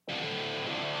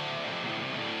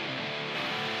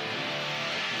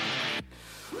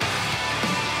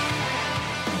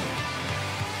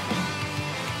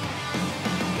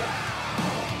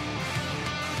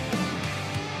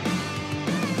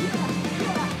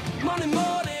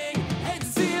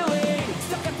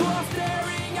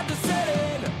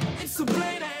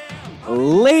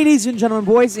Ladies and gentlemen,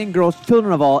 boys and girls,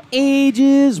 children of all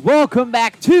ages, welcome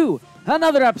back to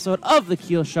another episode of The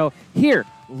Keel Show here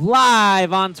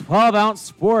live on 12 Ounce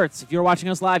Sports. If you're watching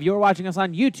us live, you're watching us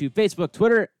on YouTube, Facebook,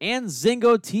 Twitter, and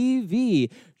Zingo TV.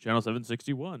 Channel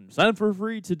 761. Sign up for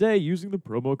free today using the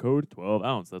promo code 12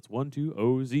 ounce. That's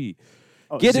 12OZ.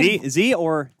 Oh, Z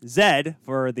or Z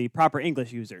for the proper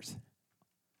English users.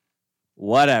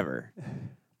 Whatever.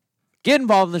 Get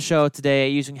involved in the show today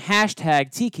using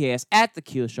hashtag TKS at The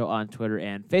Keel Show on Twitter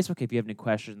and Facebook. If you have any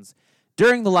questions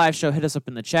during the live show, hit us up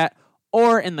in the chat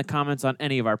or in the comments on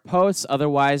any of our posts.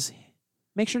 Otherwise,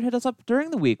 make sure to hit us up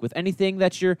during the week with anything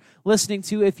that you're listening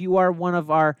to if you are one of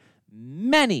our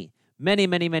many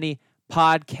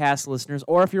podcast listeners,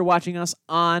 or if you're watching us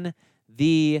on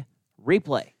the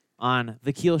replay on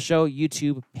The Keel Show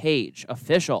YouTube page.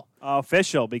 Official,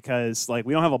 because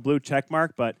we don't have a blue check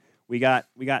mark, but we got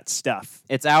stuff.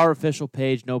 It's our official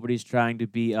page. Nobody's trying to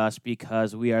be us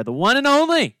because we are the one and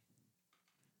only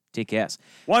TKS.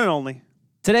 One and only.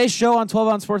 Today's show on 12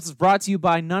 Ounce Sports is brought to you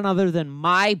by none other than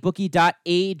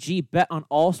MyBookie.ag. Bet on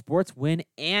all sports, win,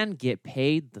 and get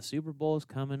paid. The Super Bowl is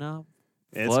coming up.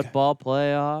 Football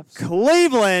playoffs.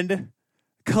 Cleveland,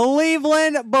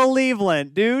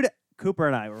 dude. Cooper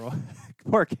and I were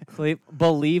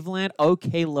Believeland.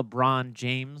 Okay, LeBron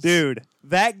James. Dude,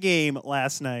 that game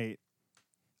last night,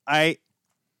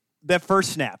 the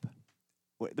first snap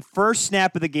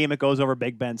of the game, it goes over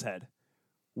Big Ben's head.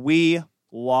 We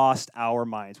lost our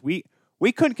minds. We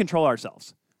couldn't control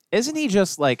ourselves. Isn't he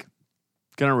just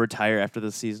gonna retire after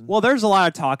this season? Well, there's a lot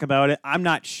of talk about it. I'm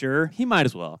not sure. He might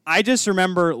as well. I just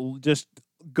remember just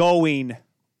going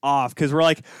off because we're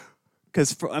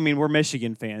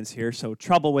Michigan fans here, so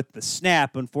trouble with the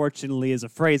snap, unfortunately, is a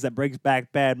phrase that brings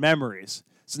back bad memories.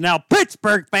 So now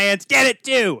Pittsburgh fans get it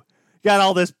too. Got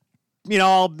all this,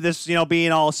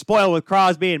 being all spoiled with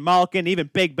Crosby and Malkin,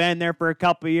 even Big Ben there for a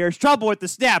couple of years. Trouble with the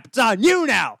snap. It's on you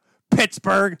now,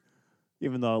 Pittsburgh.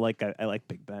 Even though I like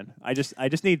Big Ben, I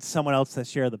just need someone else to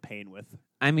share the pain with.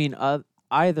 I mean,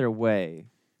 either way,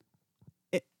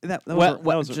 that was a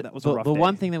rough the day.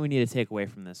 one thing that we need to take away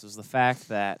from this is the fact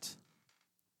that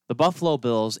the Buffalo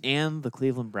Bills and the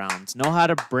Cleveland Browns know how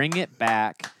to bring it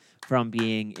back from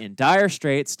being in dire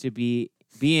straits to being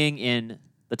in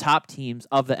the top teams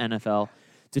of the NFL.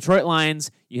 Detroit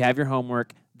Lions, you have your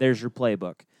homework. There's your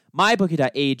playbook.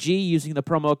 MyBookie.ag using the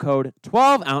promo code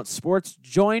 12 Ounce Sports.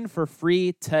 Join for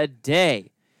free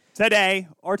today. Today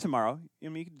or tomorrow.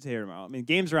 You can say tomorrow.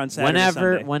 Games are on Saturday,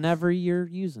 Sunday. Whenever you're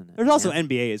using it. There's also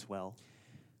NBA as well.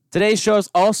 Today's show is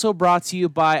also brought to you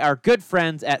by our good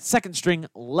friends at Second String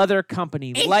Leather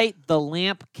Company. Light the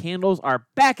Lamp candles are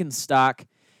back in stock,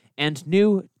 and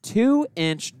new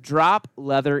 2-inch drop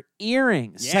leather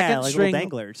earrings. Yeah, little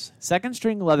danglers. Second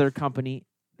String Leather Company,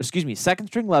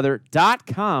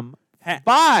 secondstringleather.com.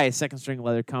 Buy Second String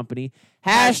Leather Company.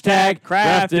 Hashtag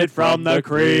crafted from the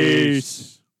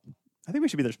crease. I think we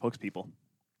should be their spokespeople.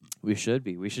 We should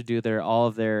be. We should do all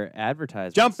of their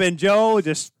advertisements. Jump in, Joe.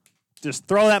 Just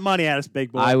throw that money at us,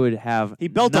 big boy. He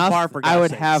built a bar for God's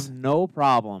sakes. have no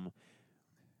problem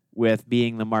with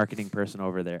being the marketing person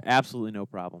over there. Absolutely no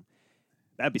problem.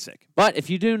 That'd be sick. But if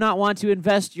you do not want to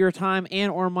invest your time and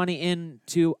or money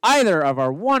into either of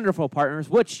our wonderful partners,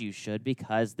 which you should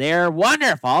because they're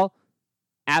wonderful,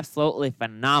 absolutely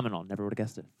phenomenal. Never would have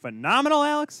guessed it. Phenomenal,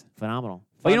 Alex? Phenomenal.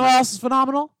 But you know what else is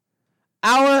phenomenal?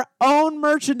 Our own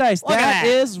merchandise. That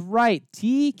is right.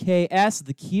 TKS,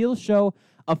 The Keel Show,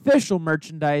 official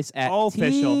merchandise at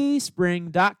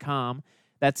teespring.com.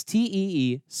 That's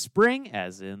TEE, spring,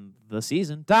 as in the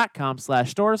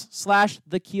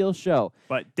season.com/stores/The Keel Show.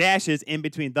 But dashes in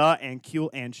between the and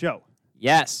Keel and show.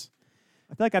 Yes.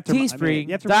 I feel like I have to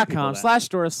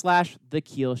teespring.com/stores/The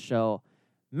Keel Show.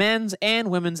 Men's and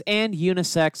women's and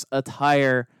unisex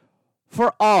attire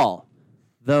for all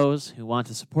those who want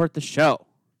to support the show.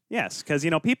 Yes, because,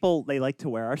 people, they like to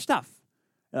wear our stuff.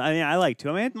 I like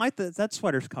to. That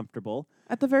sweater's comfortable.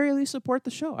 At the very least, support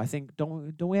the show. I think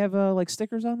don't we have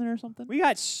stickers on there or something? We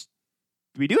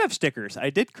do have stickers. I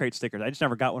did create stickers. I just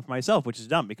never got one for myself, which is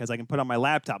dumb because I can put on my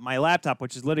laptop. My laptop,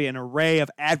 which is literally an array of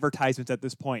advertisements at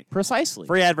this point. Precisely.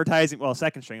 Free advertising. Well,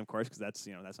 Second String, of course, because that's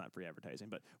not free advertising.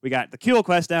 But we got the Keel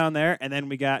Quest down there, and then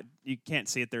we got, you can't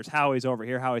see it. There's Howie's over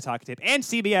here, Howie's Hockey Tape, and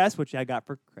CBS, which I got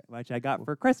for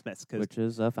Christmas. Which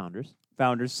is Founders.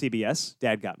 Founders CBS.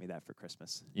 Dad got me that for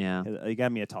Christmas. Yeah. He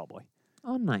got me a tall boy.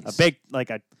 Oh, nice. A big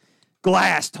a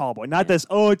glass tall boy. Not this,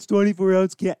 it's 24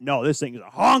 ounce can. No, this thing is a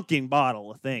honking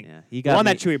bottle of thing. Yeah, the one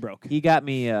that Chewy broke. He got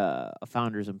me a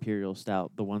Founders Imperial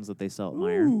Stout, the ones that they sell at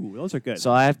Meijer. Ooh, those are good.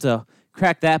 So I have to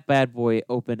crack that bad boy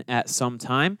open at some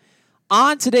time.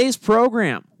 On today's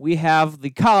program, we have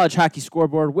the college hockey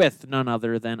scoreboard with none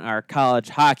other than our college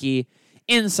hockey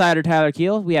insider, Tyler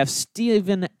Keel. We have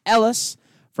Stephen Ellis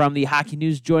from the Hockey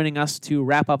News joining us to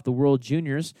wrap up the World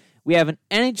Juniors. We have an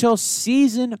NHL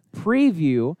season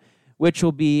preview, which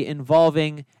will be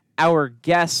involving our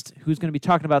guest who's going to be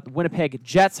talking about the Winnipeg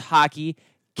Jets hockey,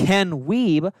 Ken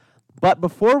Wiebe. But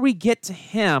before we get to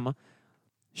him,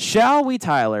 shall we,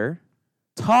 Tyler,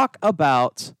 talk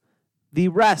about the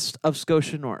rest of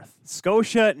Scotia North?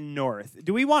 Scotia North.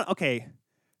 Do we want... Okay,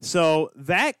 so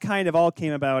that kind of all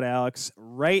came about, Alex,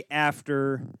 right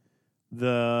after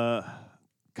the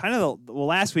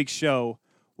last week's show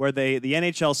where the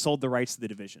NHL sold the rights to the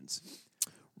divisions.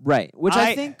 Right, which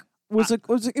I think was a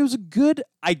good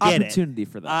opportunity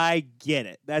for them. I get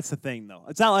it. That's the thing, though.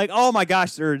 It's not like, oh my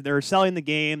gosh, they're selling the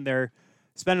game, they're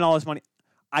spending all this money.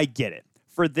 I get it.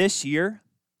 For this year,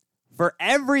 for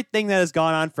everything that has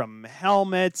gone on from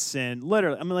helmets and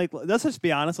literally, I mean, like, let's just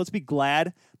be honest. Let's be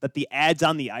glad that the ads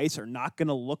on the ice are not going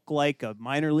to look like a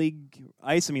minor league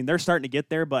ice. I mean, they're starting to get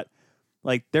there, but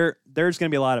like there's going to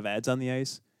be a lot of ads on the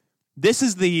ice. This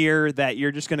is the year that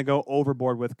you're just going to go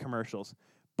overboard with commercials.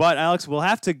 But, Alex, we'll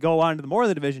have to go on to the more of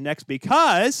the division next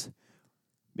because,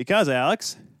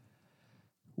 Alex,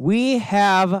 we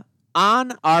have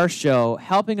on our show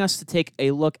helping us to take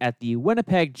a look at the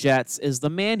Winnipeg Jets is the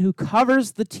man who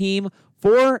covers the team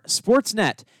for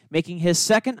Sportsnet, making his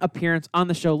second appearance on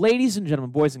the show. Ladies and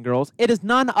gentlemen, boys and girls, it is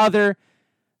none other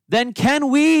than Ken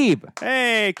Wiebe.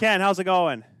 Hey, Ken, how's it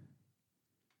going?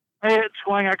 Hey, it's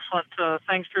going excellent.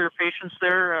 Thanks for your patience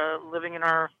there. Living in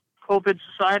our COVID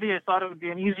society, I thought it would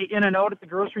be an easy in and out at the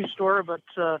grocery store, but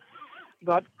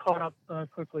got caught up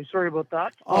quickly. Sorry about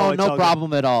that. Oh, no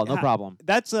problem at all. No problem.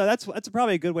 That's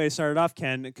probably a good way to start it off,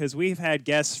 Ken, because we've had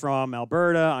guests from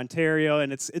Alberta, Ontario,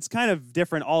 and it's kind of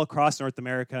different all across North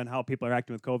America and how people are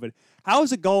acting with COVID. How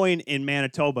is it going in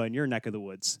Manitoba, in your neck of the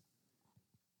woods?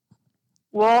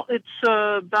 Well,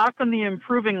 it's back on the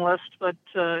improving list, but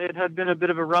it had been a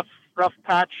bit of a rough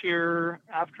patch here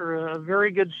after a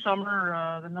very good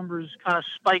summer. The numbers kind of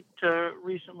spiked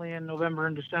recently in November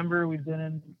and December. We've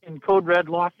been in code red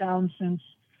lockdown since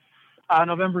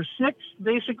November 6th,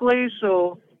 basically.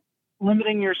 So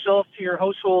limiting yourself to your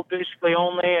household basically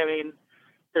only. I mean,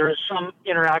 there is some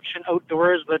interaction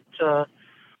outdoors, but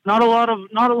not a lot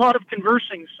of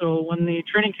conversing. So when the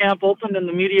training camp opened and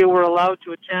the media were allowed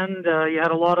to attend, you had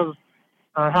a lot of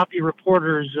happy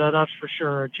reporters. That's for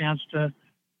sure. A chance to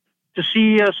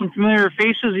see some familiar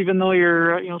faces, even though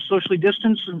you're socially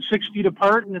distanced and 6 feet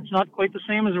apart, and it's not quite the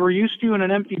same as we're used to in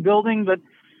an empty building. But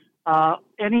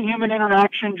any human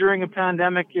interaction during a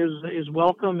pandemic is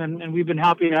welcome, and we've been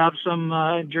happy to have some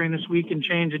during this week and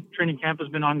change. Training camp has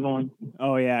been ongoing.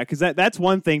 Oh yeah, because that's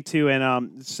one thing too. And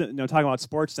talking about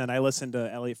sports, then I listened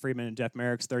to Elliot Friedman and Jeff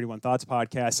Merrick's 31 Thoughts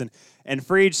podcast, and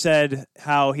Fried said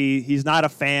how he's not a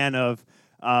fan of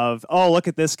oh, look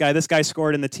at this guy. This guy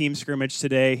scored in the team scrimmage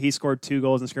today. He scored 2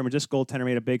 goals in scrimmage. This goaltender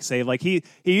made a big save. Like he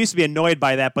used to be annoyed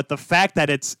by that, but the fact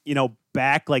that it's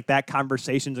back like that,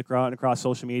 conversations across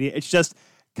social media, it's just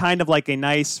kind of like a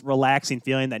nice, relaxing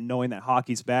feeling that knowing that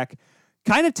hockey's back.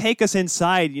 Kind of take us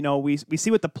inside. We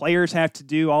see what the players have to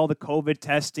do, all the COVID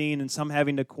testing, and some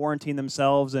having to quarantine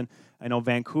themselves. And I know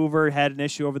Vancouver had an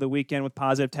issue over the weekend with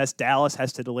positive tests. Dallas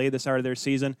has to delay the start of their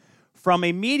season. From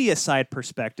a media side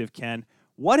perspective, Ken,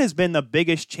 what has been the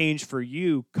biggest change for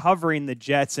you covering the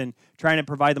Jets and trying to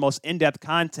provide the most in-depth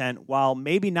content while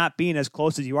maybe not being as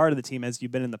close as you are to the team as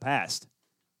you've been in the past?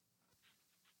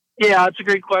 Yeah, it's a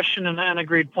great question and a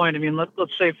great point. I mean, let's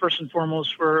say first and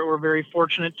foremost, we're very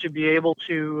fortunate to be able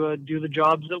to do the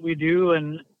jobs that we do,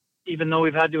 and even though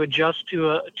we've had to adjust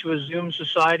to a Zoom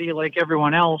society like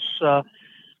everyone else,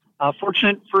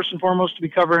 fortunate first and foremost to be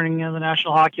covering the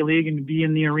National Hockey League and to be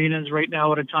in the arenas right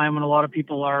now at a time when a lot of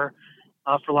people are,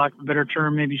 for lack of a better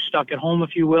term, maybe stuck at home,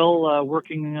 if you will,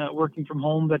 working from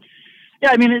home. But yeah,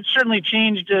 I mean, it's certainly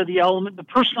changed the element. The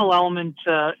personal element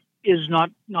is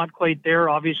not quite there.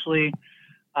 Obviously,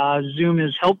 Zoom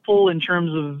is helpful in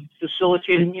terms of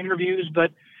facilitating interviews,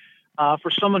 but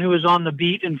for someone who is on the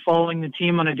beat and following the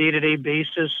team on a day-to-day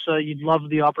basis, you'd love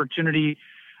the opportunity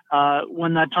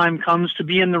when that time comes to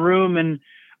be in the room and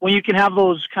when you can have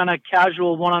those kind of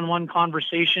casual one-on-one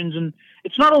conversations. And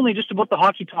it's not only just about the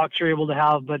hockey talks you're able to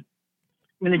have, but I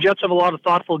mean, the Jets have a lot of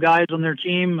thoughtful guys on their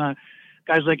team,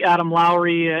 guys like Adam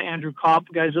Lowry, Andrew Kopp,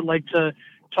 guys that like to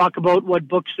talk about what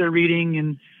books they're reading.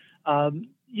 And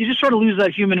you just sort of lose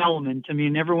that human element. I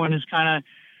mean, everyone is kind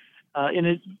of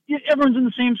everyone's in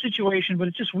the same situation, but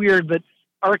it's just weird. But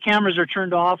our cameras are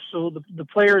turned off, so the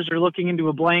players are looking into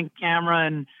a blank camera,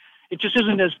 and it just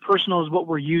isn't as personal as what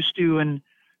we're used to. And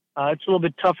it's a little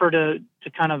bit tougher to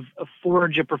kind of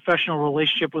forge a professional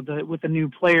relationship with a new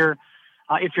player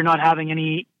if you're not having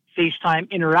any FaceTime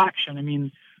interaction. I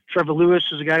mean, Trevor Lewis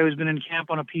is a guy who's been in camp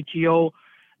on a PTO,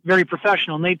 very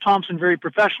professional. Nate Thompson, very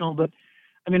professional. But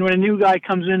I mean, when a new guy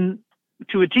comes in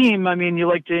to a team, I mean, you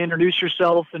like to introduce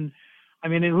yourself, and I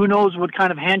mean, who knows what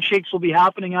kind of handshakes will be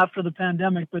happening after the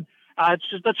pandemic. But that's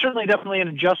certainly definitely an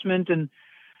adjustment. And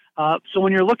so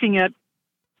when you're looking at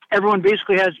everyone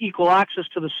basically has equal access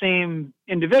to the same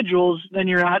individuals, then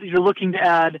you're looking to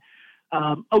add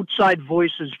outside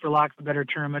voices, for lack of a better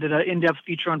term. I did an in-depth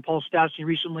feature on Paul Stastny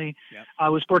recently. Yep. I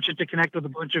was fortunate to connect with a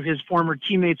bunch of his former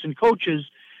teammates and coaches.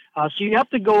 So you have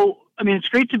to go. I mean, it's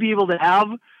great to be able to have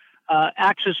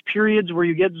access periods where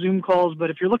you get Zoom calls, but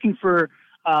if you're looking for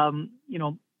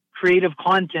creative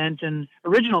content and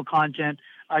original content,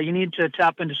 you need to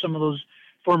tap into some of those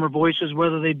former voices,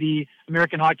 whether they be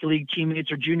American Hockey League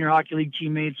teammates or Junior Hockey League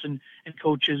teammates and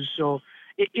coaches. So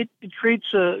it creates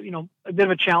a bit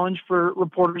of a challenge for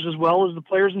reporters as well as the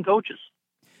players and coaches.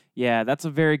 Yeah, that's a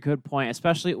very good point,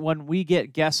 especially when we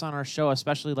get guests on our show,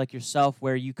 especially like yourself,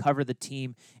 where you cover the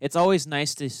team. It's always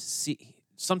nice to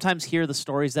sometimes hear the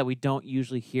stories that we don't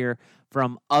usually hear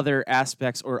from other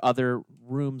aspects or other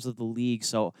rooms of the league.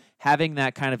 So having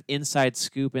that kind of inside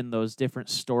scoop in those different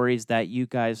stories that you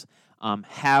guys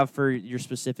have for your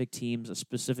specific teams,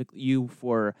 specific you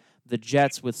for the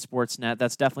Jets with Sportsnet,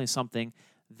 that's definitely something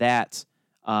that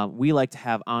we like to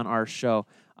have on our show,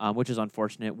 which is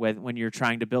unfortunate when you're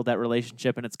trying to build that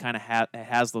relationship and it's kind of it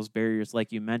has those barriers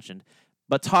like you mentioned.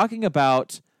 But talking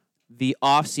about the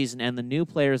offseason and the new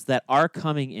players that are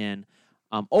coming in,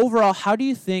 overall, how do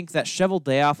you think that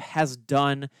Cheveldayoff has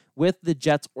done with the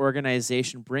Jets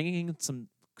organization, bringing in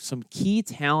some key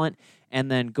talent and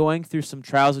then going through some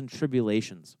trials and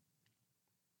tribulations?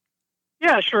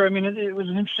 Yeah, sure. I mean, it was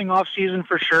an interesting offseason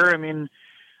for sure. I mean,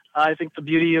 I think the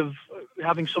beauty of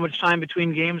having so much time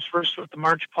between games, first with the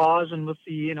March pause and with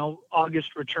the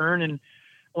August return, and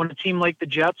on a team like the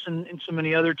Jets and so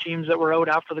many other teams that were out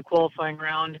after the qualifying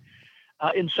round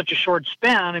in such a short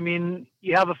span, I mean,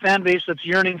 you have a fan base that's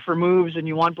yearning for moves and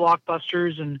you want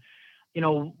blockbusters, and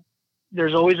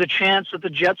there's always a chance that the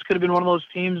Jets could have been one of those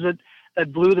teams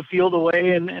that blew the field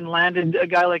away and landed a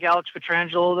guy like Alex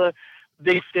Pietrangelo, the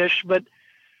big fish. But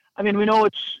I mean, we know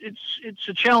it's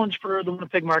a challenge for the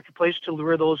Winnipeg marketplace to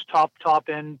lure those top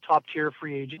end, top tier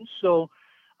free agents. So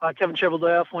Kevin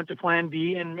Cheveldayoff went to Plan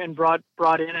B and brought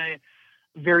in a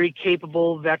very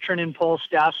capable veteran in Paul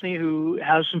Stastny, who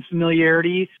has some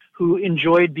familiarity, who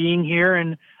enjoyed being here,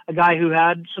 and a guy who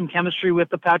had some chemistry with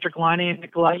the Patrick Laine and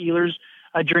Nikolai Ehlers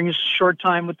during his short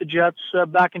time with the Jets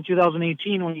back in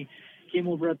 2018 when he came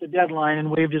over at the deadline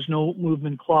and waived his no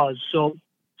movement clause. So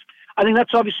I think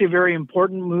that's obviously a very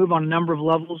important move on a number of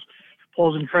levels.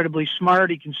 Paul's incredibly smart.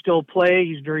 He can still play.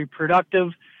 He's very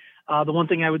productive. The one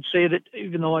thing I would say that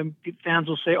even though fans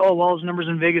will say, oh, well, his numbers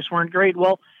in Vegas weren't great.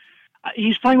 Well,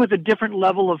 he's playing with a different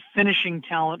level of finishing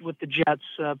talent with the Jets.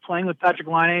 Playing with Patrick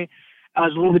Laine is a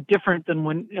little bit different than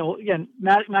when, again,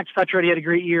 Max Pacioretty had a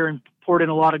great year and poured in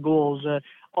a lot of goals,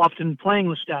 often playing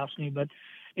with Stastny. But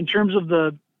in terms of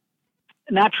the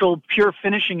natural, pure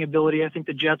finishing ability, I think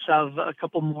the Jets have a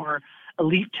couple more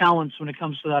elite talents when it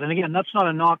comes to that. And again, that's not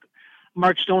a knock.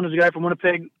 Mark Stone is a guy from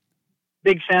Winnipeg,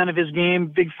 big fan of his game,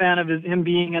 big fan of him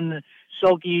being in the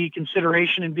Selke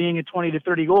consideration and being a 20 to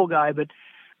 30 goal guy. But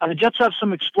the Jets have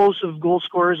some explosive goal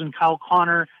scorers in Kyle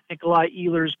Connor, Nikolai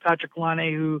Ehlers, Patrick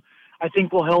Laine, who I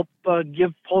think will help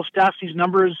give Paul Stastny's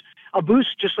numbers a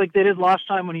boost, just like they did last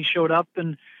time when he showed up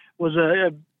and was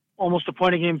almost a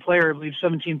point-a-game player. I believe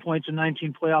 17 points in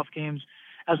 19 playoff games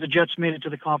as the Jets made it to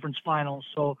the conference finals.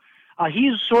 So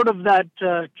he's sort of that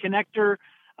connector.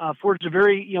 Ford's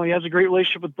he has a great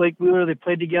relationship with Blake Wheeler. They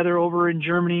played together over in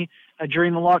Germany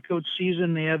during the lockout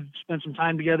season. They have spent some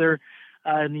time together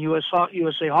in the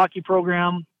USA hockey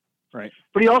program. Right.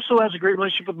 But he also has a great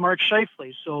relationship with Mark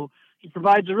Scheifele. So he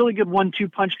provides a really good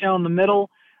 1-2 punch down the middle.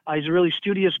 He's a really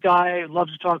studious guy,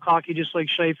 loves to talk hockey just like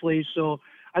Scheifele. So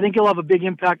I think he'll have a big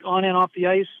impact on and off the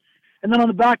ice. And then on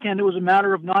the back end, it was a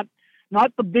matter of not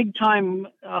the big-time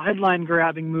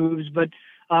headline-grabbing moves, but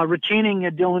retaining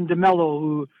Dylan DeMello,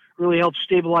 who really helped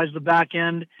stabilize the back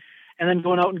end, and then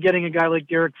going out and getting a guy like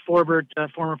Derek Forbert,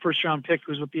 former first-round pick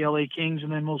who was with the LA Kings,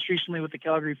 and then most recently with the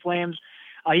Calgary Flames.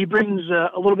 He brings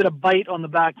a little bit of bite on the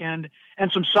back end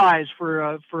and some size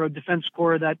for a defense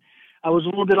core that was a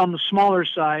little bit on the smaller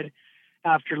side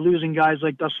after losing guys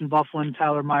like Dustin Byfuglien,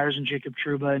 Tyler Myers, and Jacob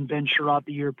Trouba, and Ben Sherratt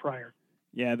the year prior.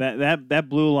 Yeah, that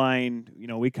blue line,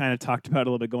 we kind of talked about a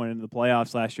little bit going into the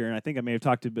playoffs last year, and I think I may have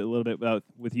talked a little bit about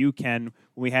with you, Ken,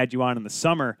 when we had you on in the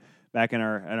summer. back in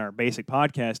our basic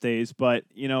podcast days. But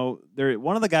they're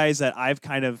one of the guys that I've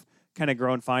kind of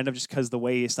grown fond of just because the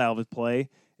way his style of play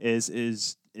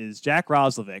is Jack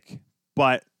Roslovic.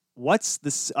 But what's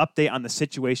this update on the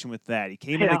situation with that? He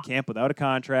came into camp without a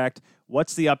contract.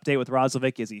 What's the update with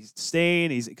Roslovic? Is he staying?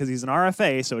 Because he's an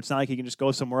RFA, so it's not like he can just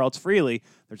go somewhere else freely.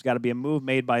 There's got to be a move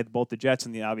made by both the Jets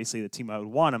and obviously the team that would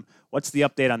want him. What's the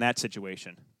update on that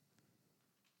situation?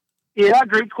 Yeah,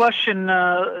 great question.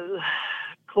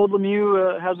 Claude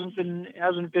Lemieux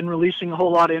hasn't been releasing a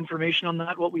whole lot of information on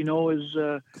that. What we know is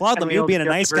Claude Lemieux being a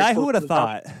nice guy. Who would have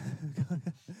thought?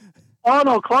 Oh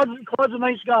no, Claude's a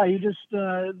nice guy. He just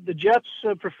the Jets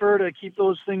prefer to keep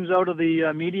those things out of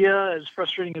the media, as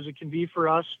frustrating as it can be for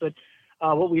us. But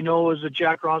what we know is that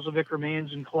Jack Roslovic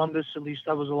remains in Columbus. At least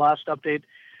that was the last update.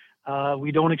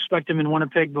 We don't expect him in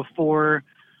Winnipeg before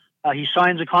he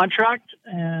signs a contract,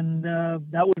 and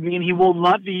that would mean he will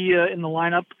not be in the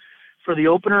lineup for the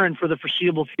opener, and for the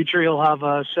foreseeable future, he'll have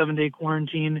a 7-day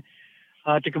quarantine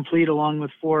to complete, along with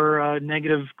 4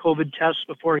 negative COVID tests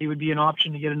before he would be an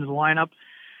option to get into the lineup.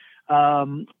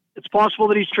 It's possible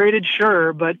that he's traded,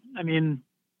 sure, but I mean,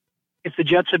 if the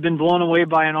Jets had been blown away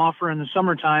by an offer in the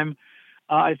summertime,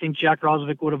 I think Jack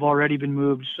Roslovic would have already been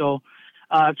moved. So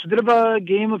it's a bit of a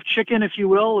game of chicken, if you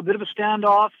will, a bit of a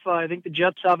standoff. I think the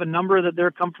Jets have a number that they're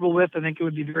comfortable with. I think it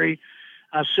would be very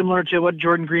similar to what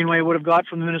Jordan Greenway would have got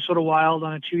from the Minnesota Wild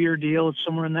on a 2-year deal. It's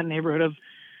somewhere in that neighborhood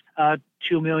of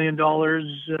 $2 million.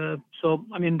 So,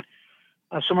 I mean,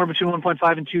 somewhere between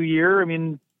 1.5 and 2 year. I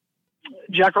mean,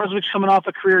 Jack Roslovic's coming off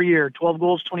a career year, 12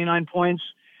 goals, 29 points.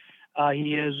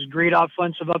 He has great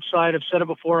offensive upside. I've said it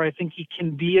before. I think he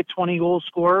can be a 20-goal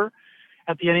scorer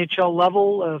at the NHL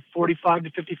level, a 45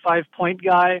 to 55-point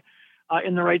guy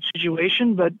in the right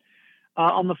situation. But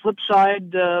on the flip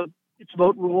side, it's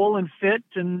about role and fit.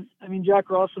 And, I mean, Jack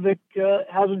Roslovic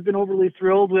hasn't been overly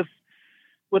thrilled with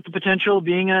the potential of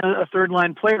being a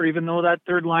third-line player, even though that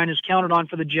third line is counted on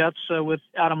for the Jets with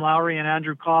Adam Lowry and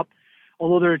Andrew Kopp.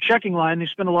 Although they're a checking line, they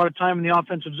spend a lot of time in the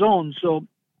offensive zone. So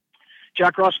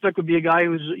Jack Roslovic would be a guy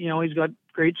who's, he's got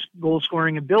great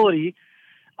goal-scoring ability.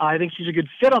 I think he's a good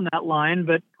fit on that line,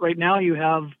 but right now you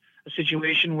have a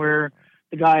situation where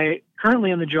the guy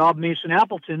currently in the job, Mason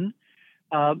Appleton,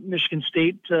 Michigan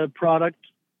State product,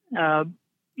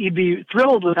 he'd be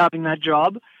thrilled with having that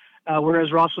job. Whereas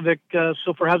Roslovic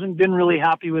so far hasn't been really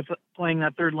happy with playing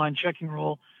that third line checking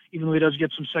role, even though he does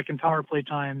get some second power play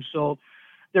time. So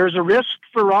there's a risk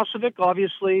for Roslovic.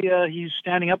 Obviously, he's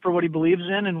standing up for what he believes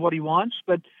in and what he wants,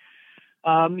 but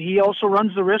he also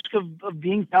runs the risk of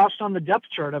being passed on the depth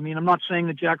chart. I mean, I'm not saying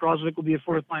that Jack Roslovic will be a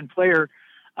fourth line player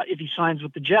if he signs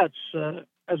with the Jets,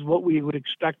 as what we would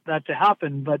expect that to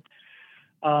happen. But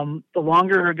the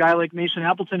longer a guy like Mason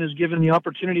Appleton is given the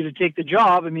opportunity to take the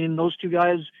job, I mean, those two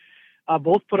guys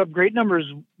both put up great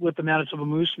numbers with the Manitoba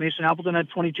Moose. Mason Appleton had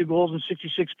 22 goals and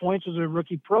 66 points as a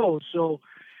rookie pro. So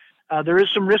there is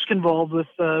some risk involved with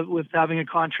having a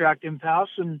contract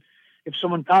impasse. And if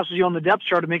someone passes you on the depth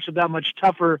chart, it makes it that much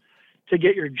tougher to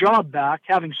get your job back.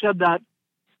 Having said that,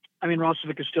 I mean,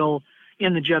 Roslovic is still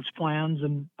in the Jets' plans,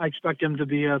 and I expect him to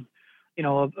be a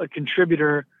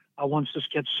contributor once this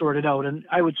gets sorted out. And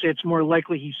I would say it's more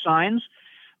likely he signs.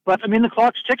 But, I mean, the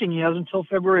clock's ticking. He has until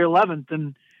February 11th.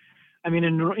 And, I mean,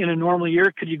 in a normal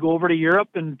year, could you go over to Europe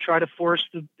and try to force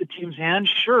the team's hand?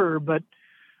 Sure. But,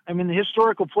 I mean, the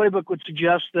historical playbook would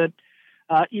suggest that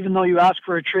even though you ask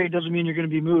for a trade doesn't mean you're going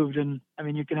to be moved. And, I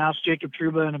mean, you can ask Jacob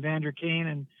Trouba and Evander Kane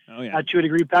and, to a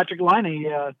degree, Patrick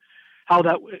Laine, how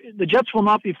the Jets will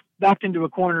not be backed into a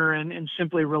corner and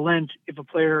simply relent if a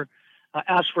player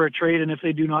asks for a trade and if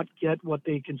they do not get what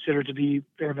they consider to be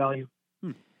fair value.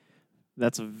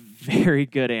 That's a very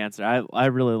good answer. I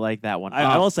really like that one.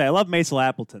 I will say, I love Mason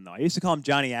Appleton, though. I used to call him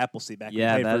Johnny Appleseed back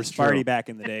when he played for Sparty back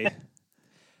in the day.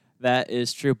 That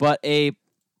is true. But a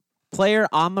player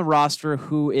on the roster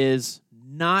who is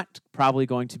not probably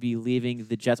going to be leaving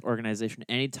the Jets organization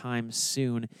anytime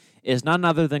soon is none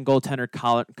other than goaltender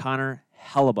Connor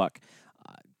Hellebuyck.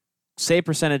 Save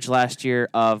percentage last year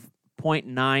of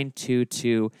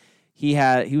 .922.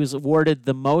 He was awarded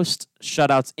the most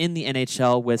shutouts in the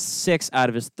NHL with 6 out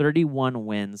of his 31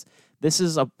 wins. This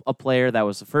is a player that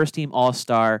was a first-team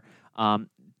All-Star.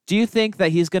 Do you think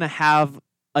that he's going to have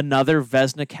another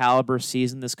Vezina caliber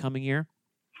season this coming year?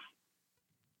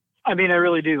 I mean, I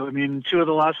really do. I mean, 2 of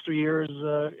the last 3 years,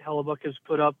 Hellebuyck has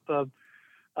put up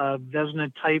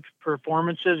Vezina-type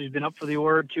performances. He's been up for the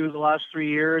award 2 of the last 3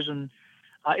 years. And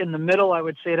in the middle, I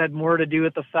would say it had more to do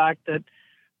with the fact that,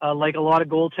 like a lot of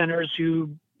goaltenders who,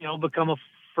 become a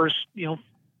first,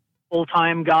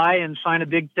 full-time guy and sign a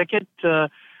big ticket,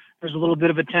 there's a little bit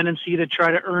of a tendency to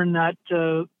try to earn that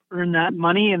earn that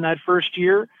money in that first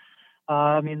year.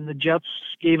 I mean, the Jets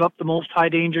gave up the most high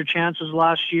danger chances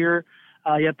last year,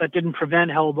 yet that didn't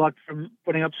prevent Hellebuck from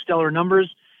putting up stellar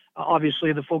numbers.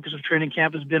 Obviously, the focus of training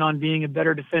camp has been on being a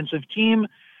better defensive team.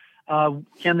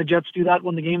 Can the Jets do that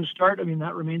when the games start? I mean,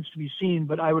 that remains to be seen,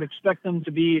 but I would expect them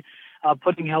to be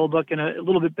putting Hellebuck in a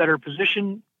little bit better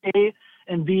position, A,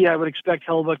 and B, I would expect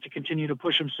Hellebuck to continue to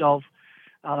push himself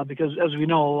because, as we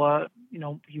know,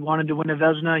 he wanted to win a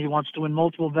Vezina. He wants to win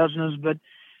multiple Vezinas, but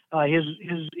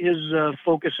his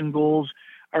focus and goals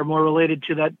are more related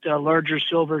to that larger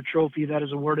silver trophy that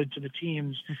is awarded to the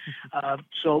teams.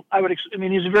 So I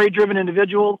mean, he's a very driven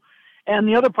individual. And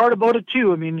the other part about it,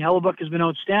 too, I mean, Hellebuck has been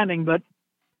outstanding, but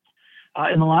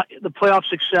in the playoff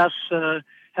success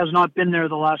has not been there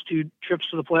the last two trips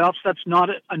to the playoffs. That's not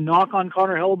a knock on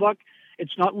Connor Hellebuck.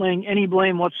 It's not laying any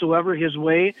blame whatsoever his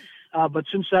way. But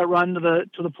since that run to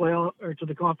the playoff or to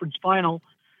the conference final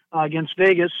against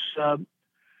Vegas,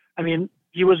 I mean,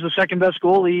 he was the second best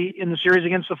goalie in the series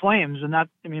against the Flames. And that,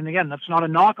 I mean, again, that's not a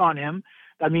knock on him.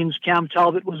 That means Cam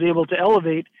Talbot was able to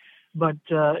elevate. But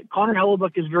Connor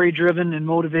Hellebuck is very driven and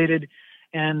motivated,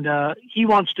 and he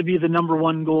wants to be the number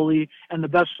one goalie and the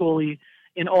best goalie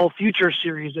in all future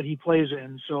series that he plays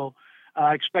in. So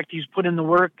I expect he's put in the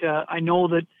work. I know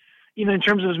that even in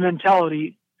terms of his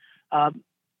mentality,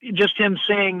 just him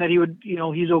saying that he would,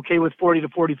 he's okay with 40 to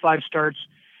 45 starts,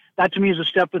 that to me is a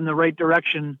step in the right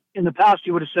direction. In the past,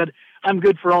 he would have said, I'm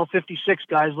good for all 56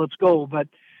 guys, let's go. But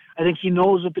I think he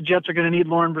knows that the Jets are going to need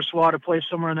Laurent Brossoit to play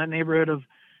somewhere in that neighborhood of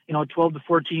 12 to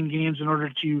 14 games in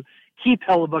order to keep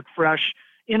Hellebuck fresh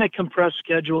in a compressed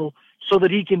schedule so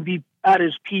that he can be at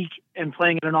his peak and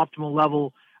playing at an optimal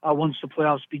level once the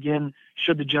playoffs begin,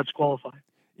 should the Jets qualify.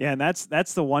 Yeah, and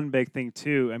that's the one big thing,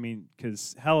 too. I mean,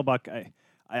 because Hellebuck,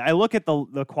 I look at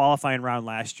the qualifying round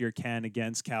last year, Ken,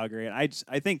 against Calgary, and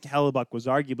I think Hellebuck was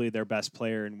arguably their best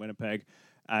player in Winnipeg.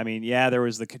 I mean, yeah, there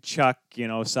was the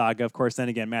Tkachuk, saga. Of course, then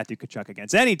again, Matthew Tkachuk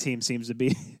against any team seems to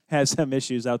be has some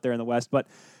issues out there in the West. But,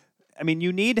 I mean,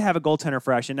 you need to have a goaltender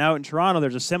fresh. And now in Toronto,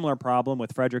 there's a similar problem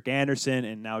with Frederik Andersen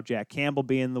and now Jack Campbell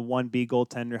being the 1B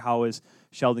goaltender. How is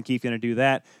Sheldon Keefe going to do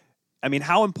that? I mean,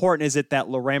 how important is it that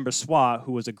Laurent Brossoit,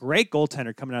 who was a great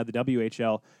goaltender coming out of the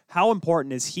WHL, how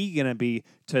important is he going to be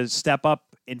to step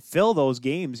up and fill those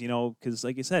games, because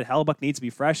like you said, Hellebuck needs to be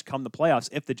fresh come the playoffs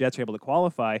if the Jets are able to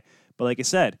qualify. But like I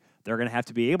said, they're going to have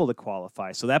to be able to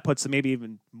qualify. So that puts maybe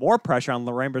even more pressure on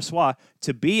Laurent Brossoit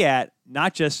to be at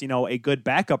not just, a good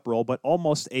backup role, but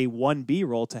almost a 1B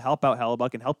role to help out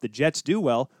Hellebuck and help the Jets do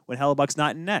well when Hellebuck's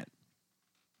not in net.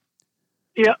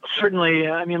 Yeah, certainly.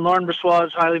 I mean, Laurent Brossoit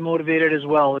is highly motivated as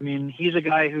well. I mean, he's a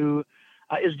guy who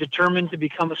is determined to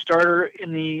become a starter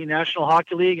in the National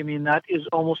Hockey League. I mean, that is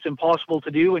almost impossible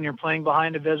to do when you're playing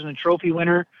behind a Vezina Trophy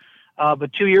winner.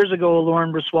 But 2 years ago,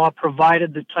 Laurent Brossoit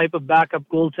provided the type of backup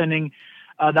goaltending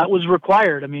that was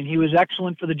required. I mean, he was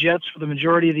excellent for the Jets for the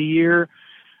majority of the year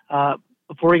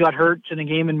before he got hurt in a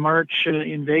game in March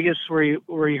in Vegas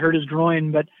where he hurt his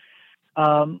groin. But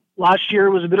last year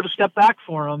was a bit of a step back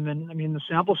for him. And, I mean, the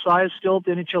sample size still at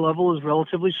the NHL level is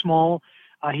relatively small.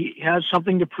 He has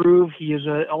something to prove. He is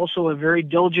also a very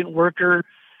diligent worker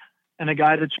and a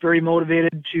guy that's very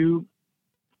motivated to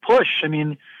push. I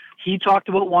mean, he talked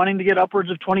about wanting to get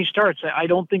upwards of 20 starts. I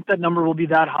don't think that number will be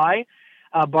that high,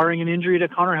 barring an injury to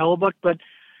Connor Hellebuck, but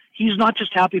he's not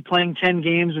just happy playing 10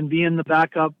 games and being the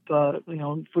backup,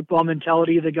 football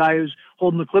mentality, the guy who's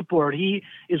holding the clipboard. He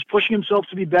is pushing himself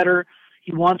to be better.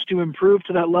 He wants to improve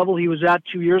to that level he was at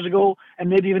 2 years ago and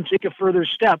maybe even take a further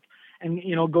step and,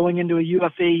 going into a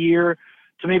UFA year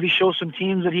to maybe show some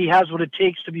teams that he has what it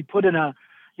takes to be put in a,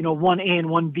 1A and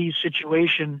 1B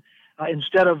situation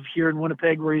instead of here in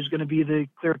Winnipeg where he's going to be the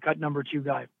clear-cut number 2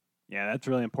 guy. Yeah, that's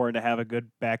really important to have a good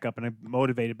backup and a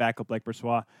motivated backup like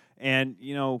Brossoit. And,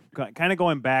 kind of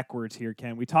going backwards here,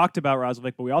 Ken, we talked about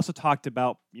Roslovic, but we also talked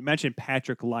about, you mentioned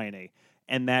Patrick Laine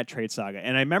and that trade saga.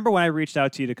 And I remember when I reached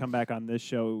out to you to come back on this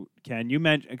show, Ken, you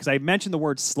mentioned, because I mentioned the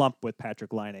word slump with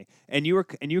Patrick Laine, and you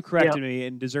corrected me,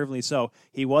 and deservedly so.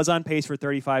 He was on pace for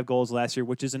 35 goals last year,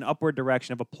 which is an upward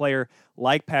direction of a player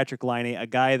like Patrick Laine, a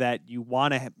guy that you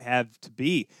want to have to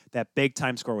be that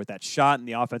big-time scorer with that shot and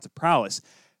the offensive prowess.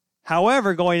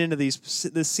 However, going into this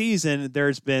season,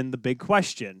 there's been the big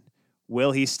question.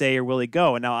 Will he stay or will he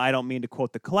go? And now I don't mean to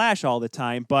quote the Clash all the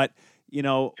time, but,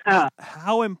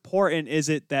 how important is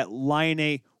it that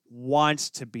Laine wants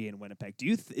to be in Winnipeg?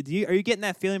 Are you getting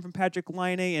that feeling from Patrick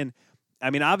Laine? And, I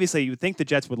mean, obviously you would think the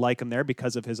Jets would like him there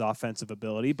because of his offensive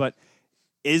ability, but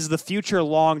is the future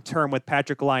long-term with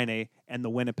Patrick Laine and the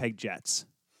Winnipeg Jets?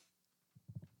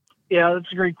 Yeah,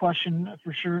 that's a great question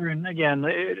for sure. And again,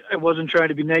 I wasn't trying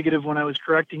to be negative when I was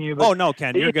correcting you, but Oh no,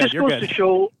 Ken, you're good. just You're goes good. to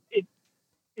show it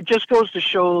just goes to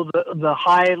show the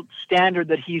high standard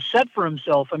that he set for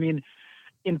himself. I mean,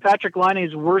 in Patrick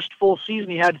Laine's worst full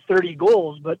season, he had 30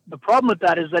 goals, but the problem with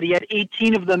that is that he had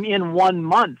 18 of them in 1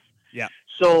 month. Yeah.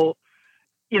 So,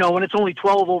 when it's only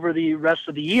 12 over the rest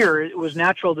of the year, it was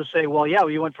natural to say, well, yeah,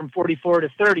 we went from 44 to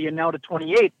 30 and now to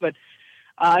 28. But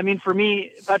I mean, for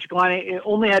me, Patrick Laine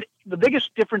only had the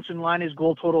biggest difference in Laine's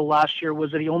goal total last year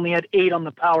was that he only had 8 on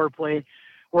the power play,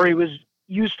 where he was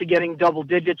used to getting double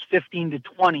digits, 15 to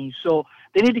 20. So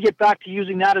they need to get back to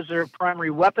using that as their primary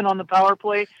weapon on the power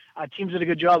play. Teams did a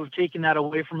good job of taking that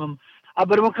away from him.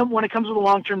 But when it comes to the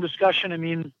long-term discussion, I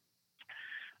mean,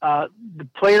 the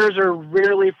players are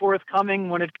rarely forthcoming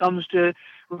when it comes to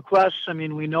requests. I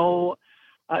mean, we know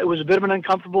it was a bit of an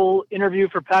uncomfortable interview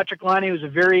for Patrick Laine. He was a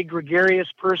very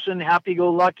gregarious person,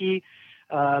 happy-go-lucky.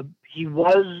 He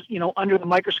was, under the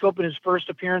microscope in his first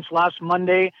appearance last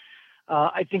Monday.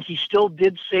 I think he still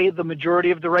did say the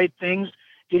majority of the right things.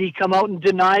 Did he come out and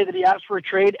deny that he asked for a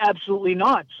trade? Absolutely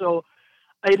not. So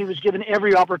I think he was given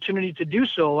every opportunity to do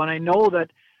so. And I know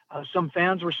that some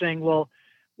fans were saying, well,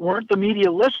 weren't the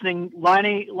media listening?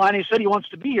 Laine said he wants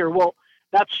to be here. Well,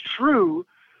 that's true,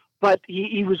 but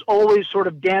he was always sort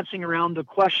of dancing around the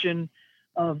question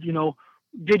of,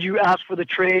 did you ask for the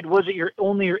trade? Was it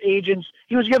only your agents?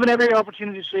 He was given every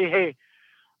opportunity to say, hey,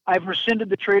 I've rescinded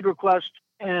the trade request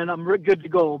and I'm good to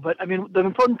go. But I mean, the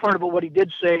important part about what he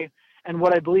did say and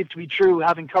what I believe to be true,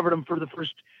 having covered him for the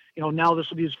first, now this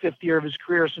will be his 5th year of his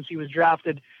career since he was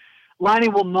drafted,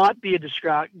 Laine will not be a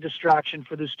distraction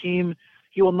for this team.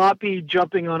 He will not be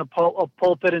jumping on a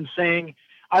pulpit and saying,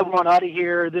 I want out of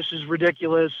here, this is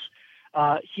ridiculous.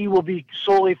 He will be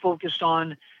solely focused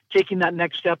on taking that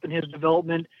next step in his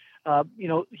development.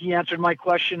 He answered my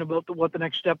question about what the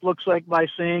next step looks like by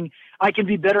saying, I can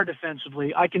be better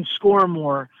defensively. I can score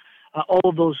more, all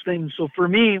of those things. So for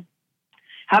me,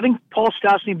 having Paul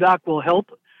Stastny back will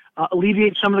help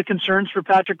alleviate some of the concerns for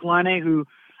Patrick Laine, who,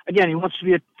 again, he wants to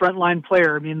be a frontline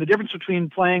player. I mean, the difference between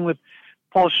playing with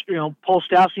Paul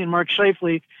Stastny and Mark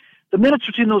Scheifele, the minutes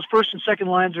between those first and second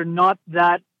lines are not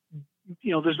that,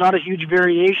 there's not a huge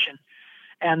variation.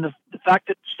 And the fact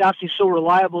that Stastny's so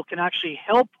reliable can actually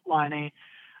help Laine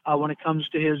when it comes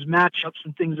to his matchups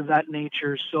and things of that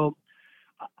nature. So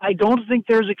I don't think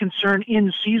there's a concern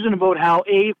in season about how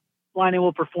A, Laine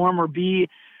will perform, or B,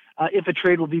 if a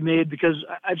trade will be made, because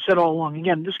I've said all along,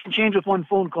 again, this can change with one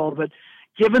phone call, but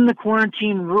given the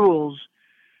quarantine rules,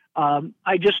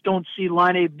 I just don't see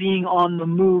Laine being on the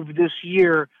move this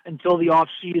year until the off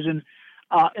season,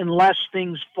 unless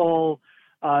things fall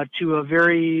to a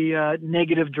very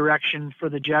negative direction for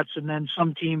the Jets, and then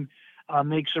some team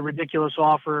makes a ridiculous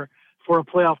offer for a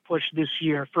playoff push this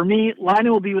year. For me,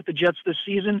 Laine will be with the Jets this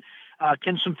season.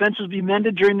 Can some fences be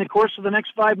mended during the course of the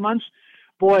next 5 months?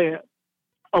 Boy,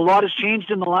 a lot has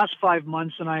changed in the last 5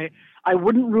 months, and I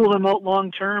wouldn't rule him out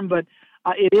long term, but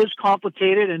it is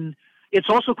complicated, and it's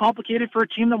also complicated for a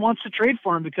team that wants to trade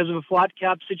for him because of a flat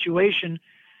cap situation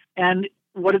and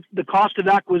the cost of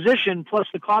acquisition plus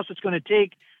the cost it's going to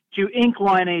take to ink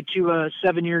Laine to a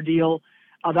 7-year deal.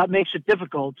 That makes it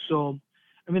difficult. So,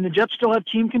 I mean, the Jets still have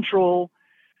team control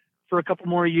for a couple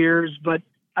more years, but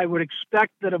I would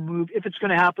expect that a move, if it's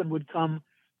going to happen, would come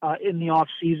in the off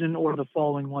season or the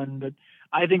following one. But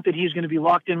I think that he's going to be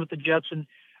locked in with the Jets, and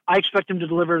I expect him to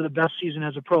deliver the best season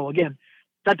as a pro. Again,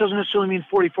 that doesn't necessarily mean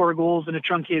 44 goals in a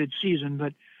truncated season,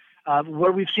 but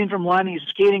what we've seen from Laine, he's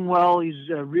skating well. He's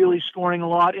really scoring a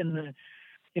lot in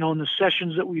the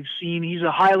sessions that we've seen. He's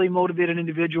a highly motivated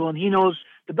individual, and he knows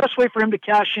the best way for him to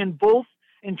cash in, both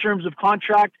in terms of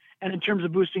contract and in terms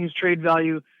of boosting his trade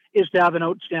value, is to have an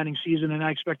outstanding season, and I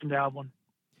expect him to have one.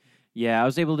 Yeah, I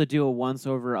was able to do a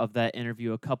once-over of that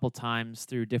interview a couple times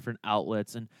through different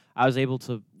outlets, and I was able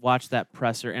to watch that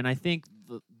presser, and I think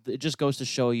it just goes to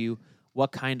show you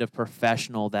what kind of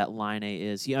professional that Laine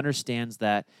is. He understands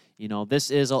that, this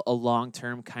is a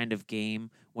long-term kind of game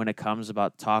when it comes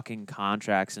about talking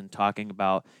contracts and talking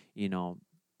about,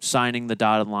 signing the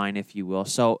dotted line, if you will.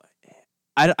 So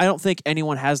I don't think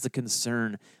anyone has the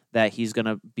concern that he's going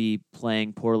to be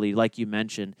playing poorly. Like you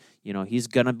mentioned, he's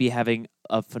going to be having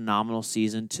a phenomenal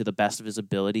season to the best of his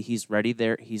ability. He's ready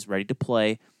there. He's ready to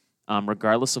play.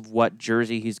 Regardless of what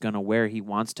jersey he's going to wear, he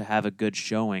wants to have a good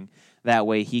showing. That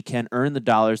way he can earn the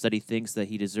dollars that he thinks that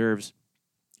he deserves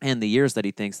and the years that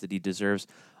he thinks that he deserves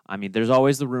I mean, there's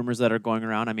always the rumors that are going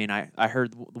around. I mean, I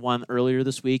heard one earlier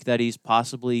this week that he's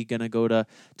possibly going to go to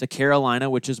Carolina,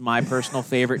 which is my personal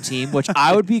favorite team, which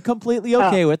I would be completely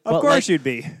okay with. Of course you'd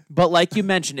be. But like you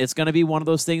mentioned, it's going to be one of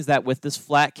those things that with this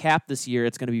flat cap this year,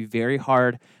 it's going to be very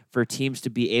hard for teams to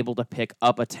be able to pick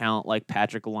up a talent like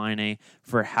Patrick Laine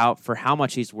for how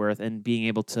much he's worth and being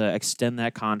able to extend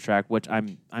that contract, which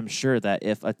I'm sure that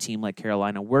if a team like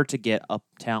Carolina were to get a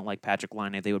talent like Patrick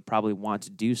Laine, they would probably want to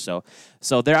do so.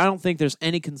 So I don't think there's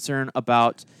any concern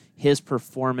about his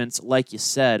performance, like you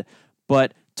said.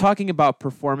 But talking about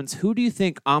performance, who do you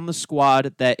think on the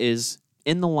squad that is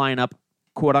in the lineup,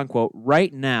 quote unquote,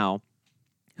 right now,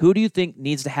 who do you think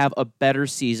needs to have a better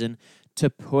season to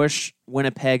push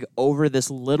Winnipeg over this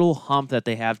little hump that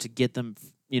they have to get them,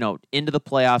 into the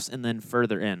playoffs and then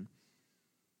further in?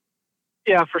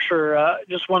 Yeah, for sure.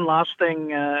 Just one last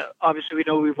thing. Obviously, we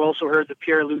know we've also heard the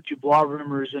Pierre-Luc Dubois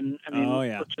rumors, and I mean,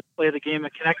 let's just play the game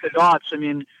and connect the dots. I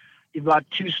mean, you've got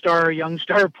young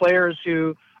star players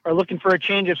who are looking for a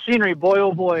change of scenery. Boy,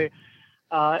 oh boy.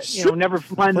 Never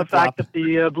mind the fact that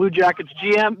the Blue Jackets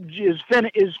GM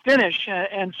is Finnish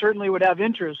and certainly would have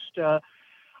interest.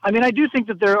 I mean, I do think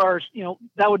that there are,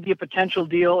 that would be a potential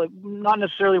deal, not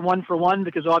necessarily one for one,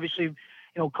 because obviously,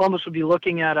 Columbus would be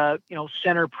looking at a,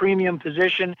 center premium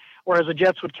position, whereas the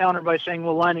Jets would counter by saying,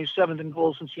 well, Laine's seventh in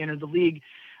goals since he entered the league.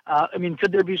 I mean,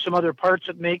 could there be some other parts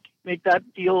that make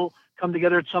that deal come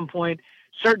together at some point?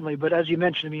 Certainly. But as you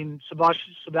mentioned, I mean,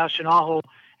 Sebastian Aho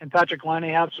and Patrick Laine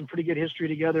have some pretty good history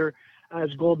together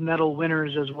as gold medal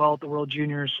winners as well at the World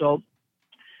Juniors. So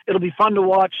it'll be fun to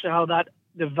watch how that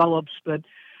develops. But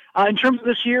in terms of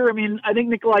this year, I mean, I think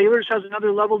Nikolai Ehlers has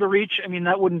another level to reach. I mean,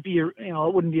 that wouldn't be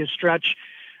a stretch.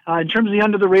 In terms of the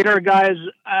under the radar guys,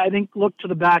 I think look to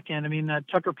the back end. I mean,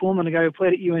 Tucker Poolman, the guy who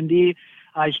played at UND,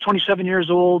 he's 27 years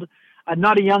old,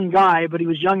 not a young guy, but he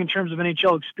was young in terms of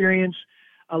NHL experience.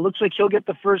 Looks like he'll get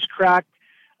the first crack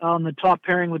on the top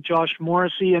pairing with Josh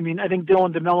Morrissey. I mean, I think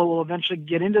Dylan DeMello will eventually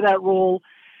get into that role.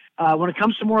 When it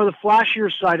comes to more of the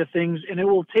flashier side of things, and it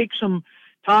will take some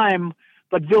time,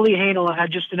 but Ville Heinola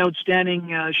had just an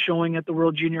outstanding showing at the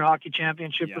World Junior Hockey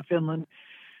Championship for Finland.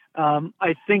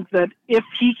 I think that if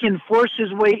he can force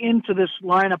his way into this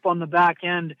lineup on the back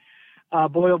end,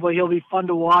 boy, oh boy, he'll be fun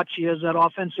to watch. He has that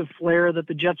offensive flair that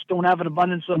the Jets don't have an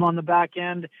abundance of on the back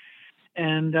end.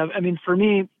 And, I mean, for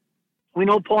me, we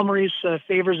know Paul Maurice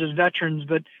favors his veterans,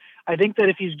 but I think that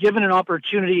if he's given an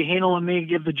opportunity, Heinola may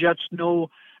give the Jets no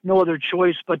other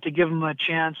choice but to give him a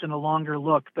chance and a longer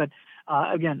look. But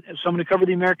again, as someone who covered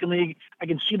the American League, I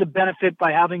can see the benefit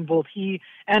by having both he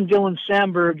and Dylan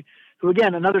Samberg, who,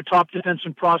 again, another top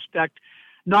defenseman prospect,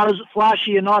 not as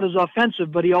flashy and not as offensive,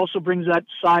 but he also brings that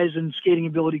size and skating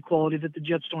ability quality that the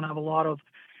Jets don't have a lot of,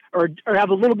 or have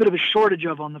a little bit of a shortage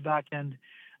of on the back end.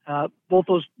 Both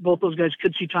those guys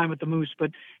could see time with the Moose,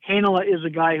 but Heinola is a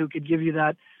guy who could give you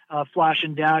that flash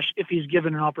and dash if he's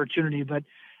given an opportunity, but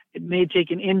it may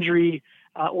take an injury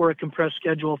or a compressed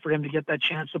schedule for him to get that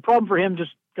chance. The problem for him,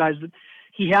 just guys, that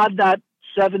he had that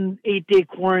 7-8 day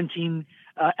quarantine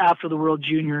after the World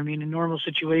Junior. I mean, in normal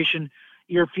situation,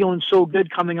 you're feeling so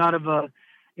good coming out of a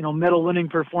medal winning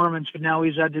performance, but now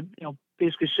he's had to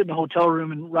basically sit in a hotel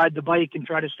room and ride the bike and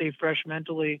try to stay fresh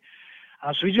mentally.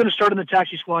 So he's going to start in the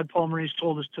taxi squad, Paul Maurice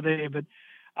told us today, but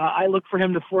I look for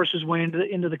him to force his way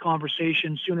into the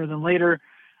conversation sooner than later.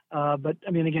 But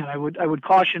I mean, again, I would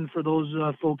caution for those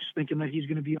folks thinking that he's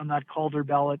going to be on that Calder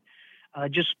ballot. I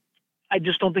just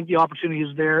don't think the opportunity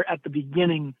is there at the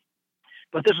beginning.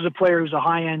 But this is a player who's a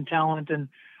high-end talent, and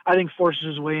I think forces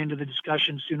his way into the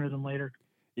discussion sooner than later.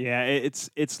 Yeah,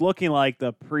 it's looking like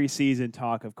the preseason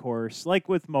talk, of course, like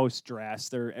with most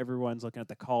drafts, everyone's looking at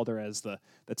the Calder as the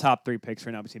top three picks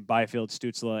right now between Byfield,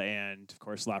 Stützle, and, of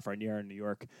course, Lafreniere in New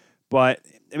York. But,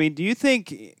 I mean, do you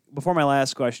think, before my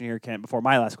last question,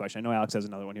 I know Alex has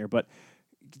another one here, but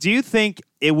do you think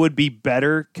it would be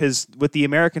better, because with the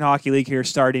American Hockey League here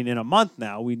starting in a month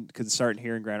now, we could start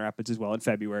here in Grand Rapids as well in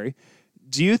February,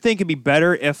 do you think it'd be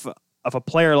better if a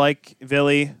player like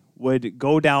Ville would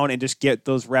go down and just get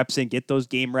those reps in, get those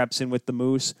game reps in with the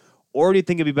Moose? Or do you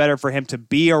think it'd be better for him to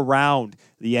be around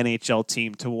the NHL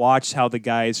team, to watch how the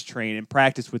guys train and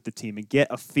practice with the team and get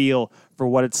a feel for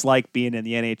what it's like being in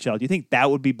the NHL? Do you think that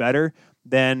would be better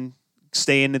than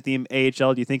staying at the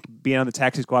AHL? Do you think being on the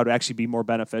taxi squad would actually be more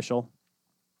beneficial?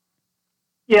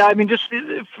 Yeah, I mean, just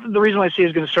the reason why I say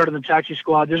he's going to start in the taxi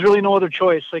squad, there's really no other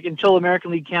choice. Like, until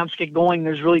American League camps get going,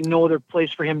 there's really no other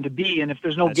place for him to be. And if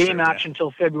there's no action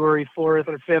until February 4th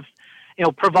or 5th,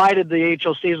 provided the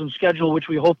AHL stays on schedule, which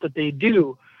we hope that they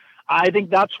do, I think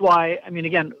that's why, I mean,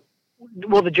 again,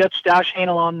 will the Jets stash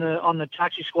Hanel on the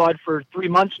taxi squad for 3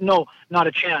 months? No, not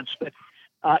a chance. But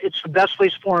it's the best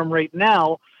place for him right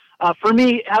now. For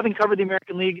me, having covered the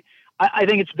American League, I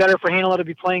think it's better for Hanel to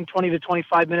be playing 20 to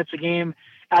 25 minutes a game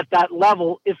at that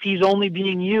level if he's only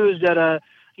being used at a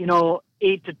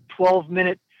 8 to 12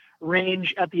 minute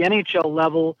range at the NHL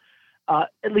level,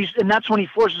 at least, and that's when he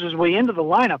forces his way into the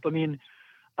lineup. I mean,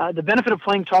 the benefit of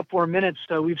playing top 4 minutes,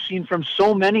 we've seen from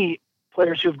so many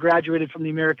players who have graduated from the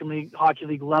American League, Hockey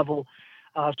League level.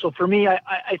 So for me,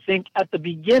 I think at the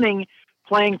beginning,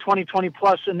 playing 20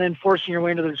 plus and then forcing your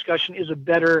way into the discussion is a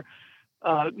better,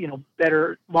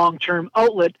 better long-term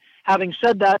outlet. Having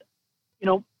said that,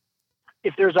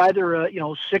 if there's either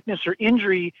a, sickness or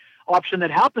injury option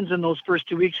that happens in those first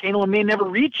 2 weeks, Hanel may never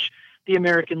reach the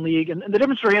American League. And the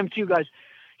difference for him too, guys,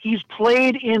 he's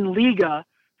played in Liga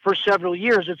for several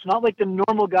years. It's not like the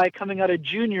normal guy coming out of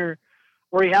junior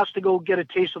where he has to go get a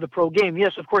taste of the pro game.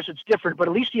 Yes, of course it's different, but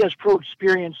at least he has pro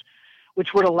experience,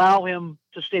 which would allow him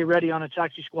to stay ready on a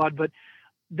taxi squad. But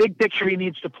big picture, he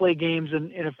needs to play games.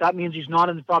 And if that means he's not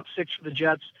in the top 6 for the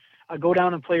Jets, go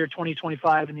down and play your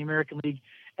 20-25 in the American League.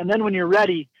 And then when you're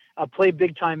ready, play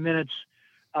big time minutes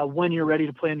when you're ready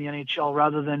to play in the NHL,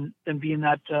 rather than be in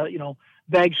that,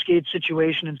 bag skate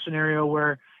situation and scenario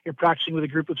where you're practicing with a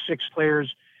group of 6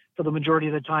 players for the majority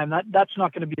of the time. That's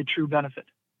not going to be a true benefit.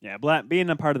 Yeah, being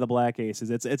a part of the Black Aces,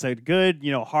 it's a good,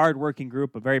 hard-working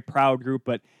group, a very proud group,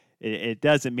 but it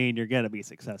doesn't mean you're going to be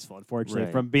successful, unfortunately,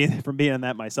 Right. from being in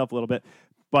that myself a little bit.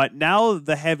 But now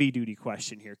the heavy-duty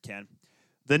question here, Ken.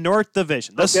 The North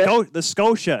Division, the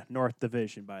Scotia North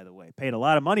Division, by the way, paid a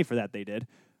lot of money for that. They did,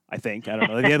 I think. I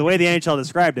don't know. The way the NHL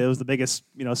described it, it was the biggest,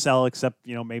 sell except,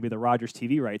 maybe the Rogers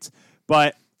TV rights.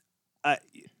 But,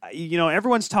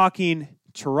 everyone's talking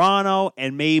Toronto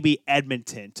and maybe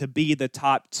Edmonton to be the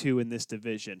top 2 in this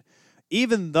division.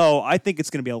 Even though I think it's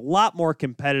going to be a lot more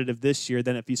competitive this year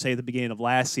than if you say the beginning of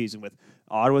last season, with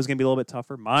Ottawa's going to be a little bit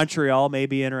tougher. Montreal may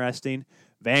be interesting.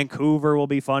 Vancouver will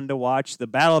be fun to watch. The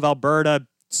Battle of Alberta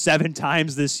 7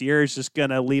 times this year is just going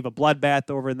to leave a bloodbath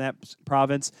over in that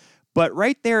province. But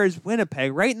right there is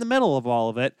Winnipeg, right in the middle of all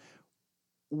of it.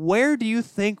 Where do you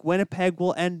think Winnipeg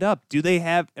will end up? Do they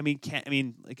have,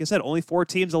 like I said, only 4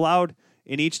 teams allowed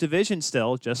in each division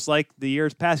still, just like the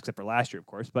years past, except for last year, of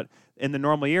course. But in the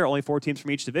normal year, only 4 teams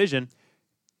from each division.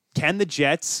 Can the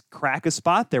Jets crack a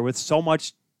spot there with so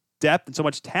much depth and so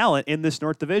much talent in this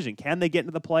North Division? Can they get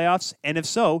into the playoffs? And if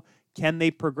so, can they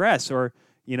progress? Or,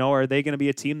 are they going to be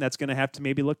a team that's going to have to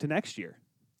maybe look to next year?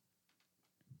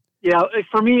 Yeah,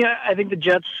 for me, I think the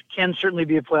Jets can certainly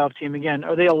be a playoff team. Again,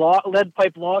 are they a lead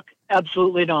pipe lock?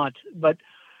 Absolutely not. But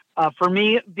for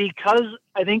me, because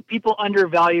I think people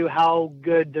undervalue how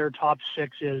good their top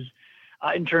 6 is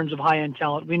in terms of high-end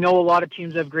talent. We know a lot of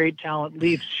teams have great talent.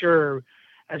 Leafs, sure,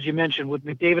 as you mentioned, with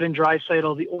McDavid and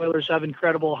Draisaitl, the Oilers have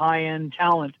incredible high-end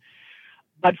talent.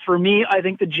 But for me, I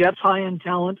think the Jets' high-end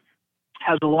talent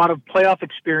has a lot of playoff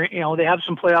experience. They have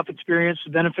some playoff experience,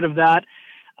 the benefit of that.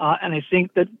 And I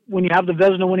think that when you have the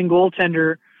Vezina-winning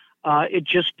goaltender, it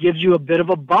just gives you a bit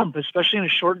of a bump, especially in a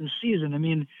shortened season. I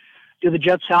mean, do the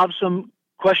Jets have some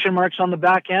question marks on the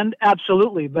back end?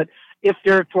 Absolutely. But if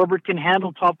Derek Forbort can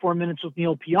handle top 4 minutes with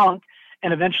Neil Pionk,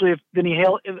 and eventually if Billy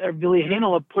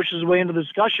Hanel pushes his way into the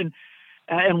discussion,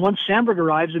 and once Sandberg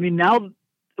arrives, now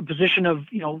the position of,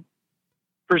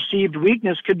 perceived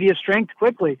weakness could be a strength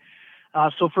quickly.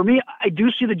 So for me, I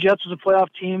do see the Jets as a playoff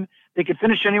team. They could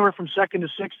finish anywhere from 2nd to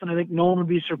 6th, and I think no one would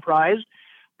be surprised.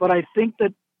 But I think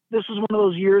that this is one of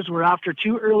those years where after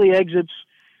 2 early exits,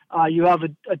 you have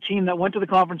a team that went to the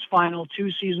conference final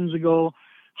 2 seasons ago,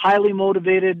 highly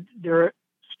motivated. They're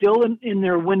still in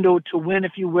their window to win,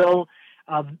 if you will.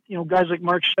 Guys like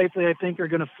Mark Scheifele, I think, are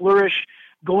going to flourish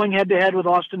going head-to-head with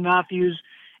Austin Matthews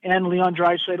and Leon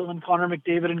Draisaitl and Connor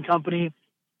McDavid and company.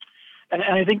 And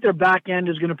I think their back end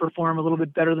is going to perform a little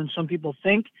bit better than some people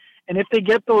think. And if they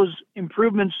get those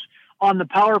improvements on the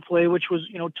power play, which was,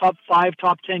 top 5,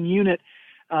 top 10 unit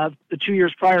the 2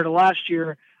 years prior to last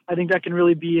year, I think that can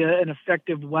really be an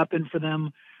effective weapon for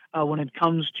them when it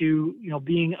comes to,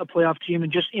 being a playoff team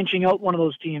and just inching out one of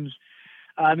those teams.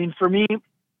 For me,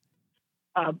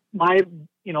 my,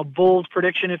 bold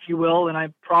prediction, if you will, and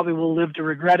I probably will live to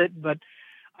regret it, but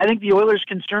I think the Oilers'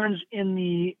 concerns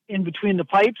in between the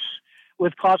pipes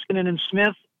with Koskinen and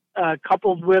Smith,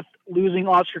 coupled with losing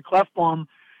Oscar Klefbom,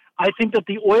 I think that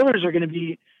the Oilers are going to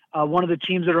be one of the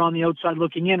teams that are on the outside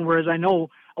looking in, whereas I know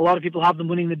a lot of people have them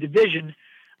winning the division.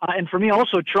 And for me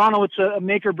also, Toronto, it's a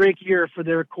make-or-break year for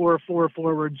their core 4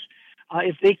 forwards.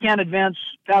 If they can't advance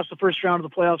past the first round of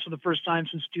the playoffs for the first time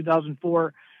since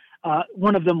 2004,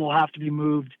 one of them will have to be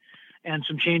moved. and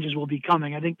some changes will be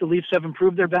coming. I think the Leafs have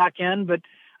improved their back end, but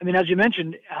I mean, as you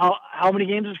mentioned, how many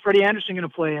games is Freddie Anderson going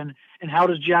to play, and how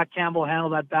does Jack Campbell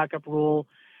handle that backup role?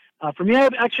 For me, I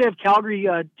actually have Calgary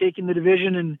taking the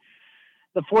division, and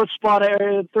the third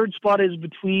spot is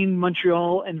between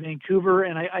Montreal and Vancouver,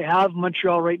 and I have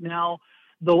Montreal right now,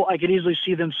 though I could easily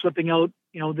see them slipping out.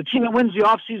 You know, the team that wins the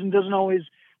offseason doesn't always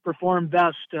perform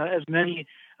best, as many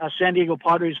San Diego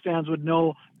Padres fans would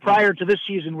know prior to this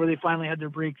season where they finally had their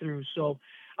breakthrough. So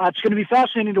it's going to be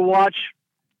fascinating to watch.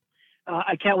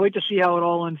 I can't wait to see how it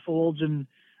all unfolds, and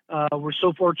we're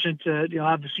so fortunate to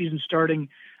have the season starting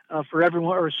for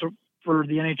everyone, or for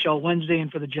the NHL Wednesday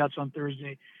and for the Jets on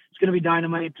Thursday. It's going to be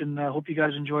dynamite, and I hope you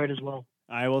guys enjoy it as well.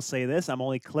 I will say this. I'm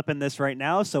only clipping this right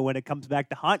now, so when it comes back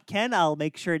to haunt Ken, I'll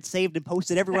make sure it's saved and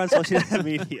posted everywhere on social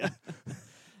media.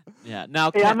 Yeah.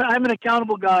 Now, hey, I'm an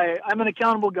accountable guy.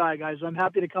 Guys. I'm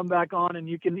happy to come back on, and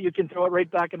you can throw it right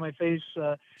back in my face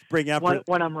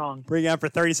when I'm wrong. Bring out for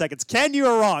 30 seconds. Ken, you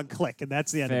are wrong. Click, and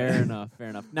that's the end of it. Fair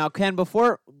enough. Now, Ken,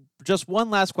 just one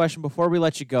last question before we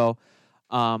let you go.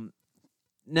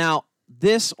 Now,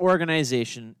 this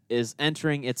organization is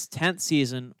entering its 10th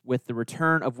season with the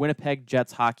return of Winnipeg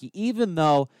Jets hockey, even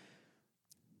though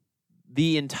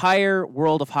the entire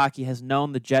world of hockey has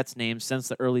known the Jets name since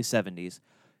the early 70s.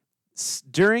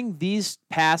 During these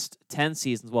past 10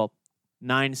 seasons,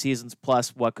 9 seasons plus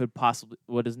what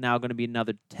is now going to be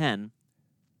another 10,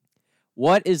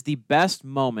 what is the best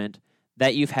moment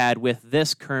that you've had with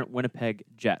this current Winnipeg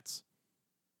Jets?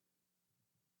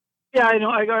 Yeah, I know.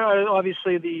 I got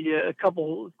obviously a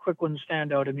couple quick ones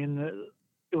stand out. I mean,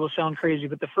 it will sound crazy,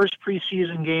 but the first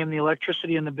preseason game, the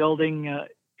electricity in the building,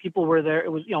 people were there.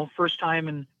 It was first time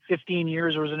in 15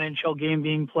 years there was an NHL game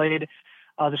being played.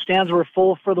 The stands were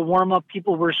full for the warm up.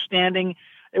 People were standing.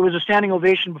 It was a standing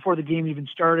ovation before the game even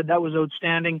started. That was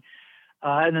outstanding.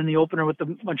 And then the opener with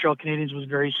the Montreal Canadiens was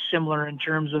very similar in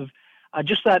terms of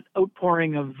just that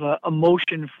outpouring of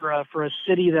emotion for a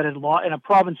city that had lost, in a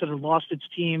province that had lost its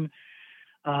team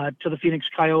to the Phoenix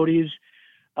Coyotes.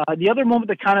 The other moment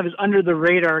that kind of is under the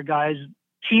radar, guys,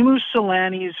 Teemu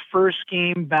Selanne's first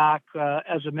game back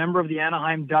as a member of the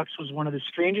Anaheim Ducks was one of the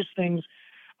strangest things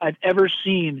I've ever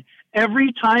seen.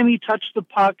 Every time he touched the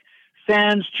puck,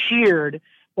 fans cheered,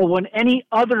 but when any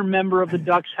other member of the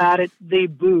Ducks had it, they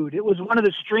booed. It was one of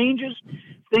the strangest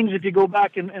things, if you go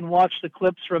back and watch the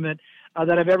clips from it,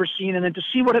 that I've ever seen. And then to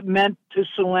see what it meant to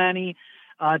Selanne,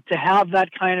 to have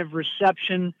that kind of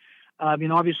reception. I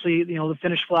mean, obviously, the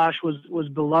Finnish Flash was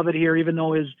beloved here, even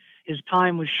though his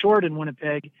time was short in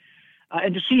Winnipeg.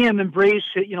 And to see him embrace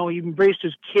it, he embraced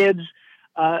his kids.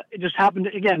 It just happened,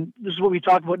 again, this is what we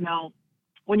talk about now.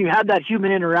 When you had that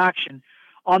human interaction,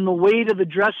 on the way to the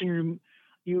dressing room,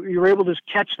 you're able to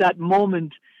catch that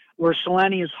moment where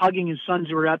Selanne is hugging his sons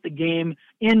who were at the game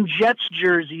in Jets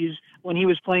jerseys when he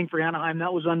was playing for Anaheim.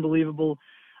 That was unbelievable.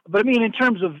 But I mean, in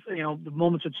terms of the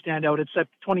moments that stand out, it's that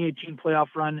 2018 playoff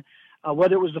run,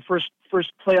 whether it was the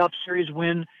first playoff series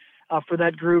win for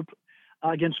that group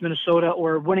against Minnesota,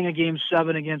 or winning a Game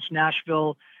 7 against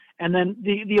Nashville, and then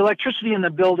the electricity in the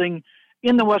building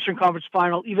in the Western Conference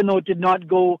Final, even though it did not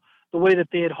go the way that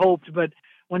they had hoped. But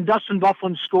when Dustin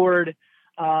Byfuglien scored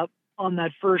on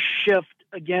that first shift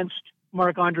against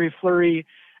Marc-Andre Fleury,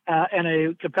 and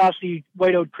a capacity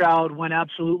whiteout crowd went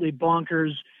absolutely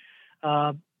bonkers,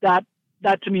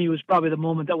 that to me was probably the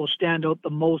moment that will stand out the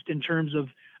most in terms of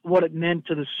what it meant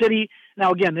to the city.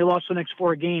 Now, again, they lost the next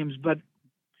 4 games, but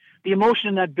the emotion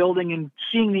in that building and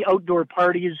seeing the outdoor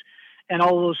parties and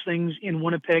all of those things in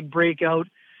Winnipeg break out,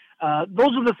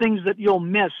 those are the things that you'll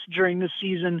miss during this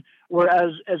season.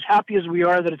 Whereas as happy as we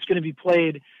are that it's going to be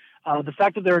played, the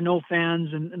fact that there are no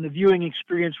fans and the viewing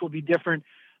experience will be different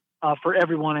for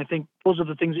everyone. I think those are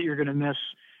the things that you're going to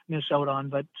miss out on.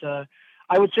 But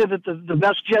I would say that the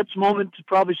best Jets moment is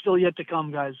probably still yet to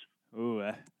come, guys. Ooh,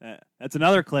 that's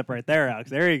another clip right there, Alex.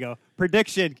 There you go.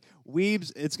 Prediction.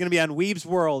 Weebs, it's going to be on Weeb's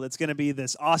World. It's going to be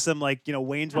this awesome,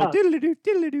 Wayne's World,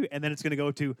 diddle-doo, and then it's going to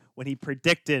go to when he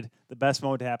predicted the best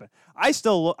moment to happen. I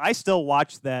still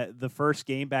watched the first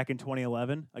game back in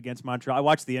 2011 against Montreal. I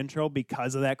watched the intro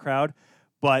because of that crowd,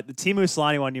 but the Teemu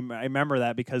Selanne one, I remember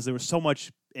that because there was so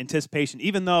much anticipation,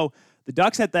 even though the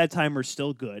Ducks at that time were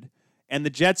still good, and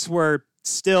the Jets were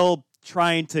still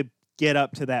trying to get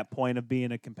up to that point of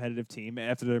being a competitive team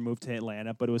after their move to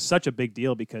Atlanta. But it was such a big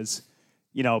deal because,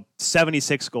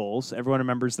 76 goals, everyone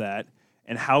remembers that,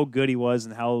 and how good he was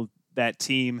and how that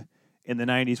team in the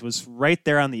 90s was right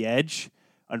there on the edge.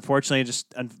 Unfortunately,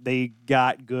 they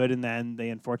got good, and then they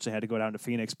unfortunately had to go down to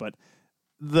Phoenix. But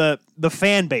the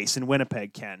fan base in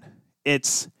Winnipeg, Ken,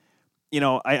 it's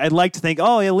I'd like to think,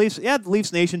 the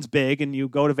Leafs Nation's big, and you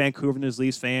go to Vancouver and there's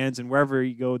Leafs fans, and wherever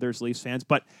you go, there's Leafs fans.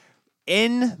 But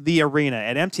in the arena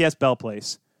at MTS Bell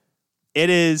Place, it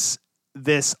is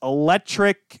this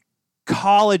electric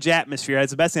college atmosphere.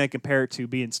 That's the best thing I compare it to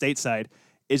being stateside,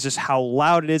 is just how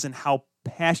loud it is and how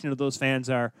passionate those fans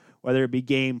are, whether it be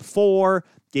Game 4,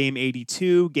 Game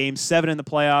 82, Game 7 in the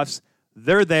playoffs.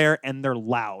 They're there, and they're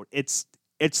loud. It's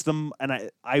them,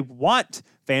 and I want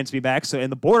fans to be back,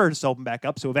 and the border to open back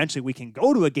up, so eventually we can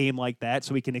go to a game like that,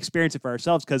 so we can experience it for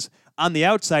ourselves, because on the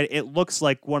outside, it looks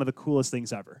like one of the coolest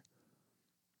things ever.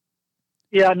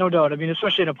 Yeah, no doubt. I mean,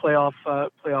 especially in a playoff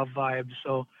vibe.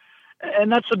 So,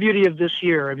 and that's the beauty of this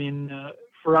year. I mean,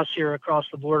 for us here across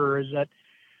the border is that,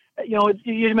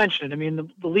 you mentioned it. I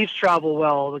mean, the Leafs travel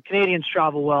well, the Canadians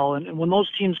travel well, and when those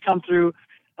teams come through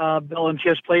Bell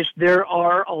MTS Place, there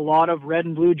are a lot of red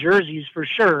and blue jerseys for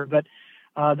sure. But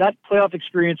that playoff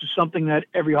experience is something that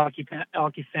every hockey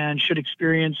fan should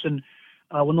experience. And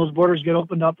when those borders get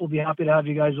opened up, we'll be happy to have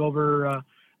you guys over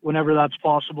whenever that's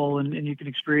possible, and you can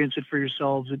experience it for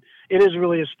yourselves. It is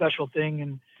really a special thing.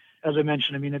 And as I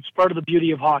mentioned, I mean, it's part of the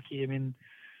beauty of hockey. I mean,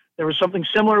 there was something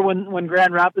similar when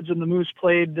Grand Rapids and the Moose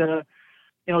played,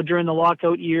 during the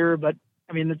lockout year. But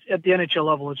I mean, at the NHL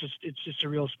level, it's just a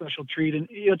real special treat. And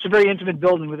it's a very intimate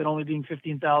building with it only being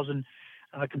 15,000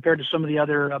 compared to some of the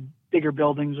other bigger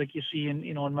buildings like you see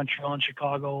in Montreal and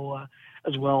Chicago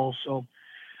as well. So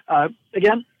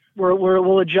again,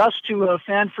 we'll adjust to a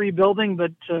fan-free building,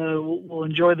 but we'll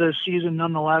enjoy the season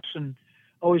nonetheless. And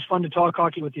always fun to talk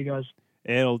hockey with you guys.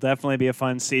 It'll definitely be a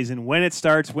fun season when it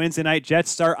starts Wednesday night.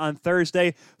 Jets start on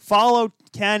Thursday. Follow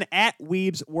Ken at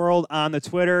Weeb's World on the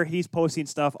Twitter. He's posting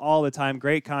stuff all the time.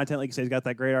 Great content. Like you said, he's got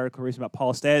that great article recently about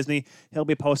Paul Stastny. He'll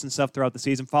be posting stuff throughout the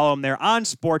season. Follow him there on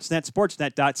Sportsnet,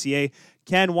 sportsnet.ca.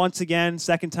 Ken, once again,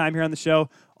 second time here on the show.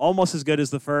 Almost as good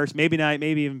as the first. Maybe not,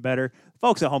 maybe even better.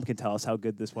 Folks at home can tell us how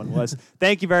good this one was.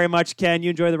 Thank you very much, Ken. You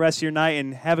enjoy the rest of your night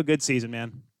and have a good season,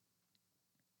 man.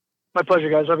 My pleasure,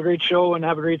 guys. Have a great show and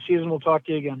have a great season. We'll talk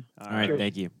to you again. All right. Cheers.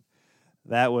 Thank you.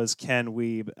 That was Ken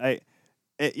Wiebe.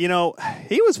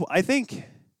 He was, I think,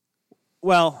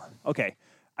 well, okay.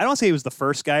 I don't say he was the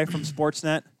first guy from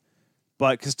Sportsnet,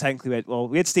 but because technically,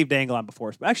 we had Steve Dangle on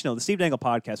before. But actually, no, the Steve Dangle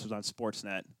podcast was on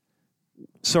Sportsnet,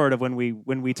 sort of when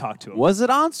we talked to him. Was it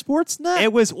on Sportsnet?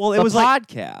 It was, well, it was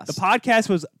podcast. Like, the podcast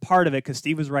was part of it because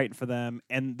Steve was writing for them,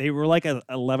 and they were like an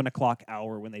 11 o'clock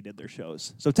hour when they did their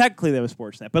shows. So technically, that was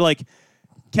Sportsnet. But like,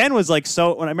 Ken was like,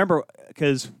 so when I remember,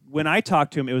 because when I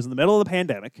talked to him, it was in the middle of the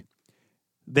pandemic.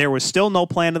 There was still no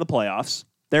plan to the playoffs.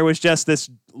 There was just this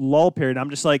lull period.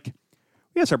 I'm just like,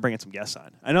 we gotta start bringing some guests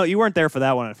on. I know you weren't there for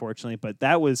that one, unfortunately, but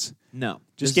that was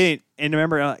just getting. And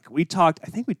remember, like, we talked. I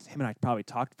think him and I probably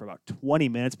talked for about 20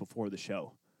 minutes before the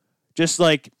show, just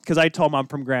like because I told him I'm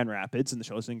from Grand Rapids and the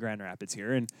show's in Grand Rapids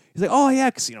here, and he's like, oh yeah,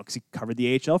 because he covered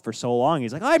the AHL for so long.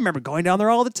 He's like, I remember going down there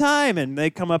all the time, and they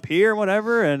come up here and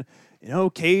whatever, and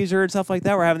Kaiser and stuff like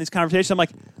that. We're having these conversations. I'm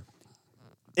like,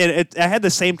 I had the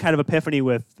same kind of epiphany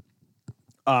with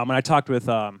when I talked with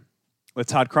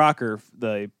Todd Crocker,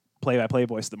 the play-by-play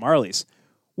voice of the Marlies.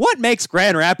 What makes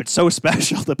Grand Rapids so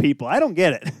special to people? I don't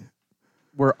get it.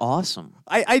 We're awesome.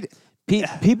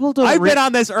 People don't. I've been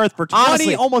on this earth for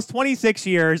almost 26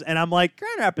 years, and I'm like,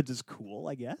 Grand Rapids is cool,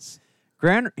 I guess.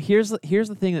 Here's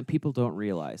the thing that people don't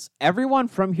realize. Everyone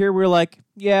from here, we're like,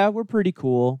 yeah, we're pretty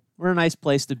cool. We're a nice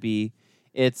place to be.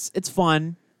 It's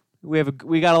fun.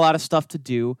 We got a lot of stuff to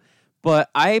do, but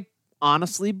I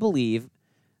honestly believe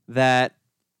that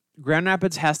Grand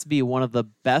Rapids has to be one of the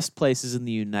best places in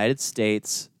the United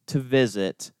States to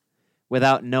visit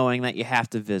without knowing that you have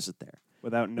to visit there.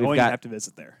 Without knowing you have to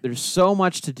visit there. There's so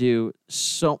much to do,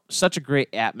 such a great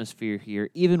atmosphere here,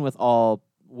 even with all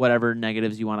whatever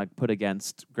negatives you want to put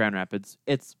against Grand Rapids.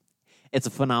 It's a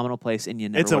phenomenal place, and you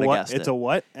never would have guessed it. It's a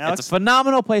what, Alex? It's a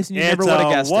phenomenal place, and you never would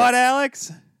have guessed it. What,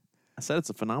 Alex? I said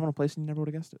it's a phenomenal place, and you never would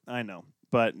have guessed it. I know,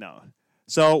 but no.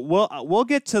 So we'll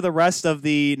get to the rest of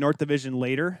the North Division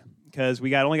later because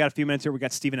we only got a few minutes here. We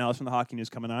got Stephen Ellis from the Hockey News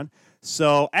coming on.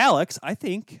 So Alex, I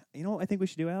think what I think we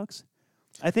should do, Alex.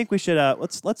 I think we should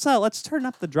let's turn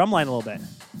up the drum line a little bit.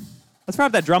 Let's turn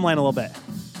up that drum line a little bit.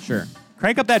 Sure.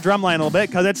 Crank up that drum line a little bit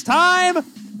because it's time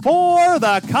for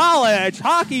the College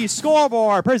Hockey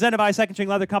Scoreboard, presented by Second String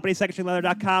Leather Company,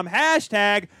 secondstringleather.com,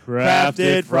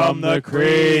 #crafted from the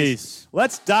crease.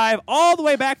 Let's dive all the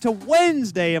way back to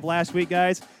Wednesday of last week,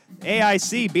 guys.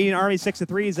 AIC beating Army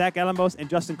 6-3. Zach Ellenbos and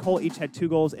Justin Cole each had 2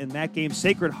 goals in that game.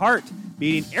 Sacred Heart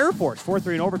beating Air Force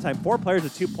 4-3 in overtime. 4 players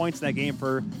with 2 points in that game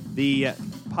for the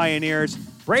Pioneers.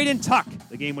 Braden Tuck,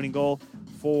 the game-winning goal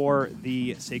for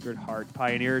the Sacred Heart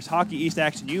Pioneers. Hockey East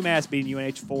action, UMass beating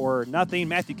UNH 4-0.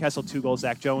 Matthew Kessel, 2 goals.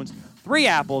 Zach Jones, 3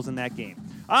 apples in that game.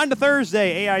 On to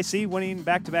Thursday, AIC winning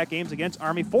back-to-back games against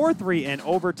Army 4-3 in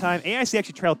overtime. AIC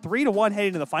actually trailed 3-1 heading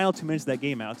into the final 2 minutes of that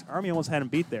game, Alex. Army almost had him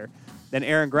beat there. Then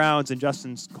Aaron Grounds and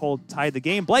Justin Cole tied the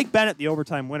game. Blake Bennett, the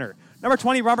overtime winner. Number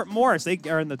 20, Robert Morris. They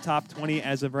are in the top 20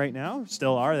 as of right now.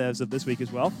 Still are as of this week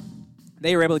as well.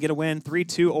 They were able to get a win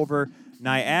 3-2 over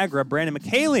Niagara. Brandon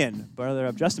McCallion, brother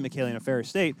of Justin McCallion of Ferris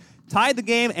State, tied the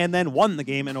game and then won the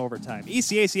game in overtime.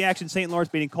 ECAC action, St. Lawrence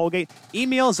beating Colgate.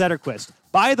 Emil Zetterquist.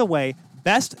 By the way,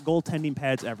 best goaltending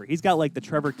pads ever. He's got like the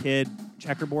Trevor Kidd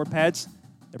checkerboard pads.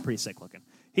 They're pretty sick looking.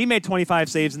 He made 25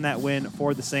 saves in that win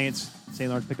for the Saints. St.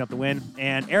 Lawrence picked up the win.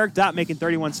 And Eric Dott making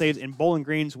 31 saves in Bowling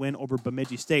Green's win over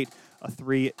Bemidji State. A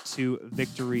 3-2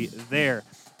 victory there.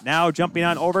 Now jumping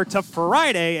on over to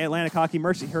Friday, Atlantic Hockey,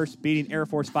 Mercyhurst beating Air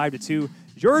Force 5-2.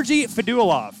 Georgi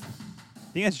Fedulov.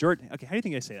 I think that's Georgi. Okay, how do you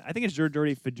think I say that? I think it's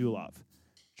Georgi Fedulov.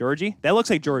 Georgi? That looks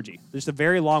like Georgie. There's a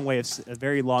very long way of a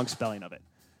very long spelling of it.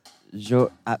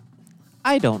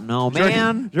 I don't know,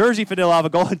 man. Georgi Fedulov, a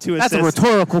goal and 2 assists. That's a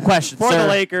rhetorical question, for sir. the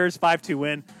Lakers, 5-2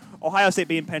 win. Ohio State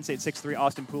beating Penn State 6-3.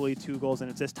 Austin Pooley, 2 goals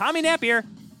and assists. Tommy Napier,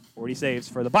 40 saves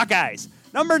for the Buckeyes.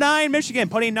 Number 9, Michigan,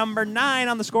 putting number 9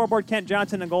 on the scoreboard. Kent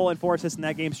Johnson, a goal and 4 assists in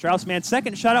that game. Straussman,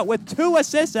 second shutout with 2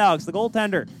 assists, Alex, the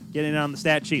goaltender, getting it on the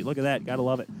stat sheet. Look at that. Gotta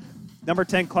love it. Number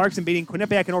 10, Clarkson beating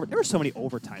Quinnipiac in overtime. There were so many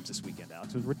overtimes this weekend,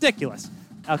 Alex. It was ridiculous.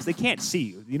 Alex, they can't see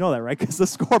you. You know that, right? Because the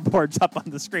scoreboard's up on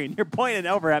the screen. You're pointing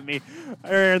over at me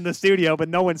in the studio, but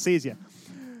no one sees you.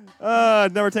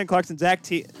 Number 10, Clarkson, Zach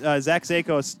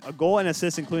Zakos, a goal and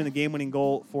assist, including the game-winning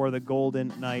goal for the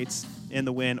Golden Knights in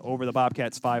the win over the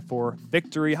Bobcats 5-4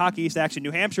 victory. Hockey East action,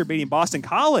 New Hampshire beating Boston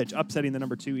College, upsetting the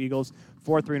number 2 Eagles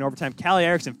 4-3 in overtime. Callie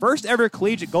Erickson, first ever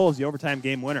collegiate goal is the overtime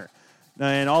game winner.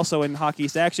 And also in Hockey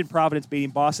East action, Providence beating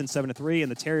Boston 7-3 in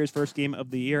the Terriers' first game of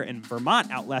the year, and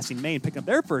Vermont outlasting Maine, picking up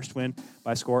their first win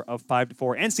by a score of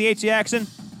 5-4. NCHC action,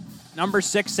 number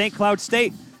 6, St. Cloud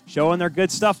State, showing their good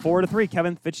stuff, 4-3.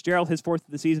 Kevin Fitzgerald, his 4th of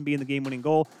the season, being the game-winning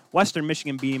goal. Western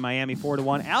Michigan beating Miami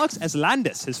 4-1. Alex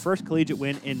Eslandis, his first collegiate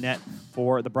win in net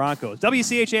for the Broncos.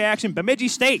 WCHA action, Bemidji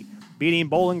State beating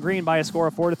Bowling Green by a score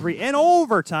of 4-3 in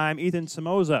overtime. Ethan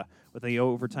Somoza with the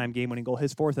overtime game-winning goal,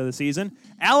 his 4th of the season.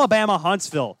 Alabama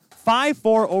Huntsville,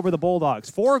 5-4 over the Bulldogs.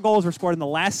 4 goals were scored in the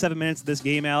last 7 minutes of this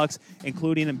game, Alex,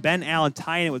 including Ben Allen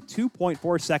tying it with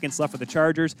 2.4 seconds left for the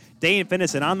Chargers. Dane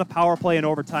Finnison on the power play in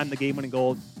overtime, the game-winning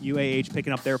goal. UAH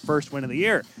picking up their first win of the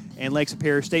year. And Lake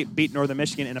Superior State beat Northern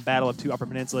Michigan in a battle of 2 Upper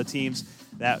Peninsula teams.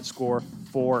 That score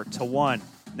 4-1.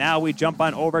 Now we jump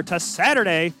on over to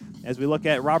Saturday as we look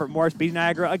at Robert Morris beating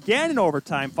Niagara again in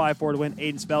overtime, 5-4 to win.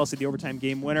 Aiden Spellacy, the overtime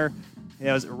game winner.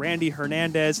 It was Randy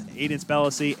Hernandez, Aiden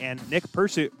Spellacy, and Nick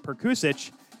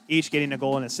Perkusic, each getting a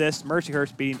goal and assist.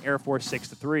 Mercyhurst beating Air Force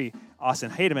 6-3.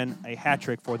 Austin Heidemann, a hat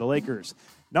trick for the Lakers.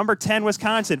 Number 10,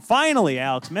 Wisconsin. Finally,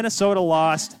 Alex, Minnesota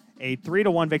lost. A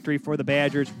 3-1 victory for the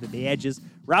Badgers.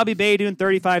 Robbie Bay doing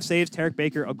 35 saves. Tarek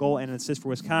Baker, a goal and an assist for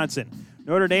Wisconsin.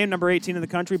 Notre Dame, number 18 in the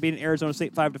country, beating Arizona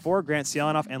State 5-4. Grant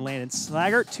Sielanoff and Landon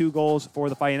Slaggert, 2 goals for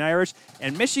the Fighting Irish.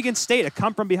 And Michigan State, a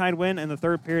come-from-behind win in the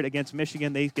third period against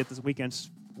Michigan. They get this weekend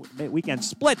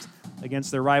split against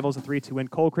their rivals, a 3-2 win.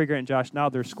 Cole Krieger and Josh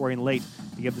Nowther scoring late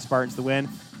to give the Spartans the win.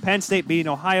 Penn State beating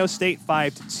Ohio State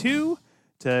 5-2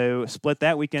 to split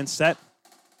that weekend set.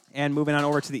 And moving on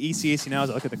over to the ECAC now as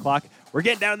I look at the clock. We're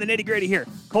getting down to the nitty-gritty here.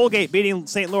 Colgate beating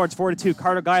St. Lawrence 4-2.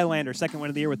 Carter Guylander, second win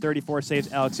of the year with 34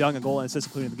 saves. Alex Young, a goal and assist,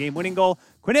 including the game-winning goal.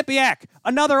 Quinnipiac,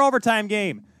 another overtime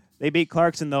game. They beat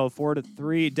Clarkson, though,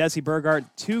 4-3. Desi Burgart,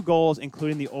 2 goals,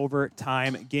 including the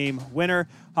overtime game winner.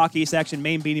 Hockey East action,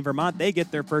 Maine beating Vermont. They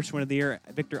get their first win of the year.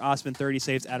 Victor Osman, 30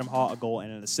 saves. Adam Hall, a goal and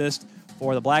an assist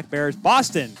for the Black Bears.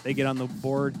 Boston, they get on the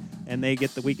board, and they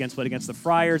get the weekend split against the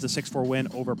Friars, a 6-4 win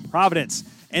over Providence.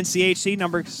 NCHC,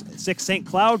 number 6, St.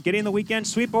 Cloud, getting the weekend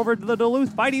sweep over to the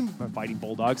Duluth Fighting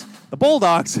Bulldogs. The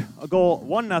Bulldogs, a goal,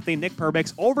 1-0. Nick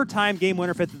Perbix, overtime game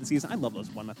winner, 5th of the season. I love those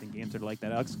 1-0 games that are like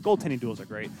that, Alex. Goaltending duels are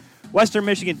great. Western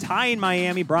Michigan tying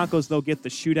Miami. Broncos, they'll get the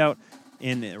shootout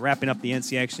in wrapping up the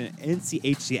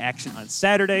NCHC action on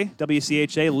Saturday.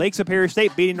 WCHA, Lake Superior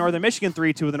State beating Northern Michigan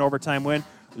 3-2 with an overtime win.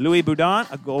 Louis Boudin,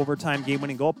 a overtime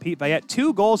game-winning goal. Pete Vayette,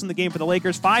 2 goals in the game for the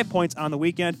Lakers, 5 points on the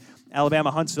weekend.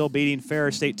 Alabama Huntsville beating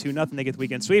Ferris State 2-0. They get the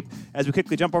weekend sweep. As we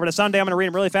quickly jump over to Sunday, I'm going to read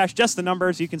them really fast, just the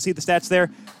numbers. You can see the stats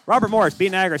there. Robert Morris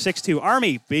beating Niagara 6-2.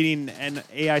 Army beating an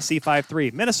AIC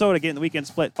 5-3. Minnesota getting the weekend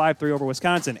split 5-3 over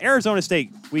Wisconsin. Arizona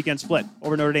State weekend split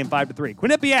over Notre Dame 5-3.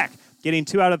 Quinnipiac getting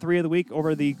 2 out of 3 of the week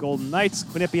over the Golden Knights.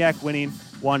 Quinnipiac winning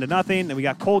 1-0. Then we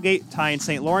got Colgate tying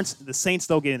St. Lawrence. The Saints,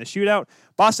 though, getting the shootout.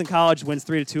 Boston College wins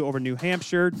 3-2 over New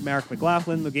Hampshire. Mark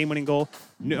McLaughlin, the game-winning goal.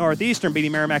 Northeastern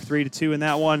beating Merrimack 3-2 in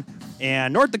that one.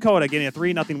 And North Dakota getting a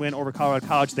 3-0 win over Colorado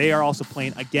College. They are also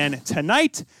playing again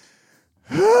tonight.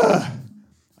 I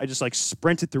just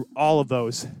sprinted through all of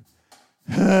those.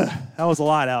 That was a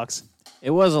lot, Alex.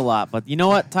 It was a lot, but you know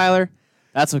what, Tyler?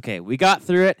 That's okay. We got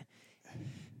through it.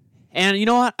 And you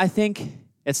know what? I think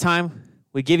it's time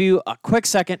we give you a quick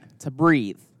second to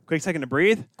breathe. Quick second to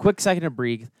breathe? Quick second to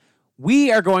breathe.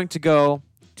 We are going to go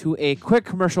to a quick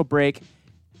commercial break,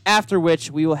 after which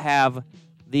we will have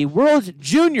the World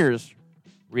Juniors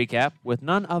recap with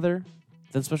none other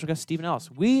than special guest Stephen Ellis.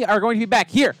 We are going to be back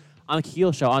here on the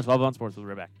Keel Show on 12 on Sports. We'll be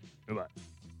right back. Goodbye.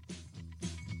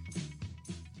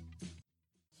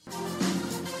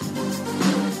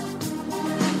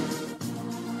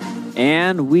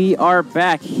 And we are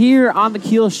back here on the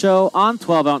Keel Show on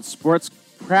 12-ounce Sports,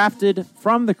 crafted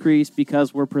from the crease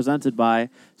because we're presented by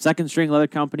Second String Leather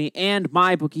Company and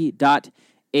MyBookie.ag.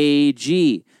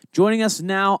 Joining us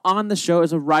now on the show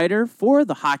is a writer for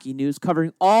the Hockey News,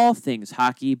 covering all things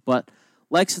hockey, but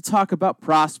likes to talk about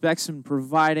prospects and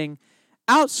providing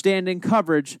outstanding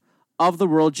coverage of the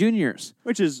World Juniors.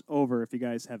 Which is over, if you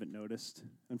guys haven't noticed,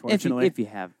 unfortunately. If you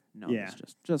have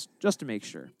noticed, just to make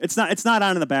sure. It's not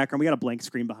on in the background. We got a blank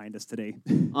screen behind us today.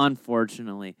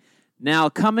 Unfortunately. Now,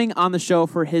 coming on the show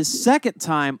for his second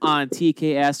time on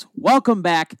TKS, welcome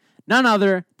back, none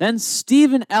other than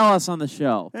Stephen Ellis on the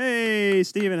show. Hey,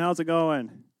 Stephen, how's it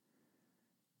going?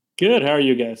 Good. How are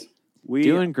you guys?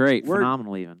 Doing great.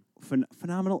 Phenomenal, even.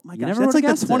 Phenomenal. My You gosh, never that's would've like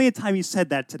the guessed it. 20th time you said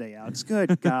that today, Alex.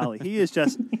 Good golly. He is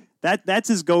just, that's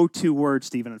his go-to word,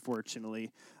 Stephen,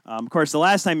 unfortunately. Of course, the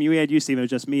last time we had you, Stephen, it was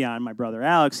just me on. My brother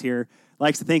Alex here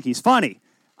likes to think he's funny.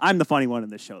 I'm the funny one in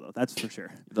this show, though. That's for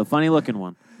sure. The funny-looking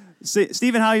one.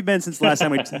 Stephen, how have you been since the last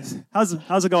time we? How's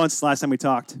it going since the last time we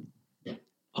talked?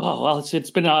 Oh well,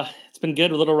 it's been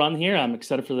good. A little run here. I'm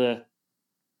excited for the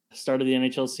start of the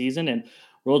NHL season, and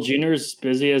World Juniors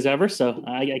busy as ever. So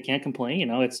I can't complain. You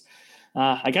know, it's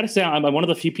I got to say I'm one of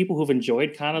the few people who've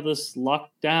enjoyed kind of this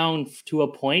lockdown to a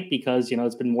point because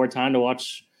it's been more time to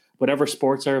watch whatever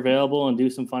sports are available and do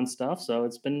some fun stuff. So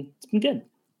it's been good.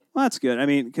 Well, that's good. I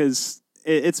mean, because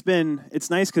it's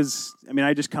nice because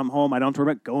I just come home. I don't have to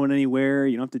worry about going anywhere.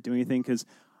 You don't have to do anything because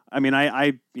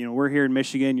we're here in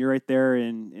Michigan. You're right there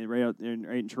right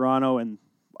in Toronto, and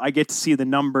I get to see the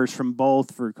numbers from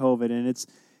both for COVID, and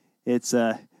it's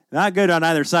not good on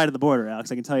either side of the border,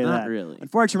 Alex. I can tell you that. Not really.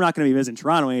 Unfortunately, we're not going to be visiting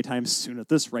Toronto anytime soon at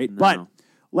this rate. No.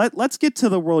 But let's get to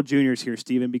the World Juniors here,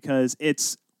 Stephen, because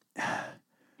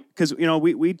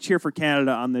we cheer for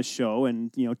Canada on this show,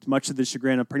 and much to the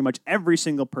chagrin of pretty much every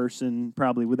single person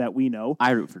probably that we know.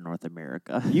 I root for North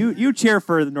America. You cheer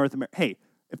for the North America. Hey,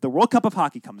 if the World Cup of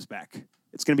Hockey comes back,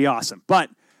 it's going to be awesome. But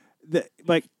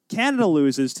Canada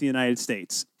loses to the United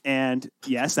States, and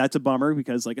yes, that's a bummer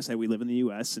because, like I said, we live in the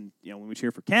U.S. and when we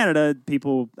cheer for Canada,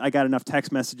 I got enough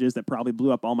text messages that probably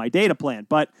blew up all my data plan.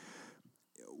 But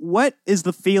what is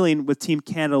the feeling with Team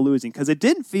Canada losing? Because it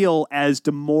didn't feel as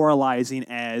demoralizing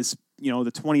as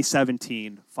the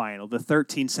 2017 final, the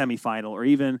 13 semifinal, or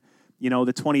even the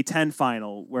 2010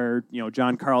 final where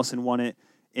John Carlson won it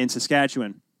in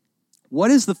Saskatchewan. What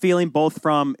is the feeling both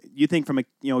from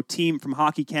a team from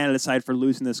Hockey Canada side for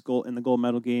losing this goal in the gold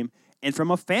medal game, and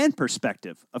from a fan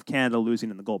perspective of Canada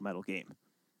losing in the gold medal game?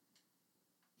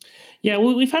 Yeah,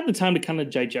 well, we've had the time to kind of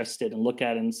digest it and look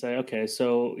at it and say, okay,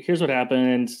 so here's what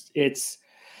happened.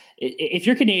 If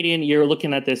you're Canadian, you're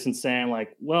looking at this and saying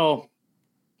like, well,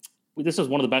 this is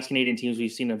one of the best Canadian teams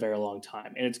we've seen in a very long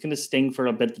time, and it's going to sting for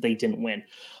a bit that they didn't win.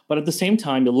 But at the same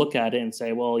time, you look at it and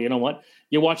say, well, you know what?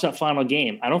 You watch that final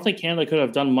game. I don't think Canada could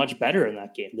have done much better in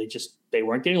that game. They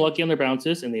weren't getting lucky on their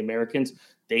bounces, and the Americans,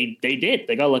 they did.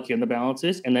 They got lucky on the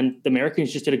balances, and then the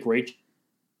Americans just did a great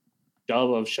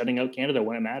job of shutting out Canada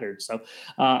when it mattered. So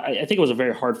I think it was a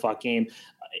very hard-fought game.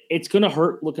 It's going to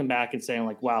hurt looking back and saying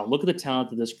like, wow, look at the talent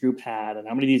that this group had, and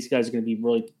how many of these guys are going to be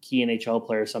really key NHL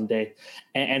players someday.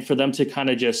 And for them to kind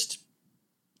of just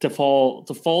to fall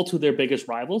to their biggest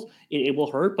rivals, it will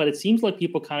hurt. But it seems like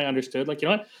people kind of understood, like,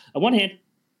 what? On one hand,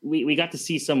 we got to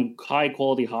see some high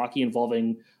quality hockey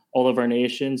involving all of our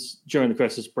nations during the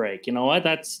Christmas break. You know what?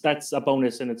 That's a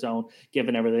bonus in its own,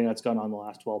 given everything that's gone on the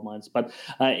last 12 months. But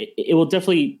it will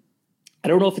definitely. I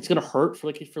don't know if it's going to hurt for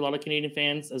a lot of Canadian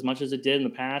fans as much as it did in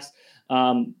the past,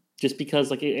 just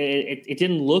because it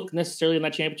didn't look necessarily in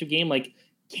that championship game like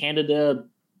Canada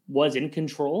was in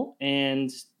control,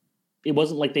 and it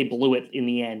wasn't like they blew it in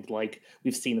the end like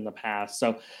we've seen in the past.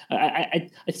 So I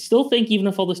still think even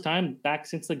if all this time back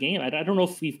since the game, I don't know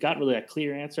if we've got really a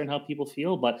clear answer on how people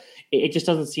feel, but it just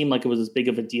doesn't seem like it was as big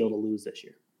of a deal to lose this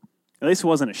year. At least it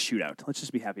wasn't a shootout. Let's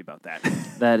just be happy about that.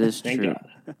 That is Thank true.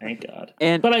 God. Thank God.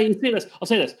 But I'll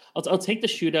say this. I'll take the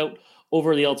shootout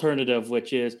over the alternative,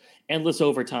 which is endless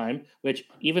overtime, which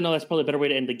even though that's probably a better way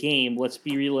to end the game, let's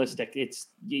be realistic. It's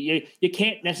you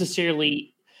can't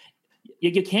necessarily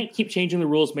you can't keep changing the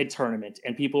rules mid-tournament.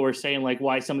 And people were saying like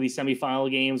why some of these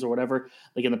semifinal games or whatever,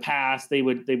 like in the past, they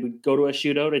would go to a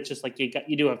shootout. It's just like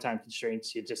you do have time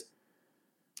constraints. You just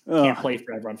can't play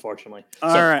forever, unfortunately. All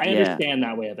so right. I understand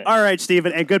that way of it. All right,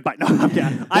 Steven, and goodbye. No,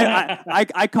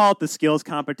 I call it the skills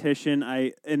competition.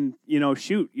 You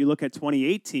look at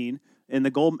 2018 in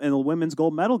the women's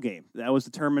gold medal game that was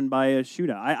determined by a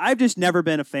shootout. I've just never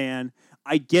been a fan.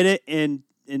 I get it in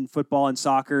football and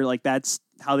soccer, like that's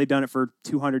how they've done it for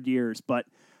 200 years. But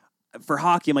for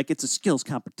hockey, I'm like, it's a skills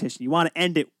competition. You want to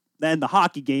end the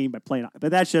hockey game by playing. But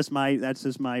that's just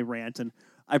my rant, and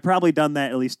I've probably done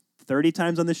that at least 30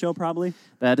 times on the show, probably.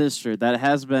 that is true. That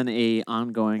has been a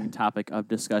ongoing topic of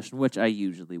discussion, which I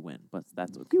usually win, but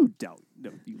that's okay. You don't,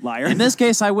 you liar. In this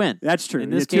case, I win. That's true.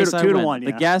 In this Yeah, case, I two to win. one. The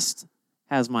Yeah. guest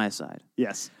has my side.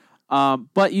 Yes.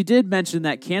 But you did mention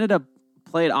that Canada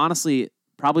played, honestly,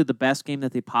 probably the best game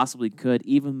that they possibly could,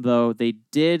 even though they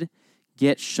did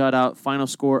get shut out. Final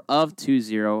score of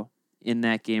 2-0 in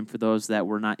that game for those that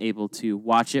were not able to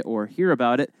watch it or hear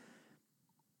about it.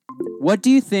 What do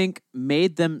you think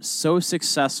made them so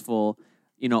successful,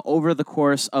 over the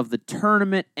course of the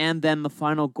tournament and then the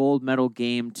final gold medal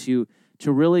game to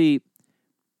really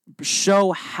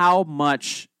show how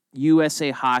much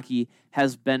USA Hockey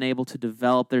has been able to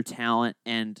develop their talent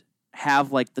and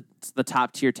have like the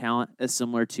top tier talent as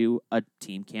similar to a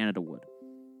Team Canada would?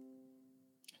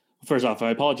 First off,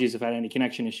 I apologize if I had any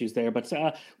connection issues there, but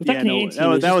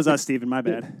That was us, Steven. My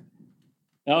bad.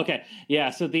 Okay. Yeah.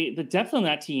 So the depth on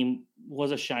that team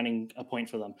was a shining point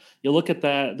for them. You look at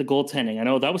the goaltending. I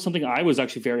know that was something I was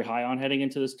actually very high on heading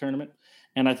into this tournament.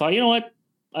 And I thought, you know what?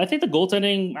 I think the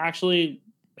goaltending actually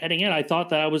heading in, I thought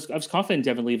that I was confident in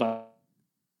Devin Levi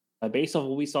based off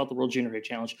what we saw at the World Junior High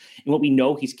Challenge and what we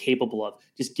know he's capable of.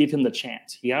 Just give him the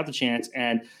chance. He had the chance,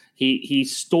 and he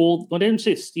stole, I didn't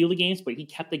say steal the games, but he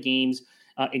kept the games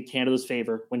in Canada's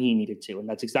favor when he needed to. And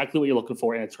that's exactly what you're looking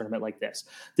for in a tournament like this.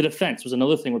 The defense was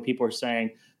another thing where people are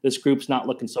saying this group's not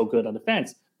looking so good on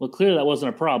defense. Well, clearly that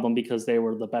wasn't a problem because they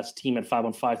were the best team at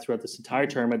 5-on-5 throughout this entire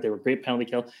tournament. They were great penalty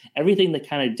kill. Everything they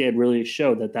kind of did really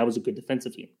showed that was a good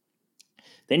defensive team.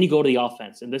 Then you go to the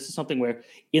offense. And this is something where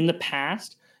in the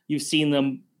past, you've seen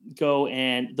them go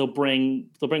and they'll bring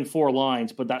 4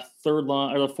 lines, but that third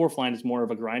line or the fourth line is more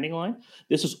of a grinding line.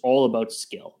 This is all about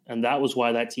skill, and that was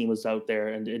why that team was out there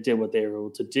and it did what they were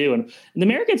able to do. And the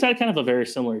Americans had kind of a very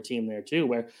similar team there too,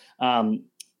 where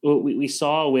we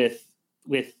saw with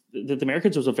the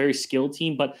Americans was a very skilled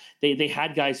team, but they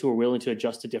had guys who were willing to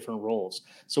adjust to different roles.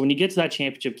 So when you get to that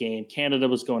championship game, Canada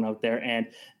was going out there and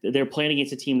they're playing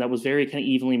against a team that was very kind of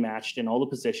evenly matched in all the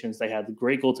positions. They had the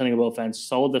great goaltending of offense,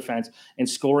 solid defense, and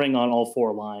scoring on all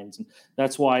 4 lines. And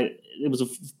that's why it was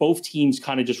both teams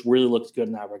kind of just really looked good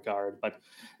in that regard. But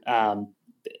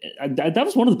that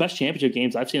was one of the best championship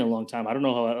games I've seen in a long time. I don't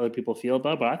know how other people feel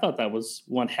about it, but I thought that was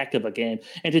one heck of a game.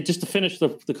 And to finish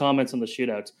the comments on the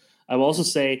shootouts, I will also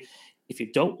say, if you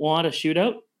don't want a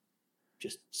shootout,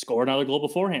 just score another goal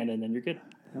beforehand, and then you're good.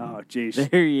 Oh, geez.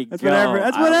 There you go.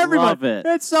 That's what everybody. Love it.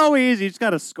 It's so easy. You just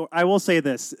got to score. I will say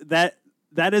this, that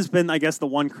has been, I guess, the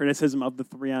one criticism of the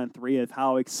 3-on-3 of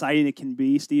how exciting it can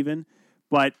be, Steven.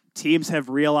 But teams have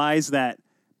realized that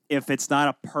if it's not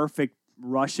a perfect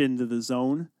rush into the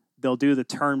zone, they'll do the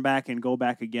turn back and go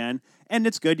back again. And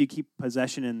it's good. You keep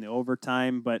possession in the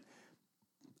overtime, but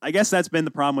I guess that's been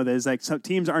the problem with it is like some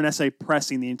teams aren't necessarily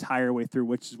pressing the entire way through,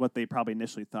 which is what they probably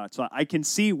initially thought. So I can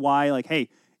see why, like, hey,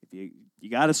 if you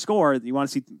got to score, you want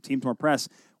to see teams more press,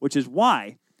 which is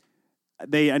why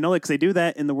I know because they do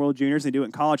that in the World Juniors, they do it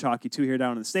in college hockey too here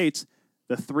down in the States,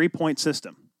 the 3-point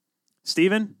system.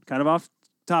 Steven, kind of off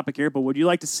topic here, but would you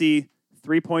like to see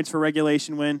 3 points for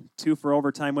regulation win, 2 for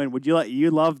overtime win? Would you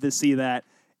love to see that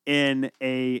in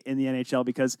the NHL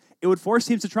because it would force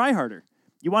teams to try harder.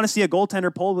 You want to see a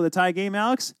goaltender pulled with a tie game,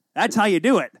 Alex? That's how you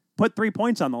do it. Put 3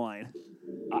 points on the line.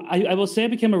 I will say I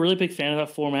became a really big fan of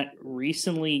that format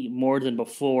recently more than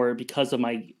before because of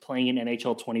my playing in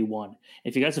NHL 21.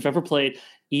 If you guys have ever played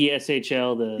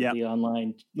ESHL, the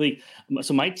online league,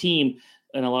 so my team,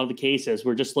 in a lot of the cases,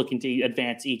 we're just looking to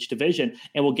advance each division,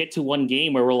 and we'll get to one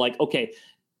game where we're like, okay,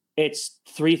 it's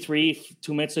 3-3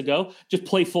 2 minutes ago. Just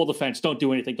play full defense. Don't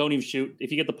do anything. Don't even shoot.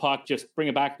 If you get the puck, just bring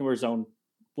it back into our zone.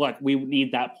 Like, we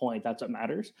need that point. That's what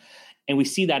matters. And we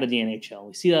see that in the NHL.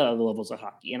 We see that at other levels of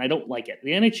hockey, and I don't like it.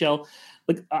 The NHL,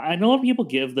 like, I know a lot of people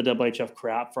give the WHF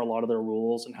crap for a lot of their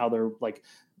rules and how they're like,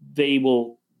 they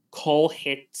will call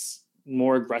hits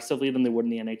more aggressively than they would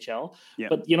in the NHL. Yeah.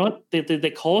 But you know what?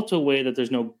 They call it to a way that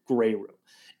there's no gray room,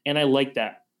 and I like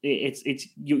that. It's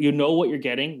you know what you're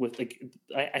getting with, like,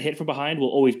 a hit from behind will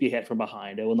always be a hit from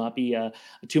behind. It will not be a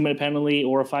 2-minute penalty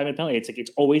or a 5-minute penalty. It's like, it's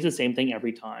always the same thing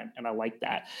every time, and I like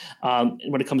that.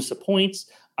 When it comes to points,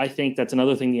 I think that's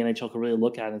another thing the NHL can really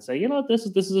look at and say, you know what, this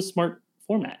is a smart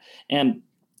format, and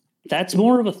that's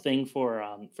more of a thing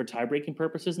for tie-breaking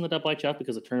purposes in the WHF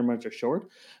because the tournaments are short.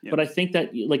 Yep. But I think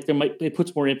that, like, it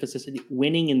puts more emphasis in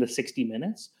winning in the 60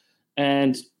 minutes,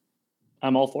 and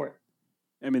I'm all for it.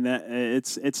 I mean, that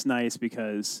it's nice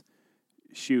because,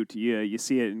 shoot, you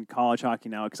see it in college hockey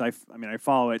now, because I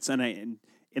follow it, and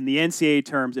in the NCAA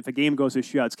terms, if a game goes to a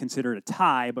shootout, it's considered a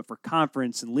tie, but for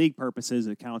conference and league purposes,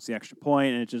 it counts the extra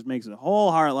point, and it just makes it a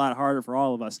lot harder for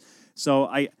all of us. So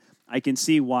I can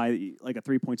see why, like, a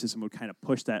 3-point system would kind of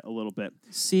push that a little bit.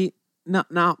 See,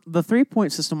 now the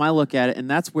 3-point system, I look at it, and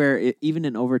that's where even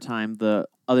in overtime, the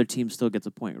other team still gets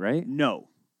a point, right? No.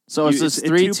 So it's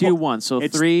 3-2-1. So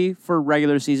 3 for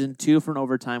regular season, 2 for an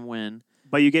overtime win.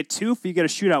 But you get 2 if you get a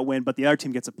shootout win, but the other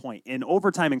team gets a point. In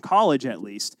overtime in college, at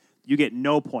least, you get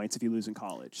no points if you lose in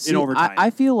college. See, in overtime. I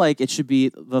feel like it should be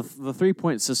the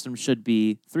 3-point system should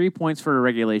be 3 points for a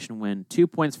regulation win, 2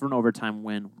 points for an overtime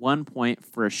win, 1 point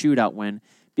for a shootout win.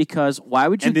 Because why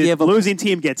would you give a losing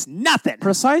team gets nothing?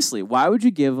 Precisely. Why would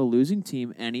you give a losing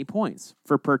team any points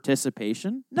for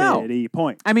participation? No. Pity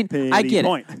point. I mean, I get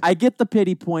point. it. I get the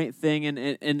pity point thing,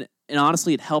 and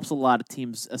honestly, it helps a lot of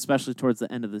teams, especially towards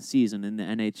the end of the season in the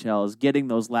NHL, is getting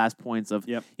those last points of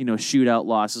shootout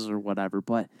losses or whatever.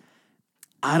 But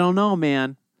I don't know,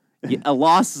 man. A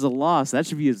loss is a loss. That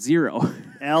should be a 0.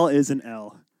 L is an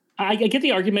L. I get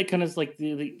the argument kind of like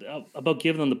about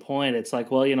giving them the point. It's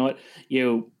like, well, you know what,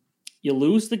 you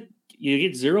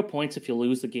get 0 points if you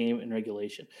lose the game in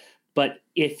regulation, but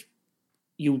if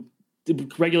the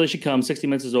regulation comes, 60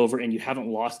 minutes is over, and you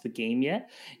haven't lost the game yet,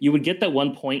 you would get that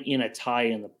 1 point in a tie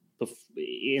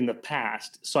in the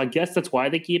past. So I guess that's why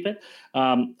they keep it.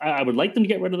 I would like them to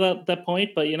get rid of that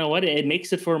point, but you know what, it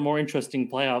makes it for a more interesting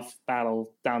playoff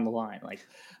battle down the line. Like,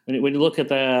 when you look at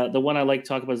the one I like to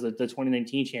talk about is the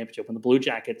 2019 championship when the Blue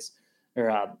Jackets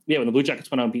when the Blue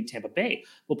Jackets went out and beat Tampa Bay.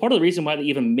 Well, part of the reason why they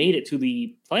even made it to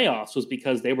the playoffs was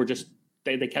because they were just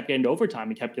they kept getting to overtime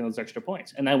and kept getting those extra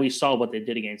points, and then we saw what they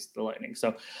did against the Lightning.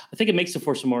 So I think it makes it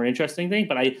for some more interesting thing.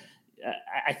 But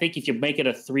I think if you make it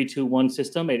a 3-2-1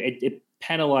 system, it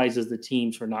penalizes the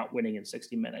teams for not winning in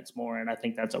 60 minutes more, and I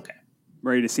think that's okay.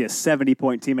 Ready to see a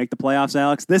 70-point team make the playoffs,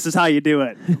 Alex? This is how you do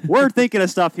it. We're thinking of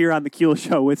stuff here on the Kuehl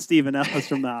Show with Stephen Ellis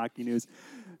from the Hockey News.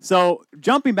 So,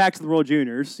 jumping back to the World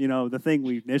Juniors, the thing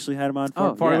we initially had him on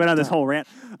for before we went on this whole rant.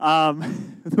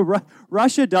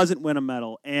 Russia doesn't win a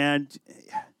medal, and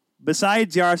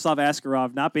besides Yaroslav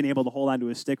Askarov not being able to hold on to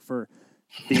his stick for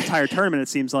the entire tournament, it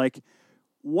seems like,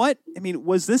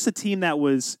 was this a team that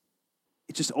was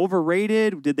just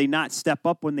overrated? Did they not step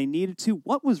up when they needed to?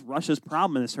 What was Russia's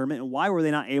problem in this tournament, and why were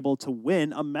they not able to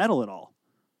win a medal at all?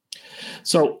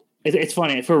 So it's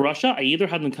funny. For Russia, I either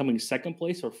had them coming second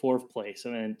place or fourth place,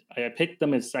 and I picked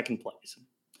them in second place.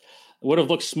 It would have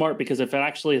looked smart because if it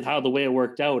actually how the way it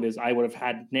worked out is I would have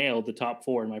had nailed the top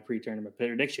 4 in my pre-tournament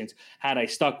predictions had I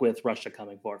stuck with Russia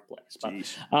coming fourth place. But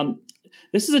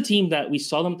this is a team that we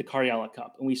saw them at the Karjala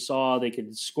Cup, and we saw they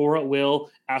could score at will.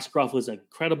 Askarov was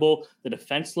incredible. The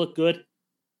defense looked good.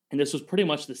 And this was pretty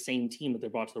much the same team that they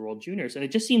brought to the World Juniors. And it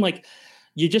just seemed like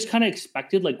you just kind of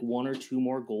expected like 1 or 2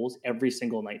 more goals every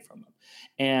single night from them.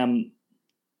 And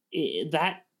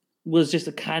that was just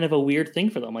a kind of a weird thing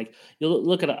for them. Like, you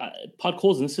look at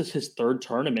Podkolzin, and this is his 3rd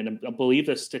tournament, and I believe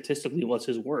that statistically was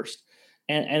his worst.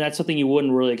 And that's something you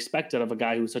wouldn't really expect out of a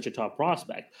guy who's such a top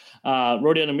prospect.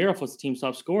 Rodion Amirov was the team's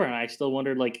top scorer, and I still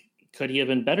wondered, like, could he have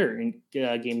been better in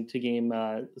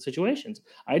game-to-game situations?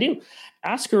 I do.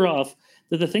 Askarov,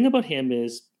 the thing about him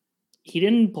is he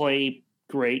didn't play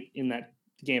great in that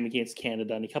game against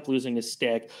Canada, and he kept losing his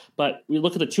stick. But we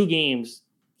look at the 2 games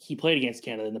he played against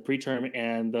Canada in the pre-tournament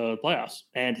and the playoffs,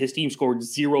 and his team scored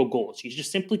 0 goals. You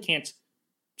just simply can't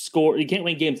score. You can't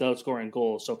win games without scoring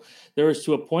goals. So there was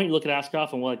to a point, you look at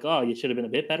Askarov and we're like, oh, you should have been a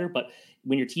bit better. But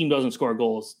when your team doesn't score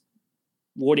goals,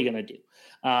 what are you going to do?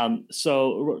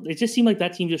 So it just seemed like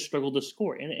that team just struggled to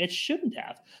score, and it shouldn't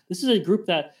have. This is a group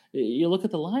that you look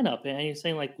at the lineup and you're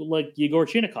saying like Yegor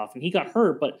Chinnikov, and he got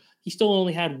hurt, but he still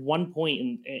only had 1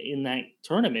 point in that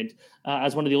tournament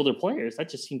as one of the older players. That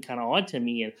just seemed kind of odd to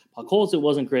me. And Pakol's, it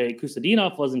wasn't great.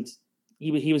 Kustadinov wasn't.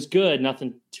 He was good,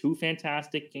 nothing too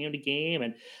fantastic game to game.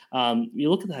 And you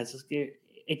look at that,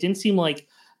 it didn't seem like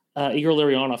Igor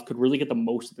Larionov could really get the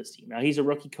most of this team. Now, he's a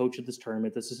rookie coach at this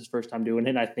tournament. This is his first time doing it.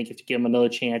 And I think if you give him another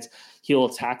chance, he'll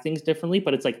attack things differently.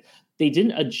 But it's like they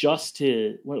didn't adjust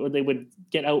to when they would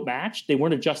get outmatched. They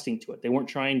weren't adjusting to it. They weren't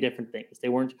trying different things. They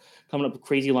weren't coming up with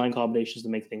crazy line combinations to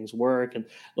make things work. And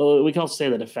we can also say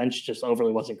the defense just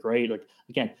overly wasn't great. Like,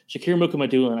 again, Shakir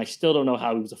Mukhamadullin, I still don't know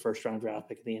how he was a first-round draft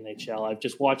pick in the NHL. I've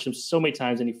just watched him so many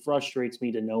times, and he frustrates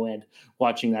me to no end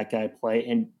watching that guy play.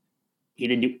 And he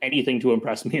didn't do anything to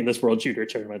impress me in this World Junior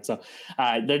tournament. So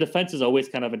their defense is always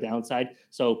kind of a downside.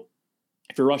 So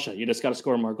if you're Russia, you just got to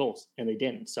score more goals, and they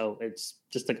didn't. So it's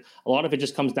just like a lot of it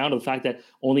just comes down to the fact that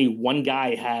only one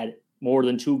guy had more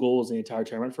than 2 goals in the entire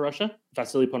tournament for Russia,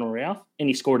 Vasily Ponomarev, and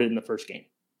he scored it in the first game.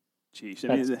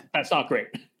 Jeez, that's not great.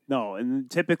 No, and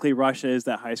typically Russia is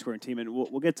that high-scoring team, and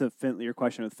we'll get to your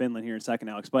question with Finland here in a second,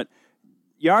 Alex, but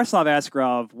Yaroslav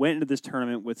Askarov went into this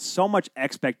tournament with so much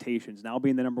expectations, now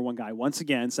being the number 1 guy once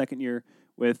again, second year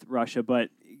with Russia, but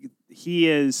he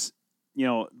is,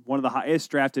 one of the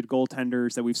highest drafted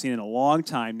goaltenders that we've seen in a long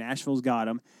time. Nashville's got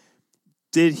him.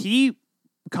 Did he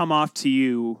come off to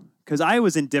you, because I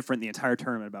was indifferent the entire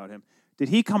tournament about him, did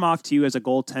he come off to you as a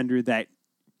goaltender that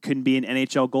could be an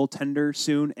NHL goaltender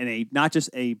soon, and not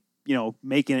just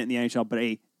making it in the NHL, but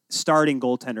a starting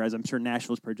goaltender, as I'm sure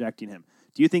Nashville's projecting him?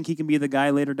 Do you think he can be the guy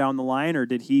later down the line, or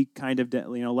did he kind of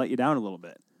let you down a little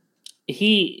bit?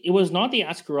 It was not the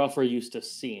Askarov we're used to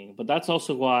seeing, but that's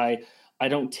also why I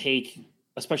don't take,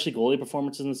 especially goalie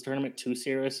performances in this tournament, too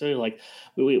seriously. Like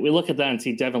we look at that and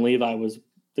see Devin Levi was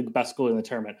the best goalie in the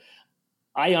tournament.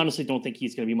 I honestly don't think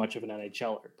he's going to be much of an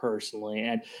NHLer personally.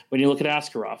 And when you look at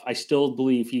Askarov, I still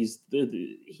believe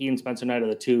he and Spencer Knight are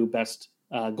the 2 best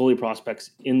goalie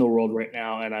prospects in the world right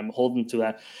now, and I'm holding to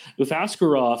that. With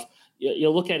Askarov, you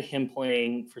look at him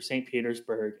playing for St.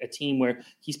 Petersburg, a team where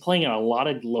he's playing in a lot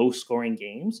of low-scoring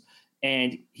games,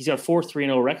 and he's got a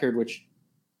 4-3-0 record, which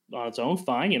on its own,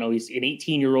 fine. He's an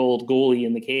 18-year-old goalie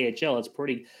in the KHL. It's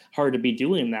pretty hard to be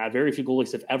doing that. Very few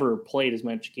goalies have ever played as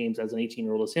much games as an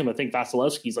 18-year-old as him. I think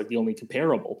Vasilevsky's like the only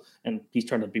comparable, and he's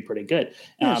turned out to be pretty good.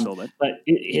 But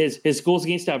his goals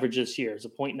against average this year is a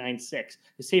 .96.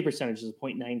 His save percentage is a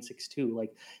 .962.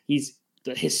 Like his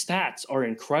stats are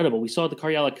incredible. We saw the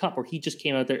Karjala Cup where he just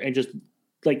came out there and just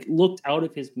looked out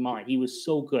of his mind. He was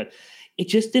so good. It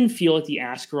just didn't feel like the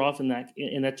Askarov in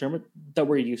that tournament that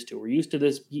we're used to. We're used to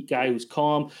this guy who's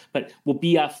calm, but will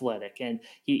be athletic, and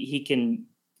he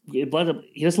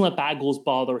doesn't let bad goals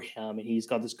bother him, and he's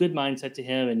got this good mindset to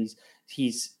him, and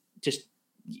he's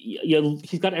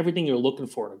got everything you're looking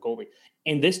for in a goalie.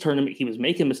 In this tournament, he was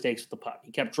making mistakes with the puck.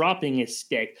 He kept dropping his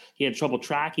stick. He had trouble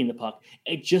tracking the puck.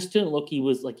 It just didn't look he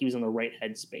was in the right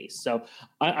headspace. So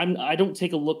I don't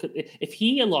take a look at it. If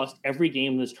he had lost every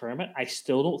game in this tournament, I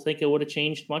still don't think it would have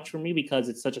changed much for me because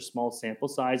it's such a small sample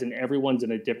size and everyone's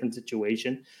in a different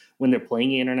situation when they're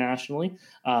playing internationally.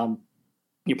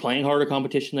 You're playing harder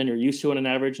competition than you're used to on an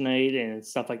average night and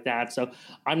stuff like that. So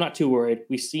I'm not too worried.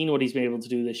 We've seen what he's been able to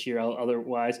do this year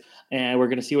otherwise, and we're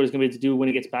going to see what he's going to be able to do when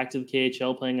he gets back to the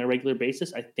KHL playing on a regular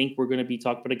basis. I think we're going to be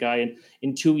talking about a guy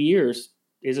in 2 years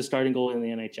is a starting goalie in the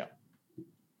NHL.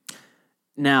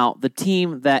 Now, the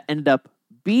team that ended up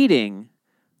beating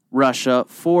Russia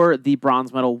for the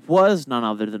bronze medal was none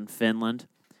other than Finland.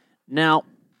 Now,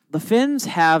 the Finns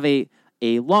have a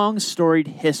long storied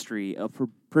history of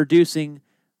producing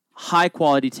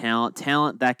high-quality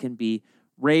talent that can be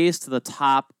raised to the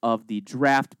top of the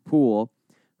draft pool.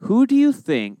 Who do you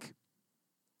think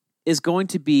is going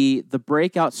to be the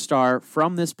breakout star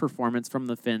from this performance from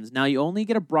the Finns? Now, you only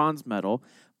get a bronze medal,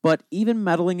 but even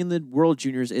medaling in the World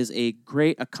Juniors is a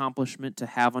great accomplishment to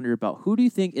have under your belt. Who do you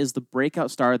think is the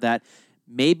breakout star that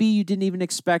maybe you didn't even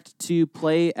expect to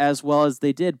play as well as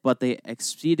they did, but they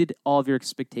exceeded all of your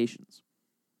expectations?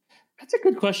 That's a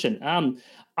good question.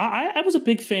 I was a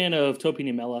big fan of Topi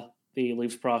Niemela, the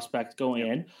Leafs prospect going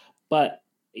in, but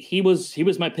he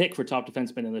was my pick for top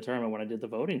defenseman in the tournament when I did the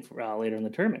voting for, later in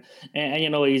the tournament.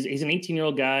 And he's an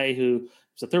 18-year-old guy who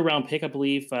was a 3rd-round pick, I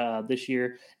believe, this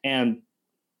year. And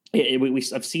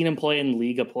I've seen him play in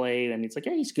Liga play, and it's like,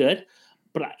 yeah, he's good.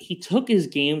 But he took his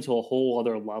game to a whole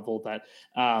other level that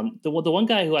the one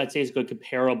guy who I'd say is good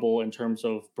comparable in terms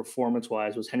of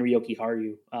performance-wise was Henri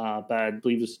Jokiharju, that I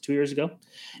believe was 2 years ago.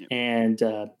 Yep. And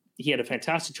he had a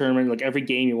fantastic tournament. Like every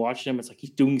game you watch him, it's like he's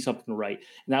doing something right.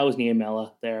 And that was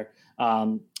Niemela there.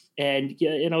 And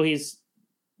he's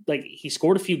like, he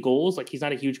scored a few goals. Like he's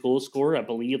not a huge goal scorer, I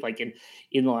believe. Like in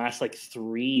the last like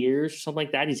 3 years or something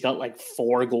like that, he's got like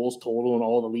 4 goals total in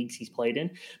all the leagues he's played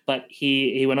in. But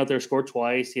he went out there, scored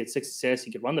twice. He had 6 assists.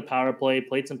 He could run the power play,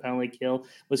 played some penalty kill.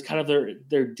 Was kind of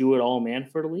their do it all man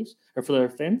for the Leafs or for their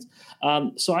Finns.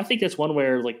 So I think that's one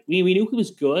where like we knew he was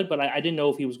good, but I didn't know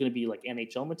if he was going to be like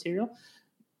NHL material.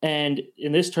 And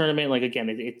in this tournament, like again,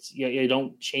 it's you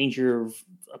don't change your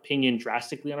opinion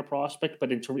drastically on a prospect,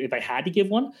 but if I had to give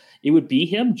one, it would be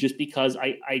him, just because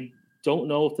I don't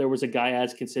know if there was a guy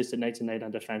as consistent night to night on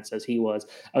defense as he was,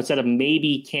 outside of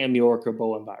maybe Cam York or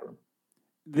Bowen Byram.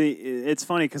 It's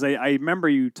funny because I remember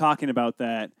you talking about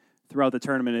that throughout the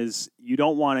tournament. Is you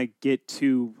don't want to get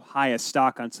too high a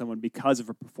stock on someone because of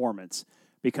a performance.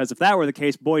 Because if that were the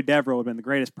case, Boyd Devereaux would have been the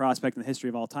greatest prospect in the history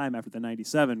of all time after the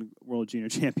 97 World Junior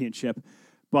Championship.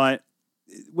 But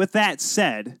with that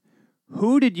said,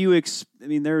 who did you I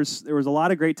mean, there was a lot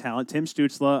of great talent. Tim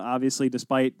Stützle, obviously,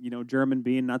 despite, German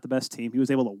being not the best team, he was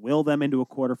able to will them into a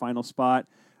quarterfinal spot.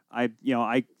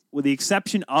 With the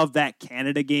exception of that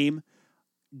Canada game,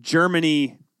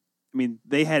 Germany, I mean,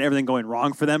 they had everything going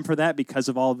wrong for them for that because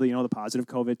of all of the positive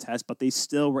COVID tests, but they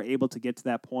still were able to get to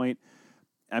that point.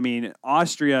 I mean,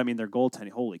 Austria, their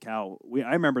goaltending, holy cow.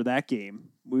 I remember that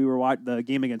game. We were watching the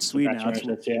game against Sweden.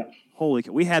 Holy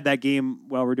cow. We had that game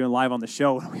while we were doing live on the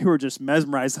show, and we were just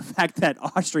mesmerized the fact that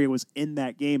Austria was in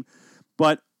that game.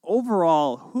 But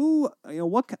overall,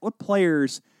 what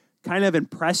players kind of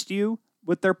impressed you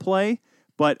with their play,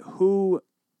 but who,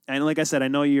 and like I said, I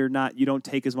know you don't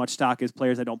take as much stock as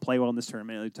players that don't play well in this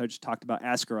tournament. I just talked about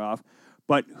Askarov,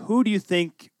 but who do you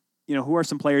think, who are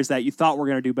some players that you thought were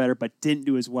going to do better but didn't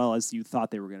do as well as you thought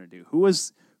they were going to do?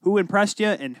 Who impressed you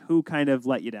and who kind of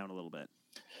let you down a little bit?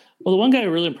 Well, the one guy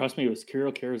who really impressed me was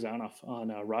Kirill Karazhanov on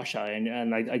Russia,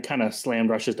 and I kind of slammed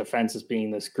Russia's defense as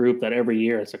being this group that every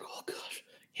year it's like, oh gosh,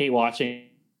 hate watching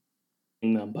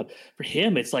them. But for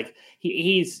him, it's like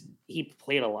he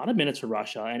played a lot of minutes for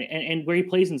Russia, and where he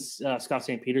plays in Scott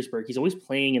St. Petersburg, he's always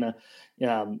playing in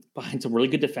behind some really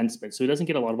good defensemen, so he doesn't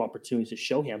get a lot of opportunities to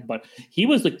show him. But he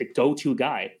was like the go-to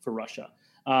guy for Russia,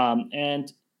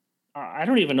 and I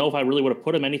don't even know if I really would have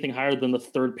put him anything higher than the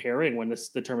third pairing when the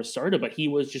tournament started. But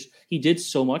he did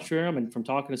so much for him, and from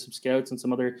talking to some scouts and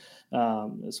some other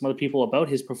people about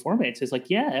his performance, it's like,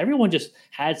 yeah, everyone just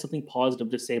had something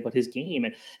positive to say about his game,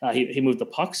 and he moved the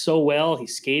puck so well, he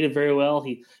skated very well,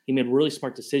 he made really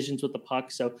smart decisions with the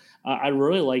puck. So I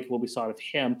really like what we saw of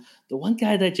him. The one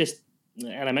guy that just,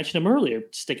 and I mentioned him earlier,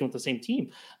 sticking with the same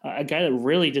team, a guy that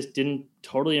really just didn't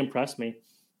totally impress me.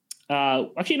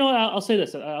 Actually, no, I'll say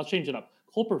this. I'll change it up.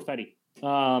 Cole Perfetti.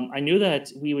 I knew that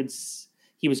he was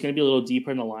going to be a little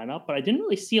deeper in the lineup, but I didn't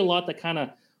really see a lot that kind of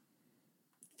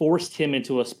forced him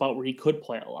into a spot where he could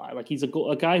play a lot. Like he's a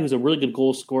guy who's a really good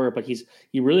goal scorer, but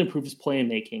he really improved his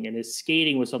playmaking, and his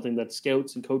skating was something that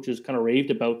scouts and coaches kind of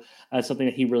raved about as something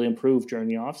that he really improved during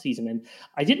the offseason. And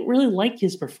I didn't really like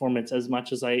his performance as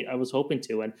much as I was hoping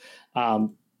to. And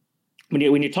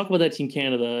when you talk about that Team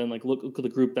Canada and like look at the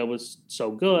group that was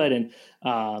so good, and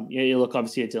you look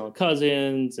obviously at Dylan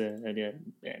Cousins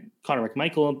and Connor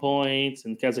McMichael in points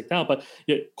and guys like that, but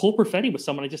Cole Perfetti was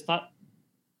someone I just thought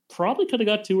probably could have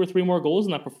got 2 or 3 more goals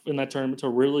in that tournament to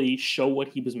really show what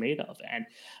he was made of,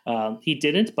 and he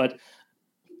didn't. But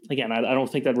again, I don't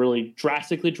think that really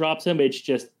drastically drops him. It's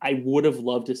just I would have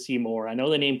loved to see more. I know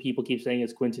the name people keep saying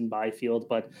is Quinton Byfield,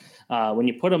 but when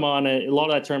you put him on a lot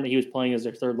of that tournament, he was playing as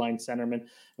their third line centerman.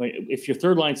 If your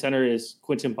third line center is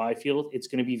Quinton Byfield, it's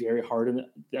going to be very hard in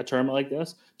a tournament like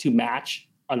this to match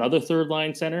another third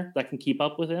line center that can keep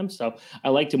up with him. So I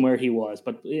liked him where he was,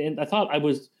 but I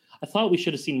thought we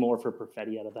should have seen more for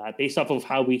Perfetti out of that, based off of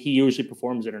how he usually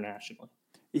performs internationally.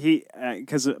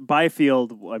 Because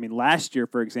Byfield, last year,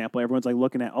 for example, everyone's like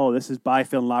looking at, this is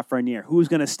Byfield and Lafreniere. Who's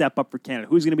going to step up for Canada?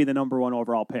 Who's going to be the number 1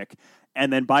 overall pick?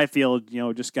 And then Byfield,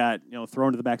 just got,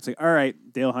 thrown to the back. It's like, all right,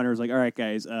 Dale Hunter's like, all right,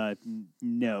 guys,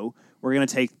 no, we're going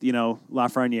to take,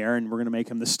 Lafreniere, and we're going to make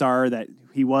him the star that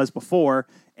he was before,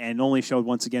 and only showed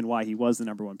once again why he was the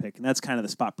number 1 pick. And that's kind of the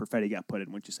spot Perfetti got put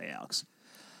in, wouldn't you say, Alex?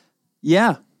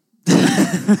 Yeah.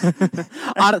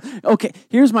 Okay,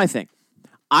 here's my thing.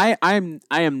 I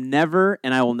am never,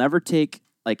 and I will never take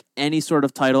like any sort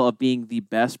of title of being the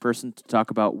best person to talk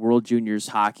about World Juniors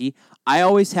hockey. I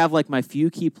always have like my few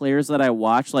key players that I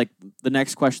watch. Like the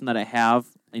next question that I have,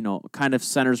 kind of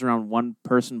centers around one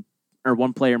person or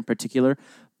one player in particular.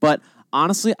 But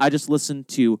honestly, I just listen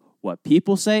to what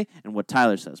people say and what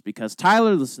Tyler says, because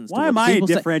Tyler listens to Why what am I people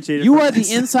say. differentiated? You from are the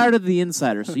this? insider of the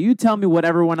insider, so you tell me what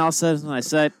everyone else says, and I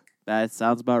said, that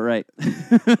sounds about right.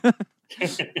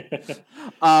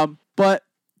 But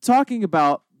talking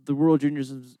about the World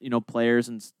Juniors, players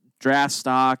and draft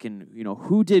stock and,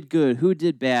 who did good, who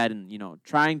did bad, and,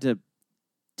 trying to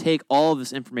take all of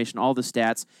this information, all the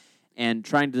stats, and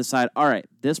trying to decide, all right,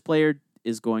 this player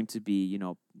is going to be,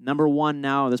 number one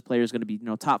now. This player is going to be,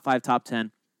 top 5, top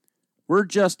 10. We're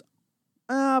just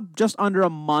under a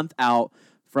month out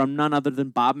from none other than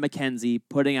Bob McKenzie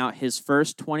putting out his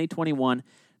first 2021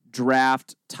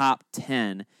 draft top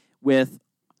 10 with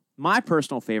my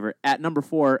personal favorite at number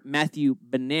 4, Matthew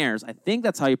Beniers. I think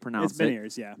that's how you pronounce it.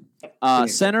 It's Beniers, yeah.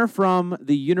 Center from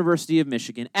the University of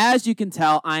Michigan. As you can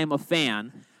tell, I am a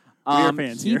fan. We are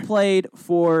fans he here. played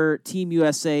for Team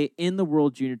USA in the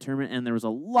World Junior Tournament, and there was a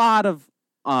lot of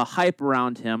hype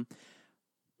around him.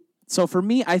 So for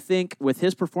me, I think with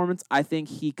his performance, I think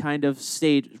he kind of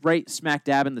stayed right smack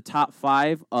dab in the top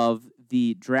 5 of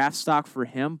the draft stock for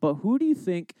him. But who do you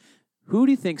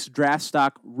think's draft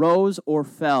stock rose or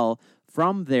fell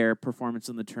from their performance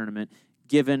in the tournament,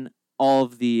 given all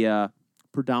of the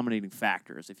predominating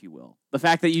factors, if you will? The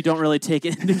fact that you don't really take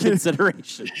it into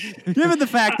consideration. Given the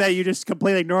fact that you just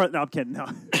completely ignore it. No, I'm kidding. No.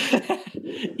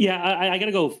 Yeah, I got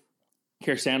to go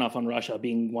Kirsanov on Russia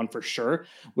being one for sure,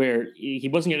 where he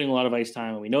wasn't getting a lot of ice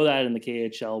time. And we know that in the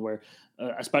KHL, where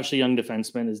especially young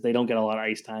defensemen, is they don't get a lot of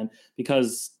ice time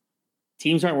because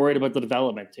teams aren't worried about the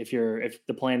development. If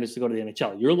the plan is to go to the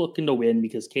NHL, you're looking to win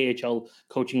because KHL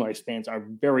coaching lifespans are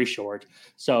very short.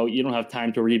 So you don't have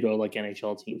time to rebuild like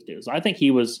NHL teams do. So I think he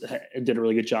did a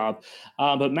really good job.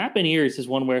 But Matt Beniers is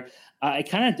one where I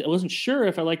wasn't sure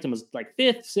if I liked him as like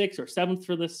 5th, 6th, or 7th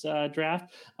for this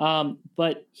draft.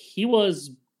 But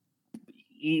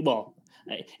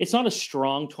it's not a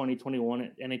strong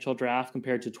 2021 NHL draft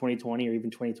compared to 2020 or even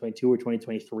 2022 or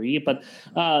 2023. But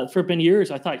for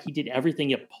Beniers, I thought he did everything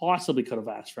you possibly could have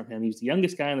asked from him. He was the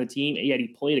youngest guy on the team, yet he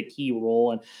played a key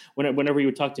role. And whenever you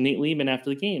would talk to Nate Lehman after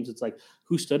the games, it's like,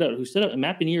 who stood out? And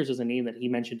Matt Beniers is a name that he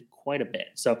mentioned quite a bit.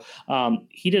 So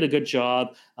he did a good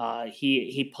job.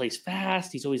 He plays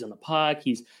fast. He's always on the puck.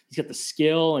 He's got the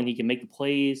skill and he can make the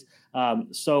plays.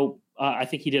 I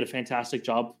think he did a fantastic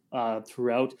job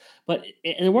throughout. But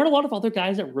there weren't a lot of other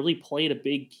guys that really played a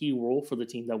big key role for the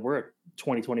team that were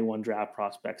 2021 draft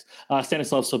prospects.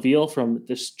 Stanislav Savil from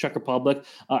the Czech Republic.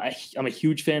 I'm a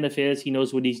huge fan of his. He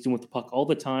knows what he's doing with the puck all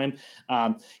the time.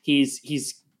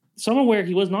 He's someone where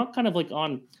he was not kind of like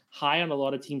on high on a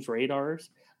lot of teams'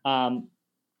 radars.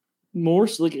 More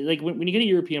so like when you get a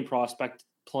European prospect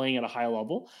playing at a high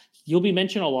level, you'll be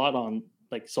mentioned a lot on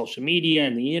like social media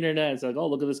and the internet. It's like, oh,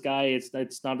 look at this guy.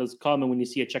 It's not as common when you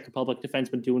see a Czech Republic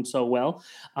defenseman doing so well.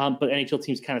 But NHL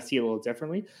teams kind of see it a little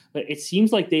differently. But it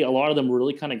seems like a lot of them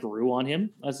really kind of grew on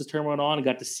him as the term went on and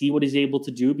got to see what he's able to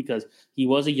do because he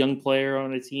was a young player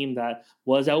on a team that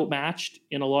was outmatched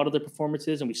in a lot of the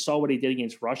performances. And we saw what he did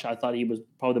against Russia. I thought he was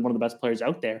probably one of the best players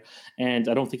out there. And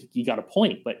I don't think he got a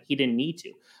point, but he didn't need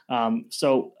to.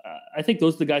 I think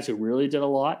those are the guys who really did a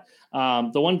lot.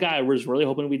 The one guy I was really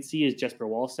hoping we'd see is Jesper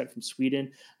Wallstedt from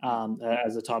Sweden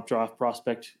as a top draft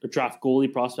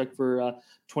goalie prospect for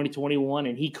 2021.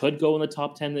 And he could go in the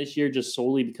top 10 this year just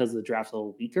solely because the draft's a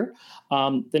little weaker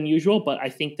than usual. But I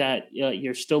think that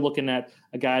you're still looking at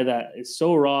a guy that is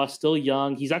so raw, still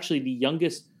young. He's actually the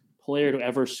youngest player to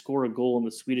ever score a goal in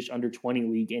the Swedish under-20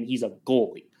 league, and he's a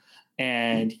goalie.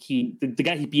 And the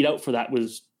guy he beat out for that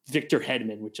was Victor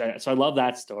Hedman, so I love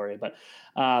that story. But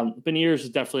Beniers is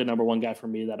definitely a number one guy for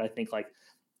me that I think like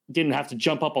didn't have to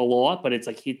jump up a lot, but it's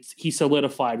like he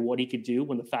solidified what he could do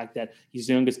when the fact that he's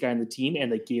the youngest guy in the team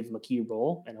and they gave him a key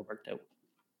role and it worked out.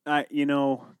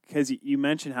 Because you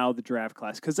mentioned how the draft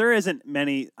class, because there isn't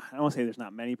many, I don't want to say there's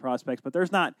not many prospects, but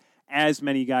there's not as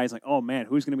many guys like, oh man,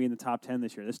 who's going to be in the top 10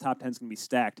 this year? This top 10 is going to be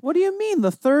stacked. What do you mean?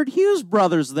 The third Hughes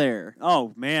brothers there.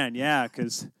 Oh man, yeah,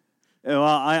 because well,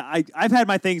 I've had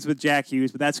my things with Jack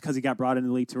Hughes, but that's because he got brought into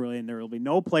the league too early, and there will be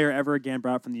no player ever again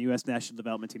brought from the U.S. National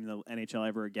Development Team in the NHL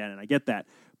ever again, and I get that.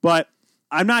 But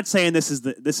I'm not saying this is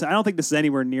this. I don't think this is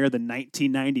anywhere near the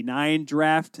 1999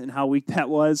 draft and how weak that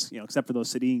was. Except for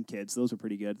those Sedin kids, those were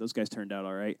pretty good. Those guys turned out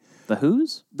all right. The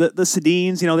who's? The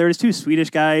Sedins. There was 2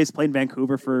 Swedish guys played in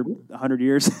Vancouver for 100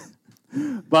 years.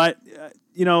 But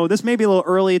this may be a little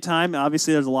early time.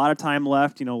 Obviously, there's a lot of time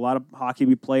left. A lot of hockey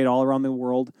we played all around the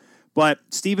world. But,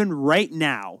 Steven, right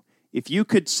now, if you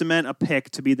could cement a pick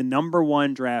to be the number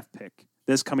 1 draft pick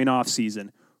this coming off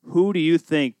season, who do you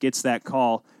think gets that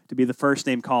call to be the first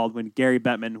name called when Gary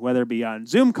Bettman, whether it be on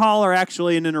Zoom call or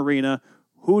actually in an arena,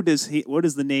 what is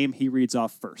the name he reads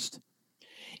off first?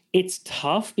 It's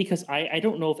tough because I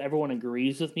don't know if everyone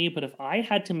agrees with me, but if I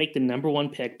had to make the number one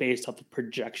pick based off of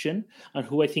projection on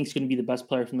who I think is going to be the best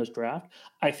player from this draft,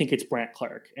 I think it's Brant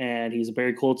Clark. And he's a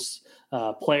Barrie Colts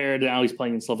player. Now he's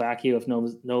playing in Slovakia with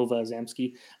Nova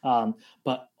Zemsky.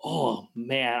 But, oh,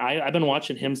 man, I've been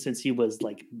watching him since he was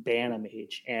like Bantam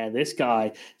age. And this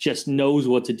guy just knows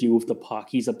what to do with the puck.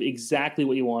 He's exactly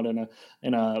what you want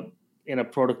in a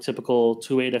prototypical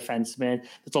two-way defenseman.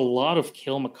 There's a lot of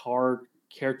Cale Makar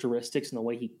characteristics in the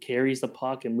way he carries the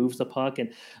puck and moves the puck.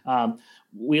 And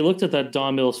we looked at that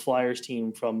Don Mills Flyers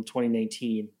team from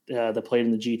 2019 that played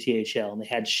in the GTHL, and they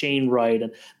had Shane Wright,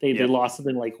 and they lost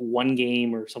something like one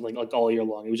game or something like all year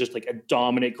long. It was just like a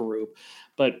dominant group.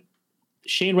 But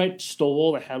Shane Wright stole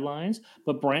all the headlines,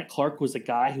 but Brant Clark was the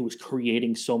guy who was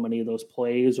creating so many of those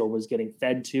plays or was getting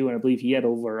fed to. And I believe he had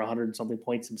over 100 and something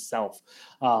points himself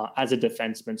as a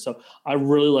defenseman. So I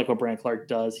really like what Brant Clark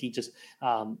does. He just,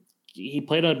 he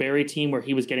played on a Barrie team where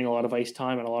he was getting a lot of ice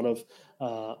time and a lot of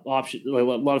options, a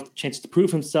lot of chances to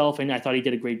prove himself. And I thought he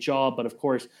did a great job. But of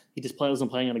course, he just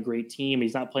wasn't playing on a great team.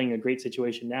 He's not playing a great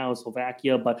situation now in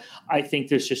Slovakia. But I think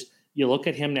there's just, you look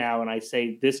at him now and I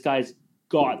say, this guy's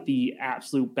got the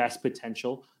absolute best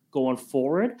potential going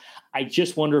forward. I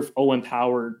just wonder if Owen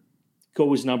Power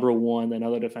goes number one,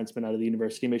 another defenseman out of the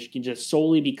University of Michigan, just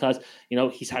solely because,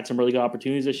 he's had some really good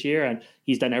opportunities this year and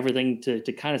he's done everything to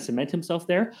kind of cement himself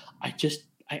there.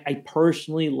 I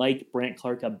personally like Brant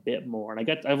Clark a bit more. And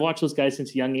I've watched those guys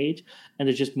since a young age, and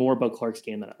there's just more about Clark's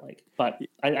game that I like. But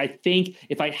I think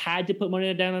if I had to put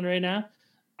money down on right now,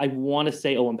 I want to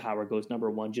say Owen Power goes number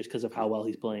one just because of how well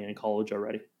he's playing in college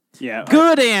already. Yeah.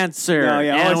 Good answer. No,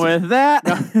 yeah, and with that,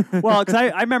 well, because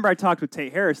I remember I talked with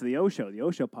Tate Harris of the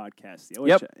Osho podcast.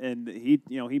 And he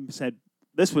said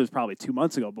this was probably 2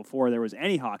 months ago before there was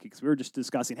any hockey, because we were just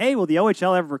discussing, hey, will the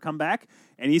OHL ever come back?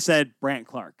 And he said Brant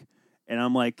Clark, and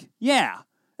I'm like, yeah,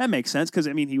 that makes sense, because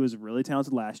he was really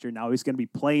talented last year. Now he's going to be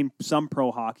playing some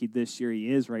pro hockey this year.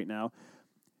 He is right now.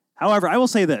 However, I will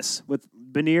say this with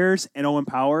Beniers and Owen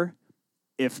Power.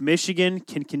 If Michigan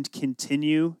can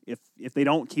continue, if they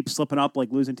don't keep slipping up, like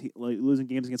losing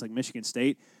games against like Michigan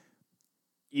State,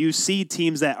 you see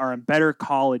teams that are in better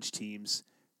college teams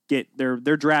get their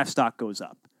draft stock goes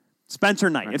up. Spencer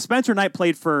Knight. Right. If Spencer Knight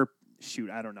played for,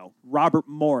 Robert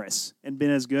Morris and been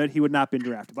as good, he would not have been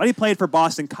drafted. But he played for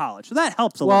Boston College, so that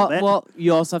helps a little bit. Well,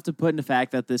 you also have to put in the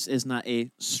fact that this is not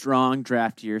a strong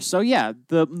draft year. So yeah,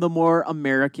 the more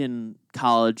American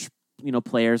college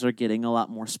players are getting a lot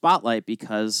more spotlight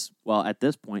because, well, at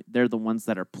this point, they're the ones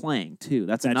that are playing, too.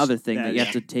 That's another thing that you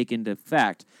have to take into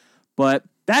fact. But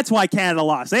that's why Canada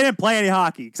lost. They didn't play any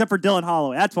hockey, except for Dylan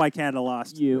Holloway. That's why Canada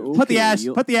lost. Put the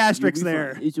asterisks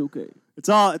there. It's okay. It's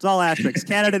all asterisks.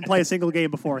 Canada didn't play a single game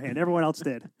beforehand. Everyone else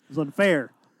did. It was unfair.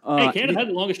 Hey, Canada had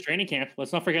the longest training camp.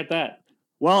 Let's not forget that.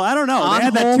 Well, I don't know. They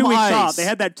had that 2 weeks off. They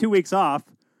had that 2 weeks off.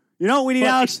 You know what we need,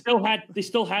 Alex? They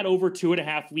still had over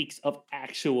 2.5 weeks of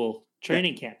actual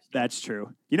training camp. That's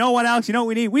true. You know what, Alex? You know what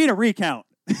we need? We need a recount.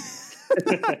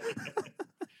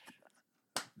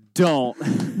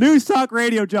 Don't. News Talk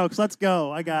Radio jokes. Let's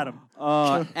go. I got them.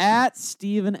 At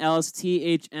Stephen Ellis,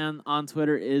 THN on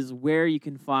Twitter is where you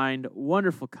can find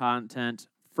wonderful content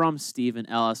from Stephen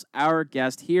Ellis, our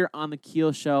guest here on the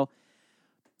Keel Show.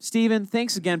 Stephen,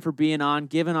 thanks again for being on,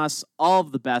 giving us all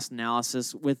of the best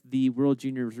analysis with the World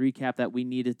Juniors recap that we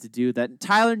needed to do, that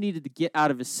Tyler needed to get out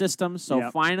of his system.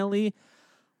 So finally,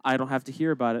 I don't have to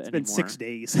hear about it anymore. It's been 6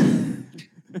 days.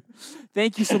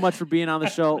 Thank you so much for being on the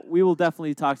show. We will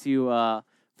definitely talk to you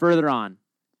further on.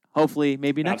 Hopefully,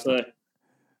 maybe next time.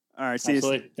 All right, see you.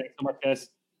 Thanks so much, guys.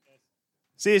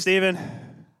 See you, Stephen.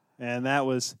 And that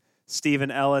was Stephen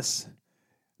Ellis.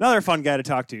 Another fun guy to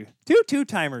talk to.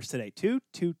 Two-timers today.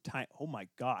 Two-time. Oh, my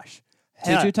gosh.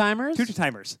 Two-timers?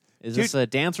 Two-timers. Is this a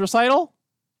dance recital?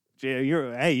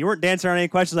 Hey, you weren't dancing on any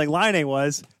questions like Line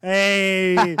was.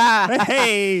 Hey.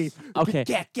 Hey. Okay.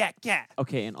 Gat.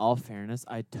 Okay, in all fairness,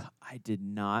 I did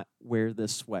not wear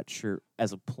this sweatshirt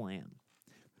as a plan.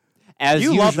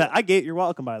 You love that. You're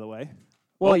welcome, by the way.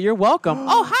 Well, you're welcome.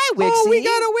 Oh, hi, Wixie. Oh, we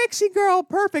got a Wixie girl.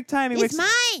 Perfect timing, Wixie. It's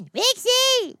mine.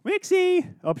 Wixie.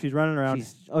 Wixie. Oh, she's running around.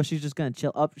 She's just going to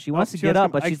chill up. She wants to get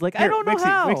up, but she's like, I don't know Wixie,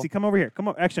 how. Wixie, come over here. Come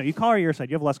on. Actually, you call her your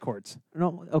side. You have less cords.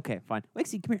 No, okay, fine.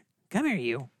 Wixie, come here. Come here,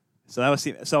 you.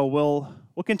 So we'll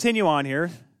continue on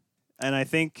here, and I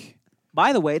think.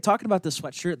 By the way, talking about the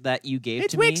sweatshirt that you gave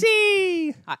to me. It's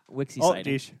Wixie. Hi, Wixie. Oh,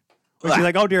 geez. She's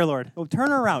like, oh, dear Lord. Oh, turn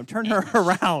her around. Turn her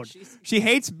around. She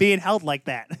hates being held like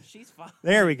that. She's fine.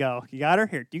 There we go. You got her?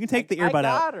 Here, you can take the earbud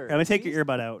out. Let me take your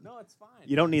earbud out. No, it's fine.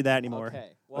 You don't need that anymore.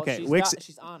 Okay. Well, okay.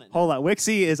 She's on it now. Hold on.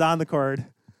 Wixie is on the cord.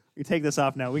 You take this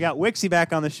off now. We got Wixie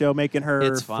back on the show, making her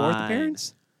It's fourth fine.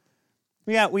 appearance.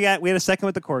 We had a second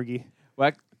with the corgi.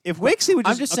 What? If Wixie would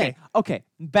just, I'm just saying. Okay,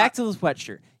 back to the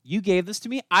sweatshirt. You gave this to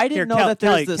me. I didn't know that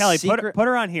there's this Kelly, secret. put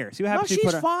her on here. See what No, happens.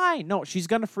 she's fine. No, she's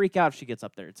gonna freak out if she gets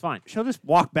up there. It's fine. She'll just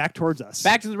walk back towards us.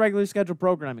 Back to the regularly scheduled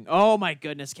programming. Oh my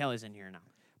goodness, Kelly's in here now.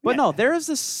 But no, there is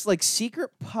this like secret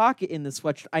pocket in the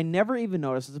sweatshirt. I never even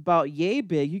noticed. It's about yay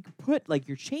big. You can put like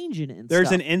your change in it. And There's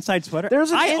stuff. an inside sweater. There's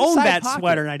an I own inside that pocket.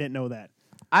 sweater, and I didn't know that.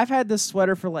 I've had this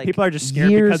sweater for like People are just scared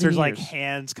years because there's and like years.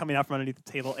 hands coming out from underneath the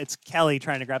table. It's Kelly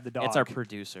trying to grab the dog. It's our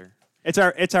producer. It's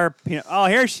our peanut. Oh,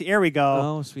 here we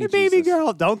go. Oh, sweet Hey, baby Jesus.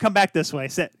 girl, don't come back this way.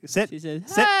 Sit. She said,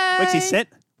 Sit. "Hi. Wixie, sit.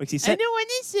 Wixie, I sit. don't want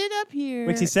to sit up here.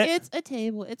 Wixie, sit. It's a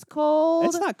table. It's cold.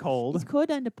 It's not cold. It's cold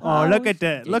on the Oh, pouch. look at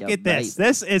that. Look at this.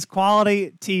 This is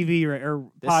quality TV or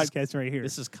podcast right here.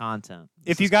 This is content.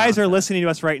 If you guys are listening to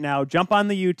us right now, jump on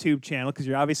the YouTube channel because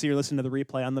you're listening to the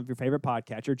replay on your favorite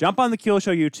podcatcher. Jump on the Keel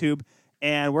Show YouTube,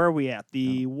 and where are we at?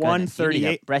 The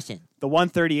 138, Brushing. the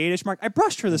 138ish mark. I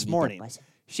brushed her this morning.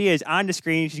 She is on the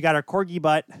screen. She's got her corgi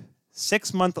butt,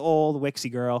 6-month-old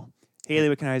Wixie girl.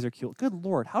 Haley Wickenheiser, cute. Good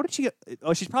Lord, how did she get?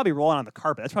 Oh, she's probably rolling on the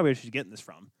carpet. That's probably where she's getting this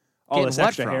from. All Getting this what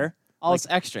extra from? hair. All this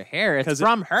extra hair. It's 'cause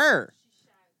from her.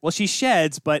 Well, she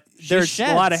sheds, but there's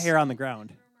a lot of sheds. hair on the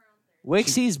ground.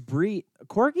 Wixie's breed.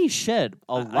 Corgis shed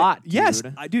a lot. Yes,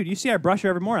 dude. dude. You see, I brush her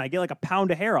every morning. I get like a pound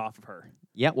of hair off of her.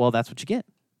 Yeah. Well, that's what you get.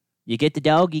 You get the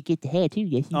dog, you get the hair too.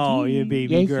 Yes, you do. Oh, you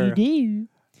baby yes, girl. you do.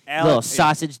 Alex- Little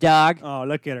sausage dog. Oh,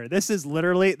 look at her. This is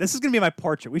gonna be my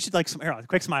portrait. We should like some. Here,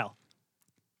 quick smile.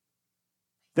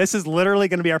 This is literally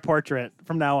gonna be our portrait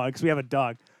from now on because we have a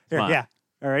dog. Here, Smile. yeah.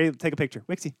 All right, take a picture.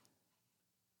 Wixie.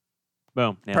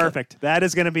 Boom. nailed it. Perfect. That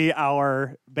is gonna be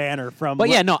our banner from. But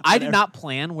yeah, no, I did not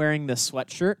plan wearing this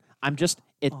sweatshirt. I'm just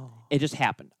it. It just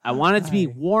happened. I wanted to be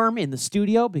warm in the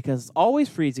studio because it's always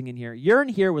freezing in here. You're in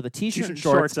here with a t-shirt and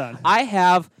shorts. on. I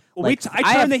have. Well, like,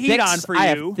 I turned the heat thick- on for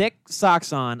I you. have thick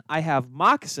socks on. I have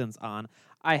moccasins on.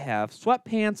 I have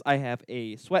sweatpants. I have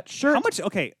a sweatshirt. How much?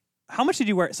 Okay. How much did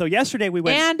you wear? So yesterday we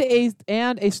went.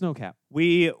 and a snow cap.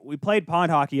 We played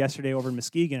pond hockey yesterday over in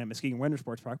Muskegon at Muskegon Winter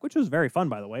Sports Park, which was very fun,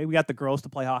 by the way. We got the girls to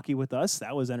play hockey with us.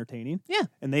 That was entertaining. Yeah.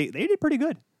 And they did pretty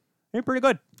good. They did pretty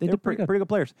good. They were did pretty good. Pretty good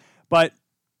players. But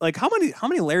like, how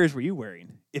many layers were you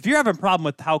wearing? If you're having a problem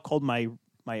with how cold my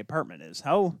apartment is,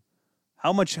 how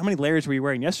many layers were you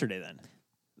wearing yesterday then?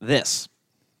 This.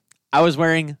 I was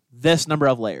wearing this number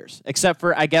of layers, except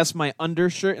for I guess my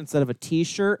undershirt instead of a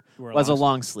t-shirt wore a was a long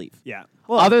long sleeve. Yeah.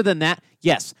 Other than that,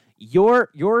 yes, your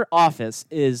office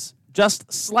is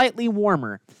just slightly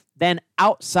warmer than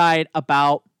outside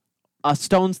about a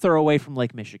stone's throw away from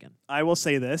Lake Michigan. I will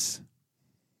say this.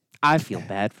 I feel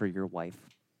bad for your wife.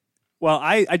 Well,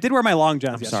 I did wear my long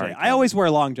johns I'm yesterday. sorry, I always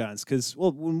wear long johns because,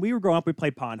 well, when we were growing up, we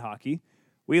played pond hockey.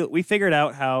 We figured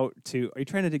out how to. Are you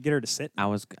trying to get her to sit? I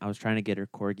was trying to get her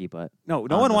corgi butt. No on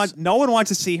one this. wants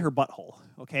to see her butthole.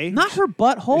 Okay, Not her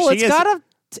butthole. She is-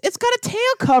 It's got a tail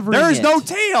covering There's it. no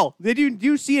tail. Did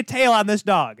you see a tail on this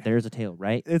dog? There's a tail,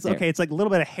 right? It's there. okay. It's like a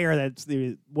little bit of hair that's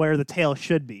where the tail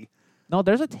should be. No,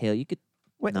 there's a tail. You could.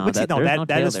 Wait, No, there's that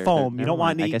that is there. foam. You Never don't want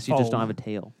mind. to I eat guess you just don't foam. have a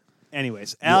tail.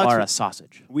 Anyways, You are a Alex,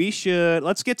 sausage.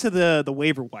 let's get to the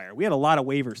waiver wire. We had a lot of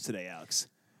waivers today, Alex.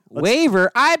 Waiver?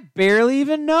 I barely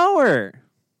even know her.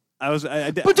 I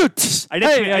did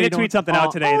Hey, tweet something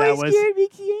out today that was. Scared me,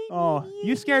 Kian. Oh,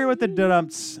 you scared her with the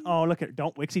dumps. Oh, look at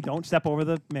Wixie, don't step over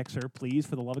the mixer, please,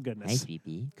 for the love of Nice, goodness.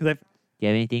 BB. Because Do you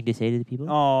have anything to say to the people?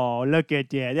 oh, look at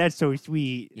that. That's so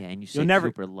sweet. Yeah, and you You'll say never-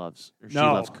 Cooper loves, or she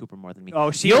No. loves Cooper more than me. Oh,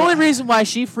 she The only reason why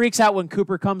she freaks out when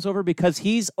Cooper comes over because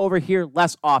he's over here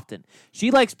less often.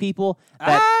 She likes people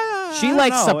that she I don't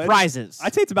likes know. surprises.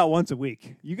 I'd say it's about once a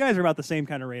week. You guys are about the same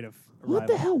kind of rate of arrival. What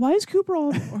the hell? Why is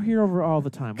Cooper here over all the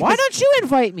time? Why don't you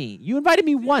invite me? You invited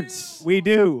me once. We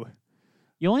do.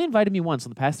 You only invited me once in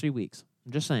the past 3 weeks.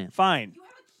 I'm just saying. Fine.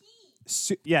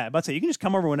 Yeah, about to say you can just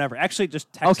come over whenever. Actually,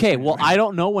 just text. Okay, me well, whenever. I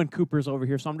don't know when Cooper's over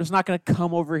here, so I'm just not going to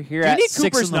come over here Do you at need 6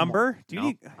 Cooper's in the number? Do you No,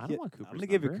 need? I don't want Cooper's I'm gonna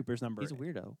give you number. Cooper's number. He's a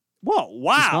weirdo. Whoa! He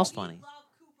Wow. smells funny. Love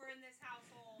Cooper in this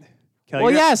household. Kelly,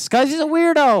 Well, you're- yes, because he's a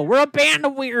weirdo. We're a band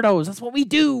of weirdos. That's what we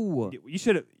do. You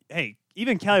should have. Hey,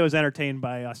 even Kelly was entertained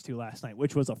by us two last night,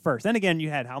 which was a first. Then again, you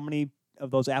had how many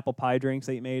of those apple pie drinks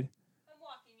that you made?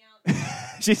 I'm walking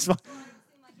out. She's. I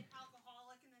seem like an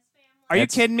alcoholic in this family. Are you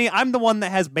That's- kidding me? I'm the one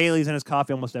that has Bailey's in his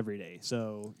coffee almost every day.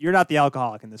 So you're not the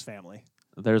alcoholic in this family.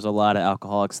 There's a lot of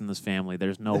alcoholics in this family.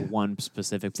 There's no one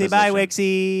specific Say position. bye,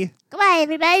 Wixie. Goodbye,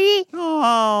 everybody.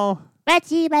 Oh. Brought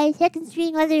to you by Second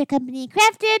String Leather Company,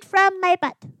 crafted from my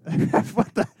butt.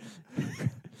 What the?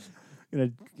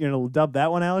 You're gonna dub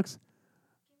that one, Alex?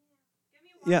 Give me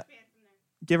a wash Yeah. fan from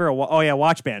there. Give her a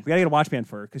watch band. We gotta get a watch band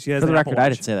for her because she has For the an Apple record, I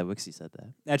Watch. didn't say that. Wixie said that.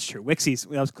 That's true.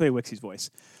 That was clearly Wixie's voice.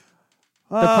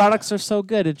 The products are so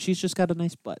good, and she's just got a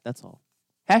nice butt. That's all.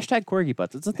 Hashtag corgi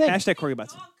butts. It's a thing. Hashtag Corgi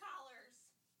Butts. Dog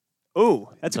collars. Ooh,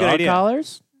 that's a good Dog idea.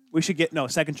 collars? We should get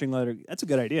second string leather. That's a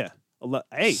good idea.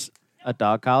 Hey, A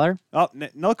dog collar? oh no,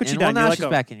 look what she And done. well, You're now like she's a-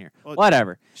 back in here. Well,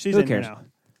 Whatever. She's Who in here cares? now.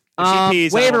 If she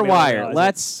pees, I Waiver won't be able to wire. realize it.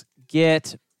 Let's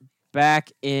get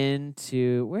back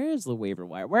into where is the waiver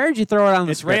wire? Where did you throw it on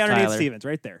the It's right script, underneath Tyler? Stevens,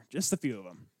 right there. Just a few of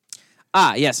them.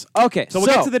 Ah, yes. Okay. So we'll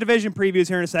get to the division previews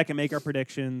here in a second. Make our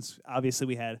predictions. Obviously,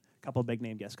 we had a couple of big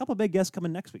name guests. A couple of big guests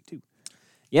coming next week too.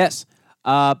 Yes.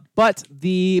 But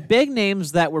the big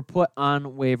names that were put on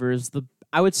waivers,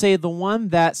 I would say the one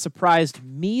that surprised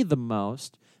me the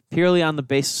most, purely on the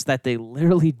basis that they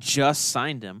literally just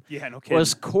signed him, Yeah, no kidding.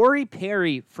 was Corey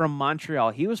Perry from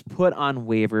Montreal. He was put on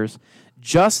waivers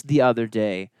just the other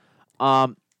day.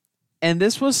 And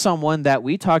this was someone that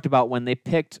we talked about when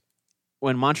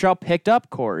Montreal picked up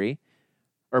Corey,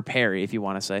 or Perry, if you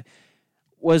want to say,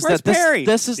 was Where's that Perry?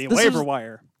 this is the this waiver is-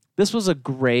 wire. this was a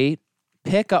great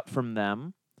pickup from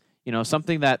them. You know,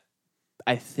 something that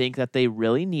I think that they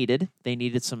really needed. They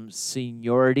needed some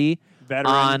seniority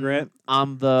Veteran grit.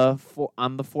 on the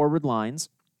forward lines,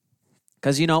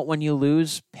 because when you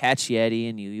lose Pacioretty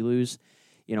and you lose,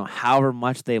 however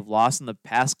much they've lost in the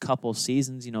past couple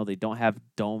seasons, they don't have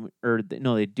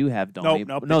they do have Domi.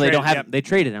 Nope, No, they don't have. yep. They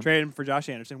traded him, Traded him for Josh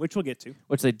Anderson, which we'll get to.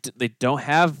 which they don't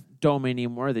have Domi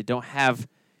anymore. They don't have,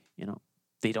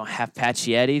 they don't have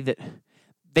Pacioretty. That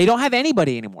they don't have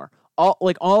anybody anymore.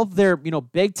 All of their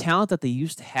big talent that they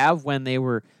used to have when they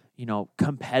were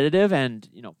competitive and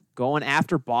going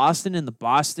after Boston, and the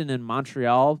Boston and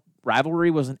Montreal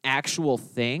rivalry was an actual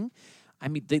thing. I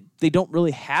mean, they don't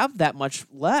really have that much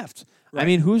left. Right. I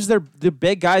mean, who's the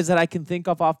big guys that I can think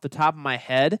of off the top of my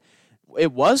head?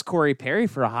 It was Corey Perry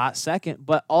for a hot second,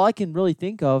 but all I can really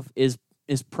think of is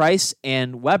Price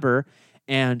and Weber,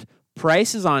 and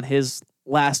Price is on his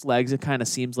last legs, it kind of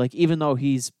seems like, even though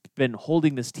he's been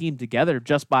holding this team together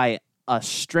just by a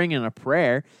string and a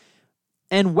prayer.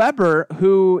 And Weber,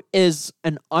 who is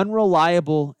an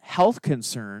unreliable health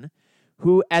concern,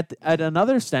 who at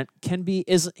another extent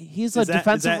he's a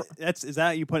defensive. Is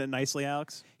that you put it nicely,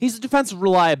 Alex? He's a defensive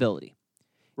reliability.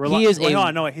 He is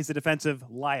he's a defensive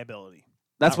liability.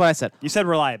 That's what I said. You said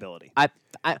reliability. I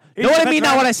He's know what I defensive mean.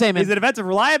 Not what I say, man. He's a defensive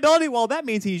reliability. Well, that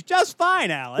means he's just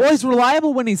fine, Alex. Well, he's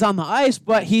reliable when he's on the ice,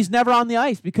 but he's never on the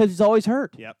ice because he's always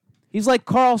hurt. Yep. He's like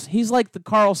the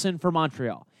Carlson for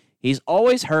Montreal. He's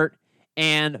always hurt,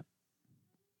 and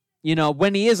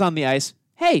when he is on the ice,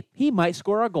 hey, he might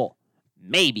score a goal,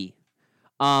 maybe.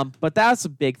 But that's a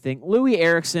big thing. Louis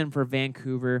Eriksson for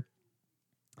Vancouver.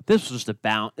 This was just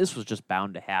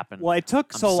bound to happen. Well, it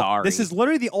took I'm sorry. This is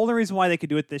literally the only reason why they could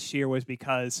do it this year was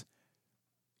because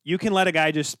you can let a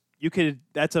guy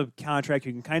that's a contract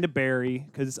you can kind of bury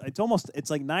because it's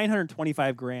like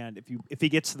 $925,000 if he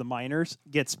gets to the minors,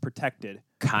 gets protected.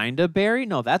 Kind of Barry?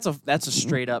 No, that's a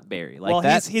straight up Barry. Like well,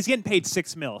 that. he's getting paid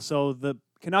 $6 million, so the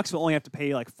Canucks will only have to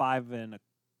pay like 4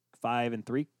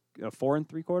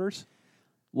 3/4.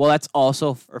 Well, that's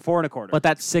also, Or 4 1/4. but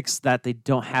that's 6 that they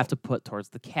don't have to put towards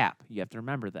the cap. You have to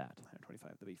remember that.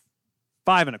 125. That'd be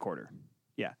 5 1/4.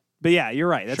 Yeah, but yeah, you're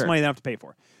right. That's Sure. money they don't have to pay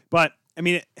for. But I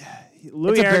mean,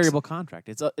 Louis It's a Eriksson, variable contract.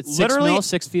 It's 6 Literally- mil,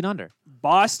 6 feet under.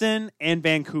 Boston and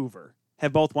Vancouver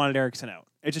have both wanted Eriksson out.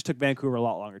 It just took Vancouver a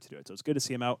lot longer to do it, so it's good to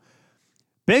see him out.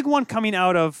 Big one coming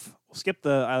out of. We'll skip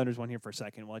the Islanders one here for a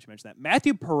second. We'll let you mention that.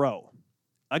 Matthew Perreault,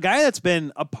 a guy that's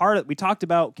been a part of. We talked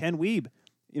about Ken Wiebe,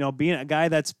 being a guy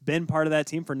that's been part of that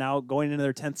team for now going into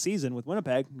their 10th season with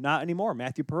Winnipeg. Not anymore.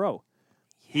 Matthew Perreault.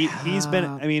 He's been.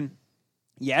 I mean,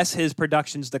 yes, his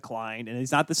production's declined, and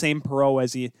he's not the same Perreault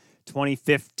as he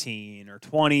 2015 or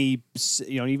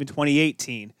even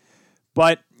 2018.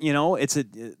 But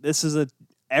this is a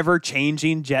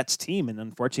ever-changing Jets team, and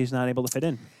unfortunately, he's not able to fit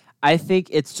in. I think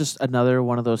it's just another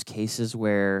one of those cases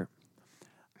where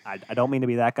I don't mean to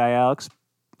be that guy, Alex.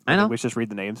 I know. We should just read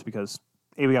the names because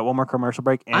we got one more commercial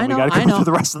break, and I know, we got to I go know. through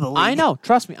the rest of the league. I know.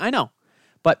 Trust me, I know.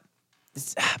 But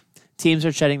teams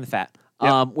are shedding the fat,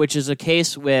 Yep. which is a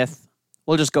case with.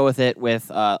 We'll just go with it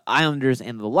with Islanders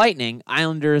and the Lightning.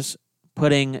 Islanders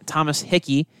putting Thomas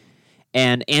Hickey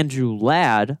and Andrew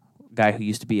Ladd, guy who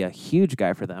used to be a huge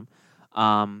guy for them,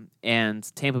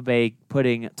 and Tampa Bay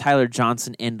putting Tyler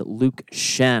Johnson and Luke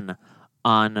Shen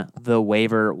on the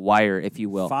waiver wire, if you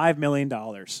will. $5 million.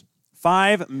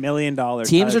 $5 million. Teams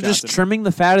Tyler are just Johnson. trimming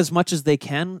the fat as much as they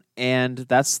can, and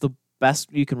that's the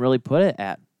best you can really put it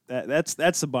at.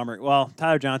 That's the bummer. Well,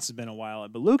 Tyler Johnson's been a while,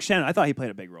 but Luke Shannon, I thought he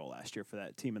played a big role last year for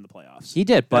that team in the playoffs. He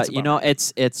did, That's but a bummer.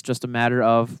 it's just a matter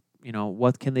of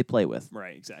what can they play with.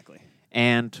 Right, exactly.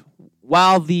 And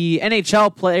while the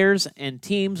NHL players and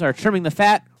teams are trimming the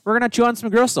fat, we're gonna chew on some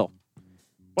gristle.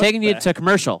 Taking you to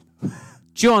commercial.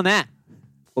 Chew on that.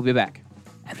 We'll be back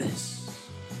after this.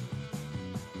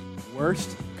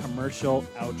 Worst commercial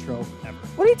outro ever.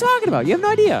 What are you talking about? You have no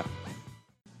idea.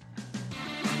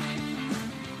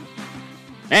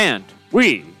 And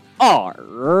we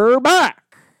are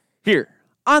back here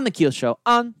on the Keel Show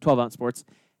on 12 Ounce Sports.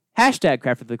 Hashtag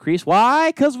Crafted the Crease. Why?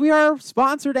 Because we are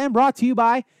sponsored and brought to you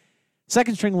by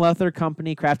Second String Leather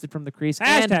Company, Crafted from the Crease,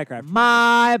 Hashtag and crafted.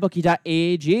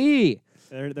 MyBookie.ag.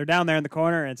 They're down there in the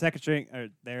corner, and second string are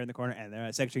there in the corner,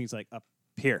 and second string's like up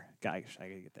here. Gosh, I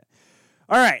gotta get that.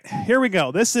 All right, here we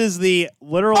go. This is the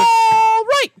literal. All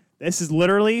right. This is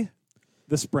literally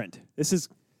the sprint. This is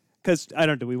because I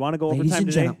don't. Do we want to go Ladies overtime and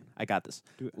today? gentlemen, I got this.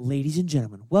 Ladies and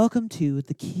gentlemen, welcome to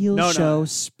the Keel No. Show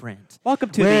Sprint.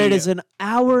 Welcome to where the. it is an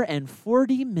hour and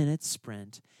 40-minute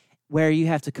sprint where you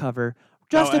have to cover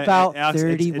just about Alex,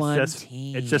 31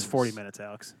 teams. It's just 40 minutes,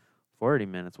 Alex. 40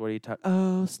 minutes. What are you talking?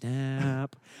 Oh,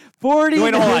 snap. 40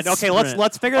 Wait, minutes. hold on. Okay,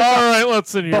 let's figure this All out. right,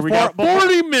 listen here. We got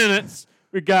 40 minutes.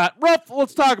 We got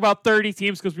let's talk about 30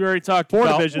 teams because we already talked Four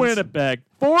about divisions. Winnipeg.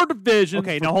 4 divisions.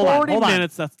 Okay, for now hold on, 40 hold on.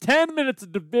 minutes. That's 10 minutes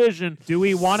of division. Do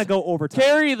we want to go overtime?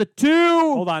 Carry the 2.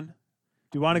 Hold on. Do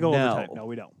you want to go No. overtime? No,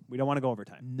 we don't. We don't want to go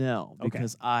overtime. No, Okay.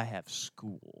 because I have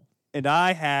school. And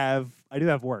I do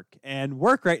have work. And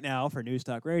work right now for News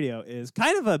Talk Radio is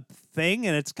kind of a thing,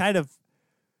 and it's kind of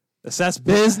assessed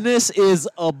Business is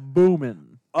a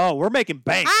booming. Oh, we're making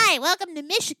bank. Hi, welcome to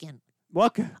Michigan.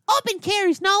 Welcome. Open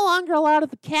carry's no longer allowed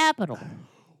at the Capitol.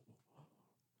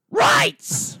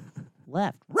 Rights!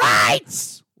 Left.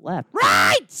 Rights! Left.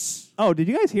 Rights! Oh, did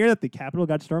you guys hear that the Capitol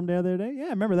got stormed the other day? Yeah, I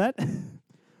remember that.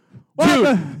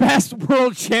 Dude, best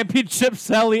world championship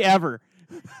Sally ever.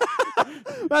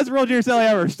 That's World Junior Sally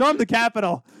ever. Stormed the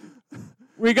Capitol.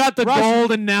 We got the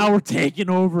gold, and now we're taking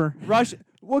over. Russia.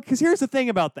 Well, because here's the thing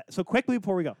about that. So quickly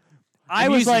before we go, I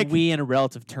I'm was using like, we in a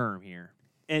relative term here.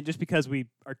 and just because we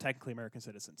are technically American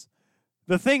citizens,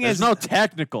 the thing There's is, no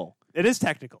technical. it is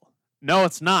technical. No,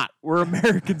 it's not. We're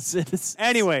American citizens.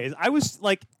 Anyways, I was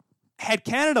like, had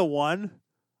Canada won,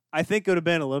 I think it would have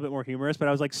been a little bit more humorous, but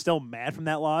I was like still mad from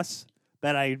that loss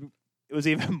that I was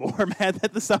even more mad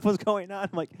that the stuff was going on.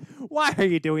 I'm like, why are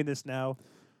you doing this now?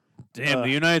 Damn, the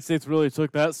United States really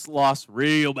took that loss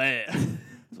real bad.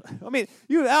 I mean,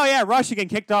 Russia getting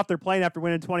kicked off their plane after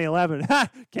winning 2011.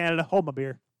 Canada, hold my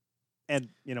beer. And,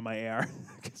 my AR.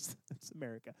 'Cause it's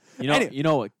America. You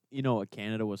know what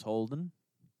Canada was holding?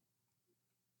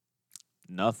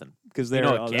 Nothing. Because You they're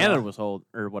know what Canada was holding,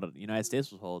 or what the United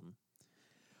States was holding?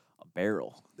 A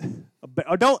barrel.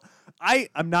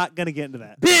 I'm not going to get into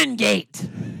that. Bin gate.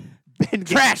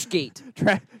 Trash gate.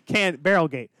 Barrel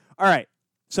gate. All right.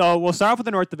 So we'll start off with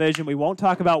the North Division. We won't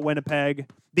talk about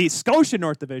Winnipeg. The Scotia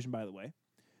North Division, by the way.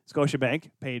 Scotiabank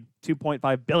paid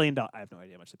 $2.5 billion. I have no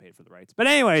idea how much they paid for the rights. But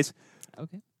anyways,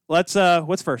 Okay. let's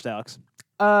what's first, Alex?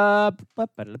 We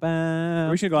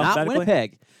should go Not alphabetically.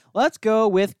 Winnipeg. Let's go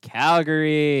with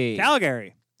Calgary.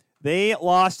 Calgary. They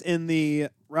lost in the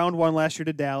round 1 last year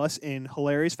to Dallas in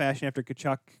hilarious fashion after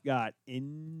Kachuk got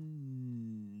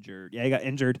injured. Yeah, he got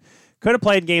injured. Could have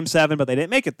played Game 7, but they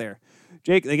didn't make it there.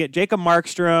 They get Jacob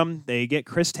Markstrom. They get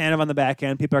Chris Tanev on the back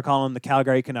end. People are calling them the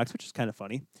Calgary Canucks, which is kind of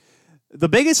funny. The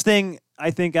biggest thing,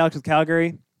 I think, Alex, with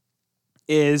Calgary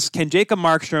is can Jacob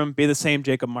Markstrom be the same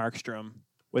Jacob Markstrom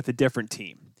with a different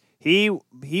team? He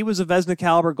was a Vezina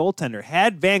caliber goaltender.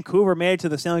 Had Vancouver made it to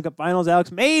the Stanley Cup Finals,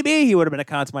 Alex, maybe he would have been a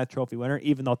Conn Smythe Trophy winner,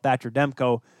 even though Thatcher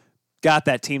Demko got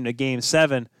that team to Game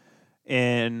 7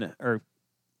 or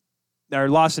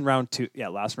lost in round 2. Yeah,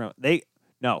 lost in round.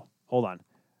 Hold on.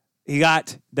 He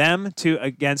got them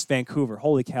against Vancouver.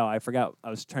 Holy cow, I forgot.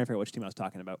 I was trying to figure out which team I was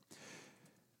talking about.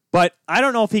 But I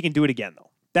don't know if he can do it again,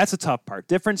 though. That's a tough part.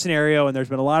 Different scenario, and there's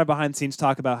been a lot of behind-the-scenes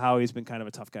talk about how he's been kind of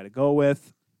a tough guy to go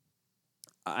with.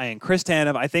 And Chris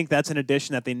Tanev, I think that's an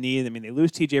addition that they need. I mean, they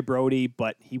lose TJ Brody,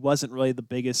 but he wasn't really the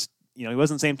biggest. He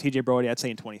wasn't the same TJ Brody, I'd say,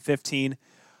 in 2015.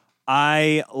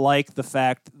 I like the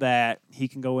fact that he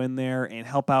can go in there and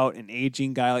help out an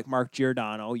aging guy like Mark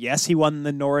Giordano. Yes, he won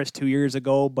the Norris 2 years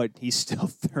ago, but he's still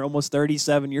almost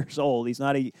 37 years old. He's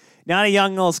not a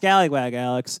young little scallywag,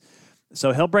 Alex.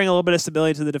 So he'll bring a little bit of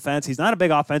stability to the defense. He's not a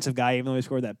big offensive guy, even though he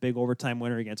scored that big overtime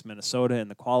winner against Minnesota in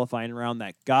the qualifying round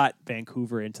that got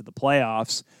Vancouver into the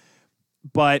playoffs.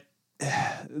 But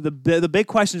the big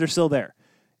questions are still there.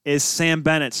 Is Sam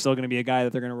Bennett still going to be a guy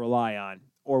that they're going to rely on,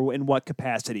 or in what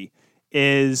capacity?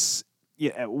 Is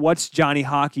what's Johnny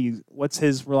Hockey? What's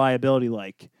his reliability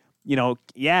like?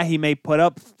 He may put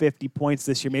up 50 points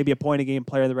this year, maybe a point a game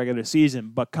player in the regular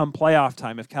season, but come playoff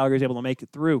time, if Calgary's able to make it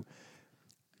through,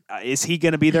 is he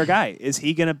going to be their guy? Is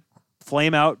he going to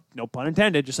flame out, no pun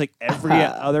intended, just like every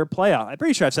other playoff? I'm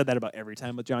pretty sure I've said that about every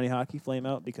time with Johnny Hockey, flame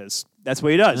out, because that's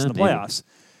what he does in the playoffs.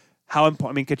 How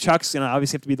important? I mean, Kachuk's going to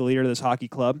obviously have to be the leader of this hockey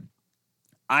club.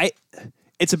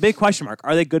 It's a big question mark.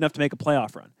 Are they good enough to make a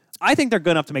playoff run? I think they're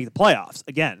good enough to make the playoffs,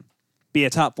 again, be a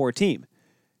top 4 team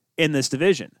in this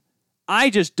division. I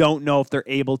just don't know if they're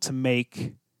able to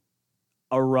make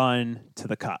a run to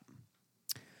the Cup.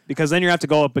 Because then you have to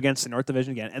go up against the North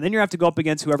Division again, and then you have to go up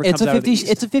against whoever comes out of the East.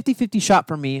 It's a 50-50 shot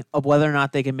for me of whether or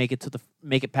not they can make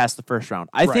it past the first round.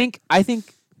 I think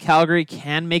Calgary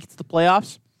can make it to the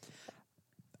playoffs.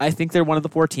 I think they're one of the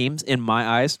 4 teams in my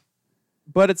eyes,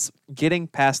 but it's getting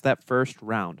past that first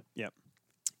round. Yep.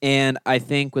 And I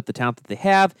think with the talent that they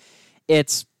have,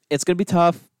 it's going to be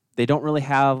tough. They don't really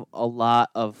have a lot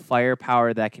of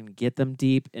firepower that can get them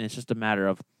deep, and it's just a matter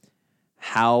of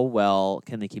how well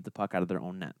can they keep the puck out of their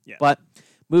own net. Yeah. But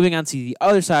moving on to the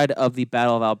other side of the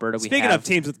Battle of Alberta, Speaking of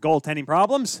teams with goaltending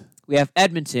problems, we have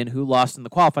Edmonton, who lost in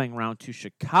the qualifying round to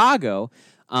Chicago.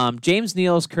 James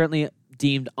Neal is currently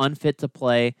deemed unfit to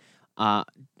play.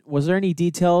 Was there any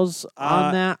details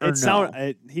on that? Or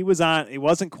no? He was on. It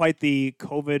wasn't quite the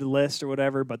COVID list or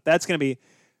whatever, but that's going to be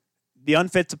the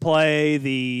unfit to play,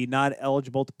 the not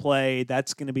eligible to play.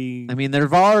 That's going to be. I mean, there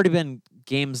have already been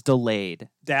games delayed.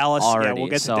 Dallas. Already, we'll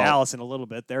get to Dallas in a little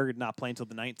bit. They're not playing until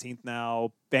the 19th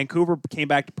now. Vancouver came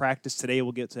back to practice today.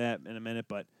 We'll get to that in a minute,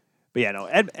 but yeah, no.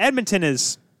 Edmonton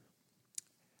is.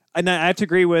 And I have to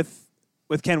agree with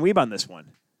Ken Wiebe on this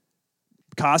one.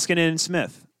 Koskinen and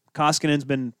Smith. Koskinen's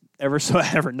been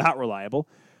ever not reliable.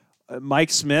 Mike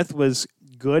Smith was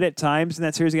good at times in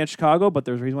that series against Chicago, but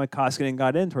there's a reason why Koskinen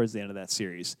got in towards the end of that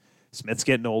series. Smith's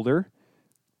getting older.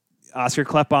 Oscar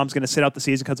Klefbom's going to sit out the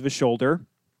season because of his shoulder.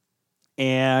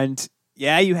 And,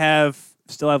 yeah, you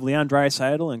still have Leon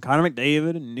Draisaitl and Connor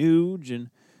McDavid and Nuge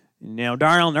and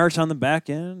Darnell Nurse on the back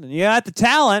end. And you got the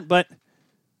talent, but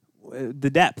the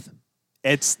depth.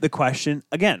 It's the question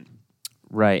again.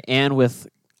 Right, and with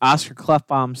Oscar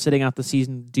Klefbom sitting out the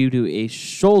season due to a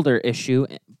shoulder issue,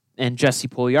 and Jesse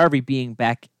Puljujarvi being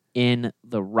back in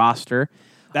the roster.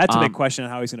 That's a big question on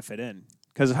how he's going to fit in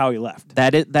because of how he left.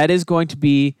 That is going to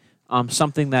be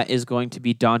something that is going to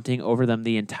be daunting over them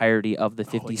the entirety of the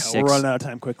 56 we're running out of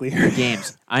time quickly here.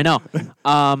 games. I know.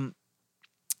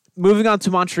 Moving on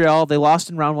to Montreal, they lost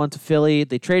in round 1 to Philly.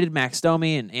 They traded Max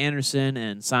Domi and Anderson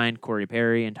and signed Corey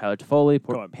Perry and Tyler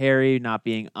Toffoli. Perry not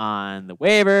being on the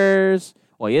waivers.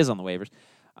 Well, he is on the waivers.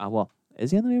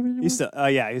 Is he on the waivers anymore? He's still,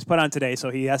 he's put on today, so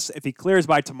he has. If he clears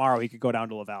by tomorrow, he could go down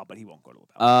to Laval, but he won't go to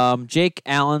Laval. Jake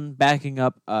Allen backing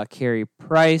up Carey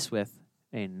Price with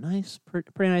a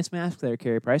pretty nice mask there,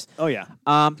 Carey Price. Oh yeah.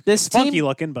 This funky team,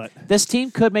 looking, but this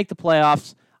team could make the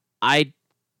playoffs.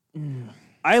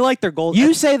 I like their goal.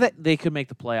 You say that they could make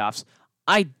the playoffs.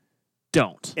 I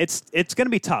don't. It's going to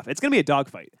be tough. It's going to be a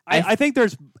dogfight. I think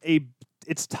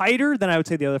it's tighter than I would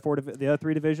say the other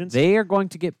 3 divisions. They're going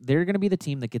to be the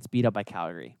team that gets beat up by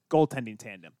Calgary. Goaltending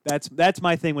tandem. That's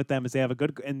my thing with them is they have a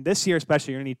good, and this year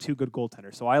especially, you're going to need 2 good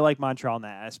goaltenders. So I like Montreal in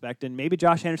that aspect, and maybe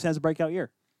Josh Anderson has a breakout year.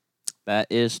 That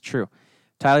is true.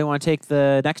 Tyler, you want to take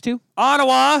the next 2?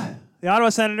 Ottawa. The Ottawa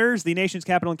Senators, the nation's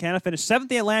capital in Canada, finished 7th in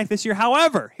the Atlantic this year.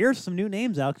 However, here's some new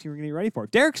names, Alex, you're going to be ready for.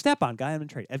 Derek Stepan got him in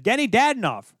trade. Evgeny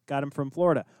Dadonov got him from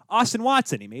Florida. Austin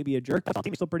Watson, he may be a jerk, but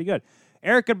he's still pretty good.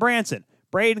 Erica Branson,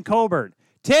 Braden Coburn,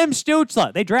 Tim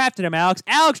Stützle. They drafted him, Alex.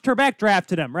 Alex Trebek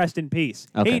drafted him. Rest in peace.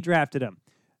 Okay. He drafted him.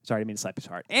 Sorry, I didn't mean to slap his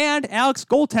heart. And Alex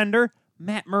goaltender,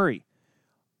 Matt Murray.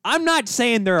 I'm not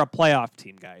saying they're a playoff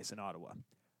team, guys, in Ottawa.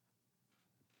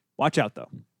 Watch out, though.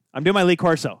 I'm doing my Lee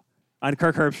Corso on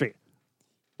Kirk Herbstreit.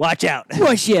 Watch out.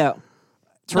 Watch out.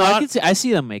 Toronto, I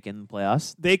see them making the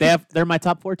playoffs. They're my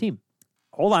top 4 team.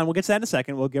 Hold on. We'll get to that in a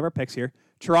second. We'll give our picks here.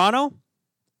 Toronto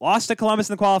lost to Columbus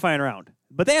in the qualifying round,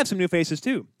 but they have some new faces,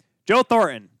 too. Joe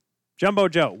Thornton, Jumbo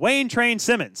Joe, Wayne Train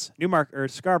Simmons,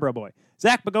 Scarborough boy,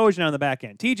 Zach Bogosian on the back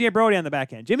end, TJ Brody on the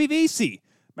back end, Jimmy Vesey.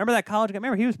 Remember that college guy?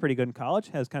 Remember he was pretty good in college,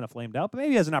 has kind of flamed out, but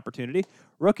maybe he has an opportunity.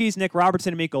 Rookies, Nick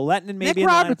Robertson and Mikko Lehtinen. Nick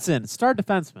Robertson, star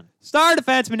defenseman. Star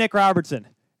defenseman Nick Robertson.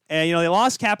 And, they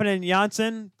lost Kapanen and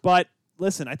Janssen, but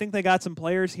listen, I think they got some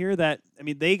players here that,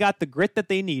 they got the grit that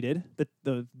they needed,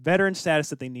 the veteran status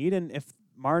that they need, and if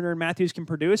Marner and Matthews can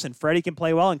produce and Freddie can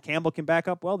play well and Campbell can back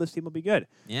up well, this team will be good.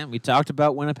 Yeah, we talked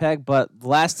about Winnipeg, but the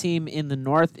last team in the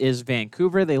North is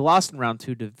Vancouver. They lost in round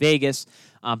 2 to Vegas.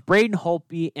 Braden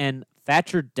Holtby and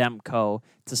Thatcher Demko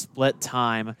to split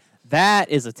time. That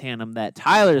is a tandem that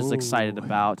Tyler is excited Ooh.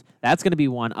 about. That's going to be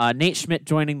one. Nate Schmidt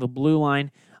joining the blue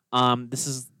line. This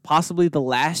is possibly the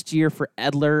last year for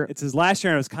Edler. It's his last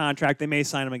year on his contract. They may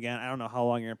sign him again. I don't know how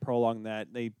long you're going to prolong that.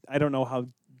 I don't know how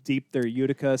deep their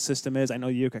Utica system is. I know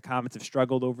Utica Comets have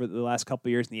struggled over the last couple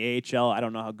of years in the AHL. I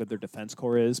don't know how good their defense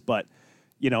core is, but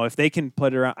if they can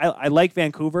put it around, I like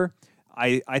Vancouver.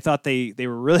 I thought they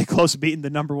were really close to beating the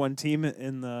number one team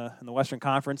in the Western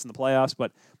Conference in the playoffs,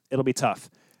 but it'll be tough.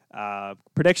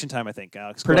 Prediction time, I think,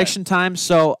 Alex. Prediction time.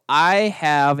 So I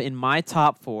have in my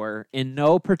top 4, in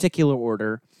no particular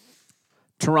order,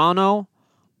 Toronto,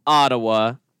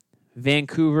 Ottawa,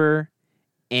 Vancouver,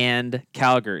 and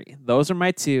Calgary. Those are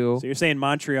my 2. So you're saying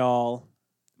Montreal,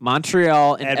 and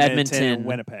Edmonton, and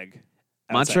Winnipeg.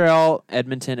 Montreal,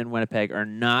 Edmonton, and Winnipeg are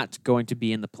not going to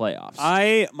be in the playoffs.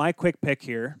 My quick pick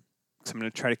here, because I'm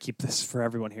going to try to keep this for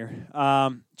everyone here.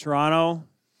 Toronto,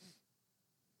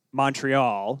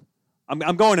 Montreal.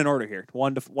 I'm going in order here,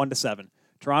 1 to 7.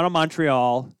 Toronto,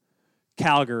 Montreal,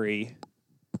 Calgary.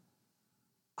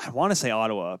 I want to say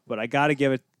Ottawa, but I got to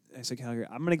give it. I said Calgary.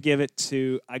 I'm going to give it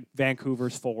to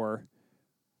Vancouver's 4.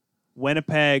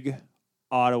 Winnipeg,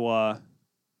 Ottawa.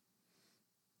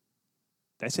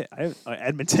 Did I say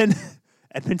Edmonton?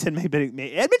 Edmonton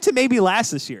may be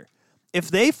last this year. If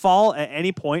they fall at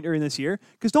any point during this year,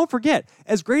 because don't forget,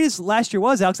 as great as last year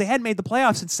was, Alex, they hadn't made the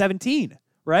playoffs since 2017,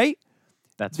 right?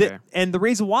 That's fair. And the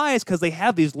reason why is because they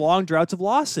have these long droughts of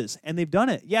losses, and they've done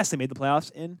it. Yes, they made the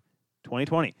playoffs in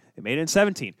 2020. They made it in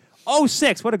 2017.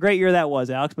 2006, what a great year that was,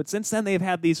 Alex. But since then, they've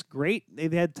had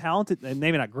talented, and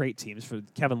maybe not great teams for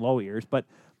Kevin Lowe years, but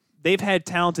they have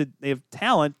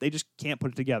talent, they just can't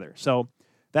put it together. So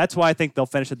that's why I think they'll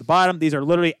finish at the bottom. These are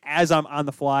literally as I'm on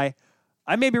the fly.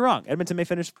 I may be wrong. Edmonton may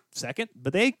finish second,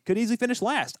 but they could easily finish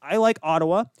last. I like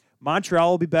Ottawa.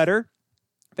 Montreal will be better.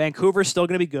 Vancouver's still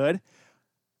going to be good.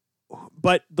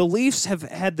 But the Leafs have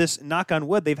had this, knock on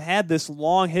wood, they've had this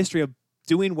long history of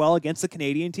doing well against the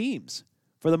Canadian teams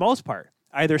for the most part,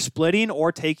 either splitting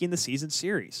or taking the season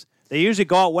series. They usually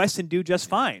go out west and do just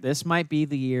fine. This might be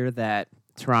the year that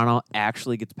Toronto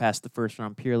actually gets past the first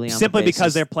round purely on Simply the basis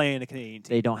because they're playing a Canadian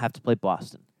team. they don't have to play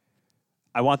Boston.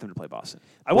 I want them to play Boston.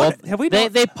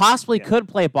 They possibly could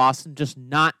play Boston, just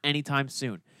not anytime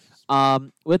soon.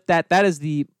 With that is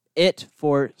it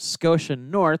for Scotia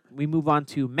North. We move on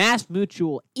to Mass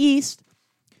Mutual East.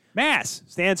 Mass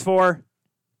stands for...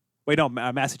 Wait, no,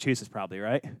 Massachusetts probably,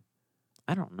 right?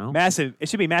 I don't know. Massive. It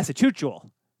should be Massachusetts.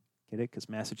 Get it? Because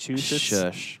Massachusetts.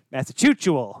 Shush. Massachusetts.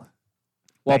 Well,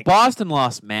 Thanks. Boston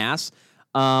lost Mass.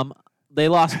 They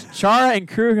lost Chara and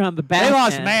Krug on the back They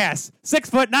lost end. Mass.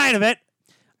 6'9" of it.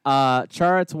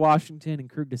 Chara to Washington and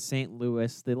Krug to St.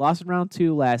 Louis. They lost in round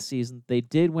 2 last season. They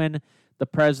did win the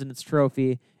President's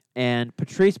Trophy, and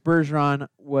Patrice Bergeron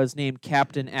was named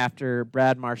captain after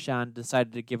Brad Marchand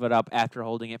decided to give it up after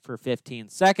holding it for 15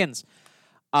 seconds.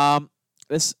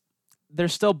 They're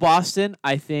still Boston.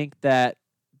 I think that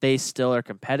they still are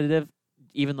competitive,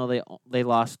 even though they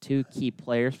lost 2 key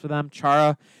players for them.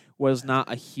 Chara was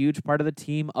not a huge part of the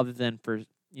team, other than for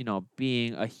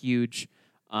being a huge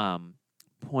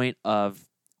point of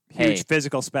Huge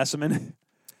physical specimen.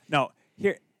 No,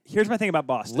 here's my thing about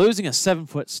Boston. Losing a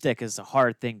 7-foot stick is a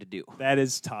hard thing to do. That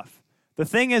is tough. The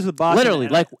thing is with Boston...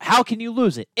 Literally, how can you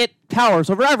lose it? It towers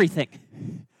over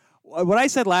everything. What I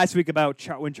said last week about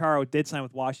when Charo did sign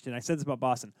with Washington, I said this about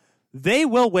Boston. They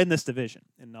will win this division,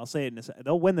 and I'll say it in a second.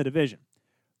 They'll win the division,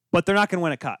 but they're not going to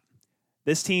win a cup.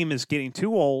 This team is getting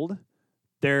too old.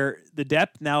 The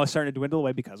depth now is starting to dwindle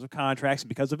away because of contracts and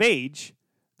because of age.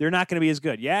 They're not going to be as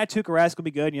good. Yeah, Tuukka Rask will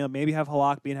be good. Maybe have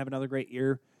Halak be and have another great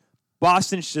year.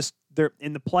 Boston's just, they're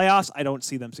in the playoffs. I don't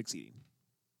see them succeeding.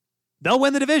 They'll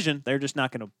win the division. They're just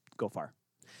not going to go far.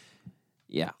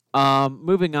 Yeah.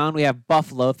 Moving on, we have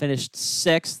Buffalo finished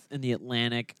 6th in the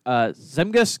Atlantic.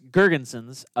 Zemgus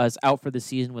Girgensons is out for the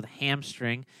season with a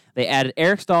hamstring. They added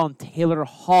Eric Stahl and Taylor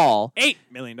Hall. $8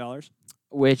 million.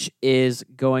 Which is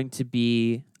going to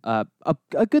be a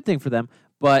good thing for them.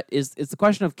 But it's the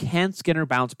question of, can Skinner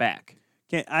bounce back?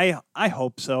 I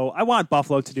hope so. I want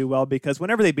Buffalo to do well because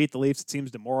whenever they beat the Leafs, it seems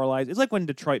demoralized. It's like when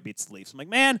Detroit beats the Leafs. I'm like,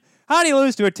 man, how do you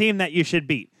lose to a team that you should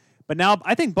beat? But now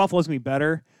I think Buffalo's going to be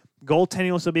better.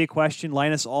 Goaltending will still be a question.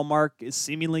 Linus Ullmark is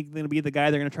seemingly going to be the guy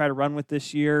they're going to try to run with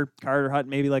this year. Carter Hutton,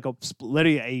 maybe like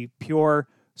literally a pure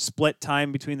split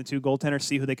time between the two goaltenders,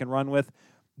 see who they can run with.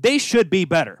 They should be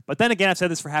better. But then again, I've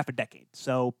said this for half a decade.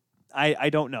 So I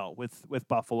don't know with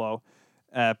Buffalo.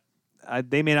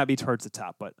 They may not be towards the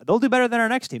top, but they'll do better than our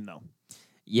next team, though.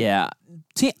 Yeah.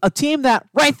 A team that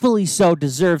rightfully so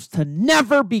deserves to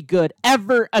never be good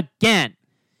ever again.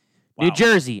 Wow. New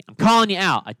Jersey, I'm calling you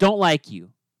out. I don't like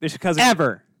you. Just because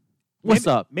Ever. What's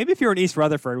up? Maybe if you're in East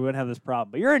Rutherford, we wouldn't have this problem.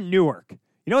 But you're in Newark.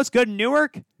 You know what's good in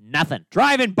Newark? Nothing.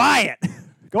 Driving by it.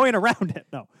 Going around it.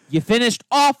 No. You finished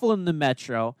awful in the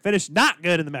Metro. Finished not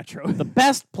good in the Metro. The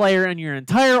best player in your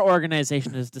entire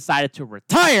organization has decided to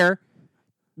retire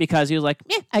because he was like,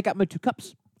 I got my 2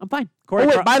 cups. I'm fine.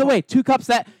 By the way, 2 cups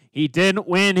that he didn't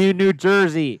win in New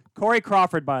Jersey. Corey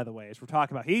Crawford, by the way, as we're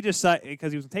talking about, he just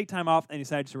because he was going to take time off and he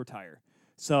decided to retire.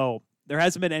 So there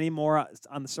hasn't been any more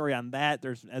on the story on that.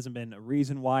 There hasn't been a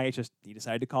reason why. It's just he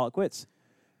decided to call it quits.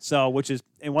 So,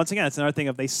 and once again, it's another thing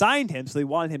of they signed him, so they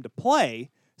wanted him to play.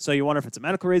 So you wonder if it's a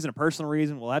medical reason, a personal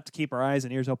reason. We'll have to keep our eyes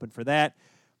and ears open for that.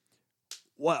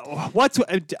 You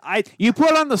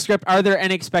put on the script, are there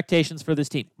any expectations for this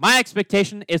team? My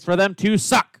expectation is for them to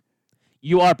suck.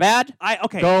 You are bad.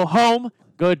 Okay. Go home.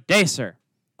 Good day, sir.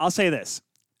 I'll say this.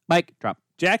 Mike, drop.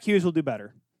 Jack Hughes will do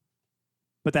better.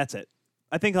 But that's it.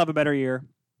 I think he'll have a better year,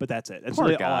 but that's it. That's Poor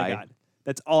really guy. all I got.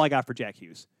 That's all I got for Jack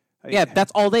Hughes. Yeah,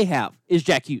 that's all they have is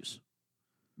Jack Hughes.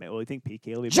 Man, well, you think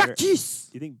PK will be Jack better? Hughes.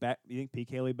 You think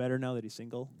PK will be better now that he's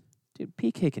single? Dude,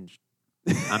 PK can.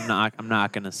 I'm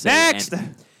not gonna say Next.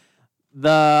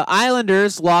 The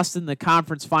Islanders lost in the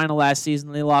conference final last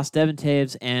season. They lost Devin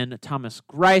Taves and Thomas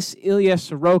Greiss. Ilya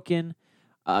Sorokin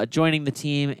joining the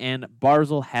team, and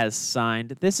Barzal has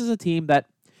signed. This is a team that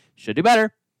should do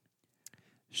better.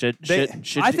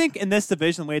 I think in this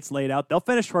division, the way it's laid out, they'll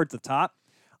finish towards the top.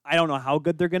 I don't know how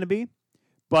good they're going to be,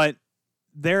 but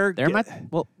we'll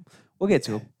get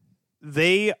to them.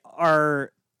 They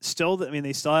are still. I mean,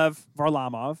 they still have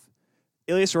Varlamov.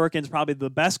 Ilya Sorokin's probably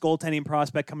the best goaltending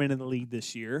prospect coming into the league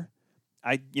this year.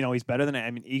 He's better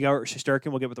than Igor Shesterkin.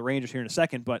 We'll get with the Rangers here in a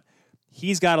second, but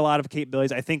he's got a lot of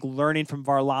capabilities. I think learning from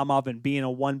Varlamov and being a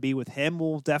 1B with him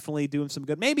will definitely do him some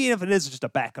good. Maybe if it is just a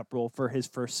backup role for his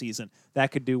first season,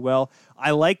 that could do well.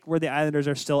 I like where the Islanders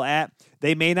are still at.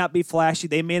 They may not be flashy.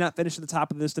 They may not finish at the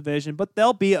top of this division, but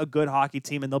they'll be a good hockey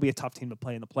team, and they'll be a tough team to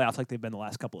play in the playoffs like they've been the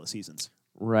last couple of seasons.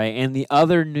 Right, and the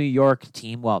other New York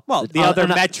team, the other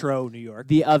Metro New York.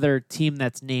 The other team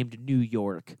that's named New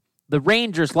York. The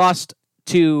Rangers lost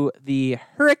to the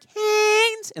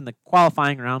Hurricanes in the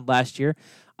qualifying round last year.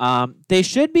 They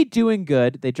should be doing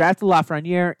good. They drafted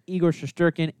Lafreniere, Igor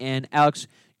Shesterkin, and Alex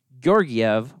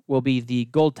Georgiev will be the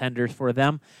goaltenders for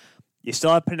them. You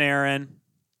still have Panarin.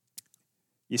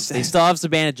 They still have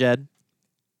Zibanejad.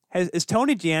 Is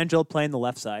Tony Giangelo playing the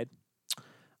left side?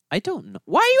 I don't know.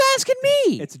 Why are you asking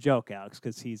me? It's a joke, Alex,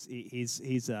 because he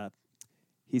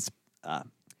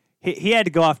had to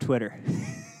go off Twitter.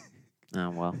 Oh,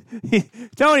 well.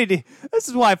 Tony, this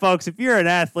is why, folks, if you're an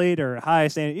athlete or a high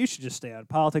standing, you should just stay out of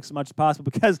politics as much as possible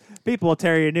because people will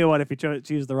tear you a new one if you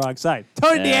choose the wrong side.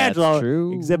 Tony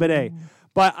DeAngelo, Exhibit A.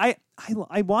 But I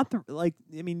want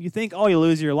you think, you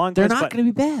lose your long They're not going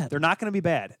to be bad. They're not going to be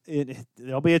bad.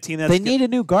 There'll be a team that's They need a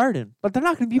new garden, but they're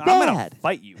not going to be bad. I'm going to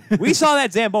fight you. We saw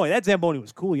that Zamboni. That Zamboni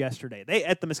was cool yesterday. They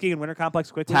at the Muskegon Winter Complex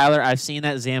quickly. Tyler, I've seen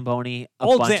that Zamboni a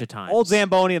bunch of times. Old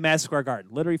Zamboni at Madison Square Garden,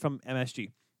 literally from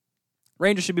MSG.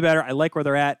 Rangers should be better. I like where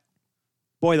they're at.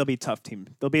 Boy, they'll be a tough team.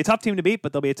 They'll be a tough team to beat,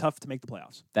 but they'll be tough to make the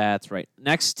playoffs. That's right.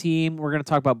 Next team, we're going to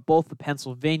talk about both the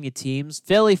Pennsylvania teams.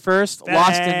 Philly first,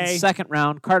 lost in the second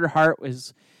round. Carter Hart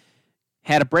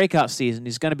had a breakout season.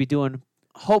 He's going to be doing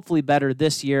hopefully better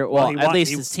this year. Well, at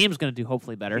least his team's going to do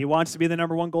hopefully better. He wants to be the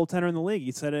number 1 goaltender in the league.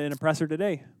 He said it in a presser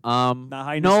today.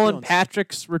 Nolan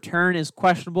Patrick's return is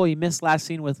questionable. He missed last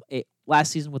season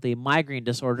with a migraine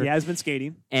disorder. He has been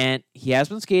skating.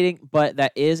 But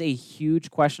that is a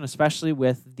huge question, especially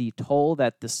with the toll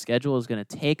that the schedule is going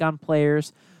to take on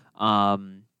players.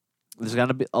 There's going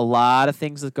to be a lot of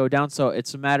things that go down, so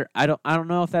it's a matter. I don't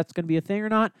know if that's going to be a thing or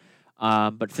not.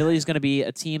 But Philly's going to be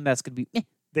a team that's going to be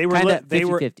They were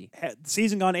 50-50.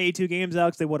 Season gone 82 games,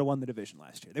 Alex. They would have won the division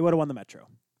last year. They would have won the Metro.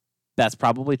 That's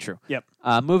probably true. Yep.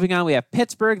 Moving on, we have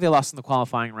Pittsburgh. They lost in the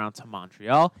qualifying round to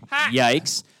Montreal.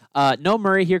 Yikes. No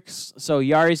Murray here, so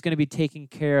Yari's going to be taking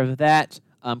care of that.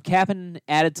 Kapanen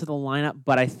added to the lineup,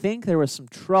 but I think there was some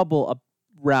trouble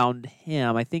around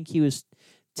him. I think he was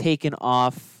taken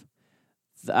off.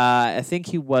 I think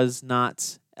he was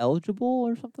not eligible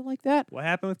or something like that. What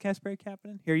happened with Kasperi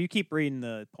Kapanen? Here, you keep reading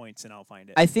the points and I'll find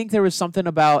it. I think there was something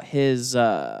about his...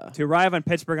 To arrive on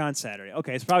Pittsburgh on Saturday.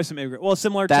 Okay, it's probably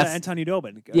similar to Antonio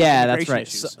Dobin. Yeah, that's right.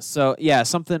 So,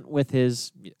 something with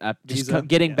his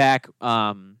getting back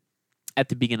at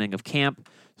the beginning of camp.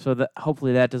 So that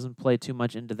hopefully that doesn't play too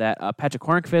much into that. Patrick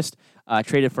Hornqvist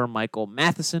traded for Michael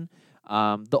Matheson.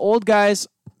 The old guys,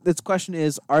 this question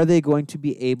is, are they going to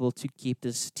be able to keep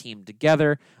this team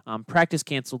together? Practice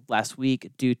canceled last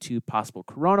week due to possible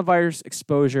coronavirus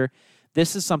exposure.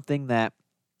 This is something that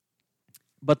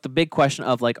But the big question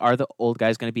of like, are the old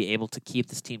guys going to be able to keep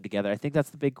this team together? I think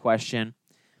that's the big question.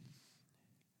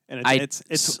 And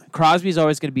it's Crosby's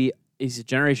always going to be. He's a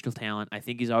generational talent. I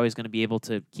think he's always going to be able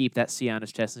to keep that C on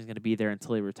his chest, and he's going to be there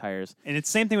until he retires. And it's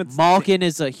the same thing with Malkin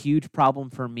is a huge problem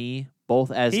for me.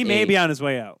 Both as he may be on his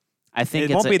way out. I think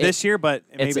it won't be this year, but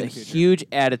it may it's be in a the future. huge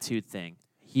attitude thing.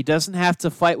 He doesn't have to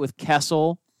fight with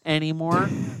Kessel anymore.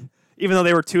 Even though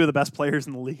they were two of the best players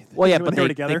in the league. Well, yeah, when but they were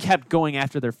they together. kept going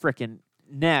after their frickin'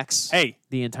 necks.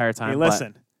 The entire time. Hey,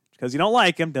 listen, because you don't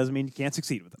like him doesn't mean you can't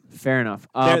succeed with them. Fair enough.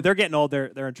 They're getting old.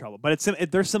 They're in trouble. But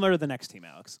they're similar to the next team,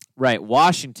 Alex. Right,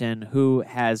 Washington, who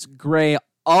has gray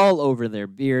all over their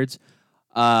beards,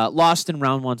 lost in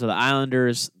round 1 to the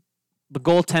Islanders. The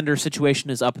goaltender situation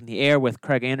is up in the air with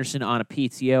Craig Anderson on a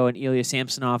PTO and Ilya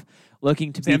Samsonov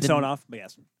looking to be Samsonov. But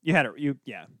yes, you had it.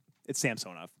 It's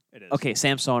Samsonov. It is. Okay,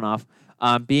 Samsonov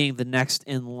being the next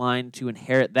in line to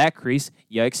inherit that crease.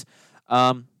 Yikes.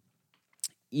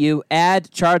 You add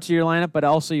Char to your lineup, but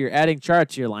also you're adding Char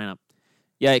to your lineup.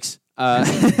 Yikes.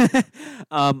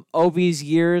 Ovi's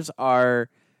years are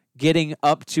getting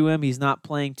up to him. He's not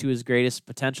playing to his greatest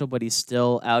potential, but he's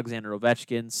still Alexander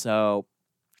Ovechkin, so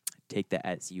take that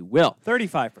as you will.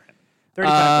 35 for him.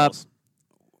 35 goals.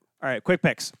 All right, quick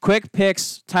picks.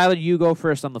 Tyler, you go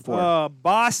first on the 4.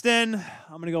 Boston.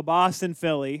 I'm going to go Boston,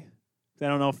 Philly. I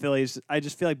don't know Philly's. I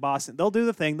just feel like Boston. They'll do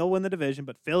the thing. They'll win the division,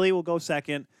 but Philly will go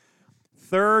second.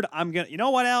 Third, you know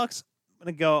what, Alex?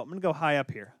 I'm going to go high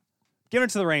up here. Give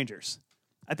it to the Rangers.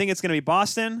 I think it's going to be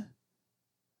Boston,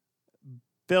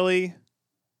 Philly,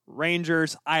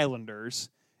 Rangers, Islanders,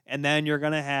 and then you're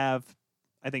going to have,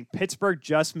 I think, Pittsburgh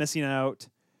just missing out,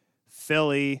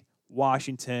 Philly,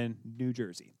 Washington, New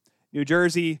Jersey. New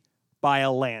Jersey by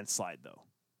a landslide, though.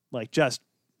 Like, just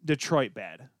Detroit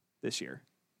bad this year.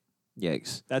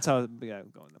 Yikes. That's how I'm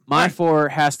going. My 4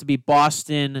 has to be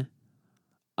Boston.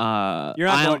 You're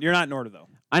not in order, though.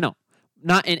 I know.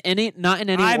 Not in any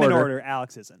I'm order. in order.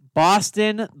 Alex isn't.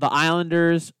 Boston, the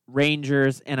Islanders,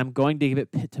 Rangers, and I'm going to give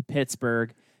it to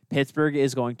Pittsburgh. Pittsburgh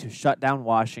is going to shut down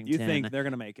Washington. You think they're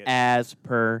going to make it? As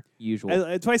per usual.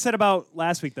 That's what I said about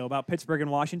last week, though, about Pittsburgh and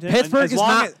Washington. Pittsburgh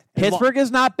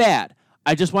is not bad.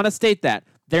 I just want to state that.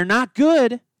 They're not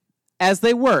good as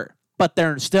they were, but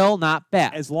they're still not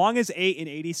bad. As long as 8 and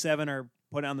 87 are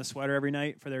put on the sweater every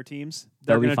night for their teams,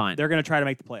 they'll be fine. They're going to try to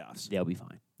make the playoffs. They'll be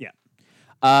fine. Yeah.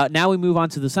 Now we move on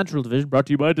to the Central Division, brought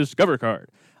to you by Discover Card.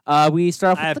 We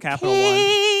start off with the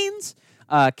Canes.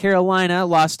 Carolina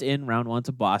lost in round 1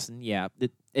 to Boston. Yeah,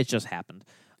 it just happened.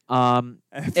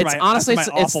 This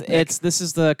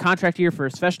is the contract year for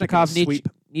Svechnikov,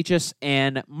 Nichas,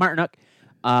 and Martinuk.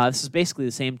 This is basically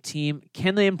the same team.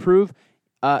 Can they improve?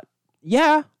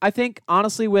 Yeah, I think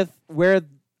honestly with where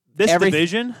this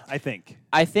division, I think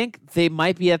they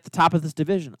might be at the top of this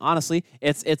division. Honestly,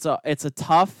 it's a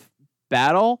tough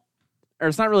battle. Or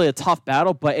it's not really a tough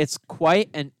battle, but it's quite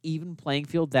an even playing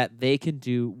field that they can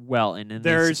do well in. And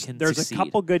there's succeed. A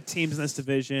couple good teams in this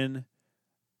division,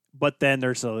 but then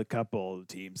there's a couple of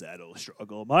teams that'll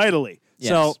struggle mightily. Yes.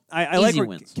 So I like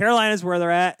wins. Carolina's where they're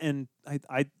at, and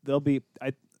I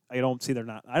don't see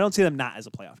them not as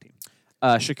a playoff team.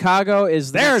 Chicago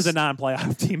is there's a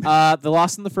non-playoff team. They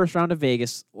lost in the first round of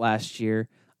Vegas last year.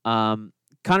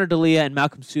 Connor D'Elia and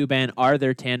Malcolm Subban are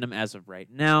their tandem as of right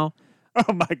now.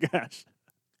 Oh my gosh.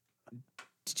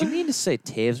 Did you mean to say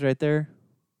Taves right there?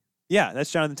 Yeah,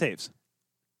 that's Jonathan Taves.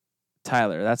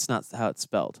 Tyler, that's not how it's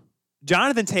spelled.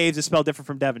 Jonathan Taves is spelled different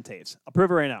from Devin Taves. I'll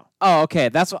prove it right now. Oh, okay.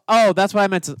 That's what I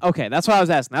meant to. Okay, that's what I was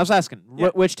asking. I was asking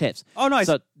which Taves. Oh no.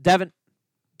 So Devin.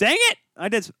 Dang it! I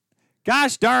did.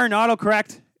 Gosh darn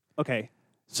autocorrect. Okay.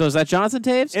 So is that Jonathan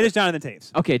Taves? It is Jonathan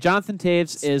Taves. Okay, Jonathan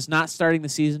Taves is not starting the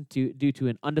season due to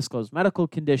an undisclosed medical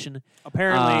condition.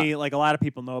 Apparently, like a lot of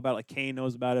people know about it. Like Kane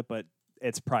knows about it, but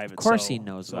it's private. Of course he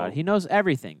knows about it. He knows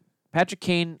everything. Patrick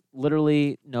Kane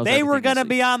literally knows everything. They were going to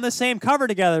be on the same cover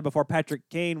together before Patrick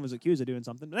Kane was accused of doing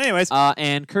something. But anyways.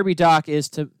 And Kirby Dach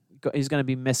he's going to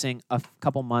be missing a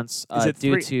couple months Is it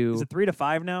 3 to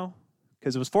 5 now?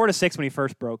 Because it was 4 to 6 when he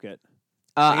first broke it.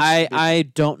 I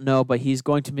don't know, but he's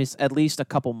going to miss at least a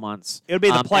couple months. It'll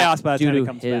be the playoffs by the time he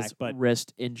comes his back. But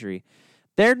wrist injury.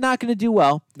 They're not going to do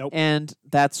well. Nope. And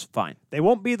that's fine. They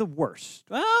won't be the worst.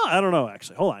 Well, I don't know,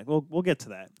 actually. Hold on. We'll get to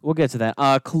that. We'll get to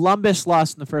that. Columbus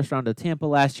lost in the first round to Tampa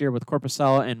last year with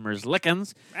Korpisalo and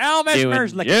Merzlikins.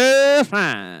 Merzlikins. Just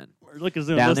fine.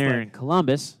 Merzlikins down there in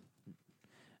Columbus.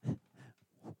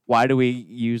 Why do we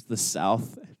use the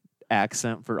South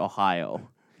accent for Ohio?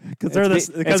 Because there's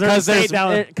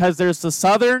the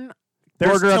southern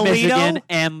border of Michigan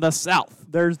and the South.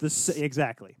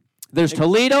 Exactly. There's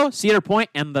Toledo, Cedar Point,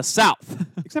 and the South.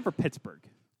 Except for Pittsburgh.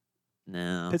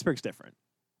 No. Pittsburgh's different.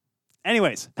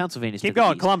 Anyways, Pennsylvania's keep to the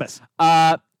going. east. Columbus.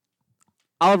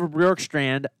 Oliver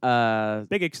Bjorkstrand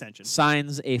Big extension.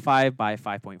 signs a 5 by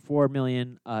 $5.4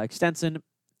 million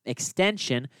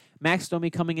extension. Max Domi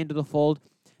coming into the fold.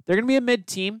 They're going to be a mid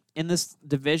team in this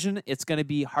division. It's going to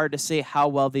be hard to say how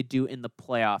well they do in the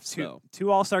playoffs, though.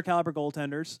 Two all-star caliber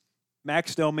goaltenders.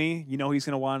 Max Domi, he's going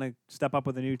to want to step up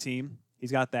with a new team.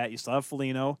 He's got that. You still have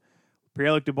Foligno.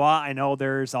 Pierre-Luc Dubois, I know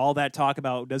there's all that talk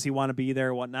about does he want to be there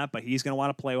or whatnot, but he's going to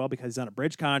want to play well because he's on a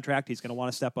bridge contract. He's going to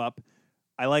want to step up.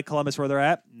 I like Columbus where they're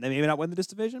at. They may not win this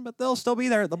division, but they'll still be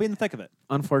there. They'll be in the thick of it.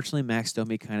 Unfortunately, Max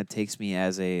Domi kind of takes me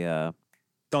as a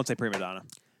Don't say prima donna.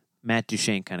 Matt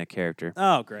Duchene kind of character.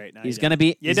 Oh, great. No, He's going to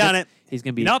be... You done it. He's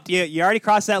going to be... Nope, you already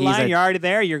crossed that line. You're already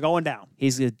there. You're going down.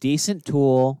 He's a decent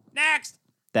tool. Next.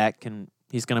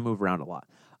 He's going to move around a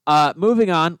lot.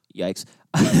 Moving on. Yikes.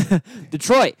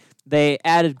 Detroit. They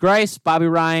added Grice, Bobby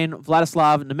Ryan,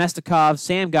 Vladislav Nemestikov,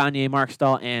 Sam Gagne, Mark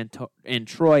Stahl, and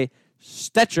Troy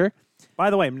Stetcher.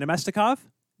 By the way, Nemestikov,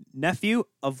 nephew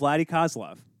of Vladdy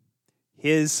Kozlov.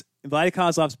 Vladdy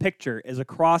Kozlov's picture is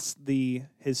across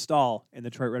his stall in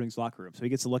the Detroit Red Wings locker room, so he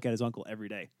gets to look at his uncle every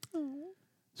day.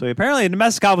 So apparently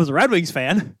Nemestikov was a Red Wings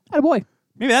fan. Attaboy.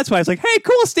 Maybe that's why it's like, hey,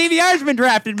 cool, Stevie Yzerman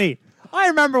drafted me. I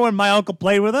remember when my uncle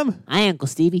played with him. Hi, Uncle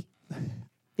Stevie.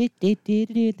 I think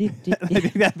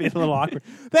that'd be a little awkward.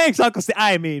 Thanks, Uncle Steve.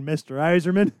 I mean, Mr.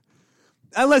 Yzerman.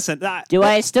 Listen. Do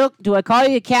I call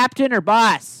you captain or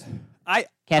boss?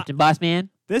 Captain Boss Man?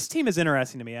 This team is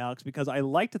interesting to me, Alex, because I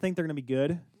like to think they're going to be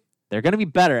good. They're going to be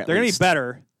better. They're going to be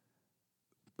better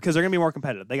because they're going to be more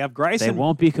competitive. They have Grice. They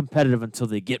won't be competitive until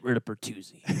they get rid of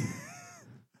Bertuzzi.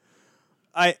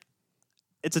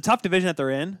 It's a tough division that they're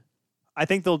in. I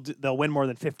think they'll win more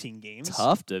than 15 games.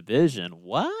 Tough division.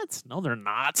 What? No, they're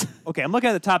not. Okay, I'm looking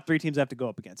at the top 3 teams they have to go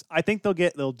up against. I think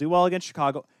they'll do well against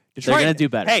Chicago. Detroit, They're going to do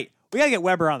better. Hey, we got to get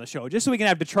Weber on the show just so we can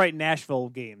have Detroit and Nashville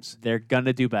games. They're going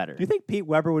to do better. Do you think Pete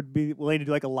Weber would be willing to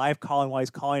do like a live call while he's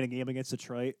calling a game against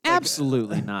Detroit?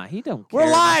 Absolutely not. He don't care.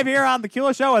 We're live here on the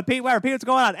Kilo Show with Pete Weber. Pete, what's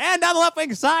going on? And down the left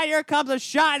wing side, here comes a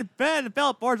shot.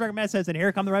 Philip Forsberg says, and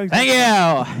here come the Red Wings. Thank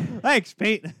you. Thanks,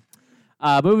 Pete.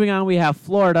 Moving on, we have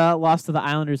Florida lost to the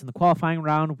Islanders in the qualifying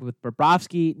round with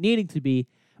Bobrovsky needing to be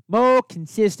more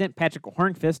consistent. Patrick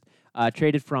Hornqvist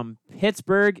traded from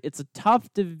Pittsburgh. It's a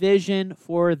tough division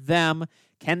for them.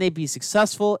 Can they be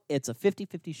successful? It's a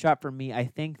 50-50 shot for me. I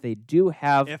think they do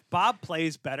have... If Bob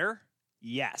plays better,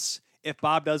 yes. If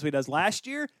Bob does what he does last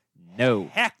year, no.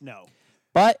 Heck no.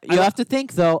 But you have to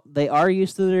think, though, they are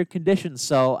used to their conditions.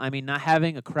 So, I mean, not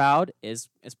having a crowd is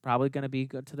probably going to be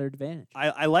good to their advantage.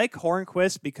 I like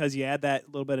Hornqvist because you add that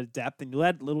little bit of depth and you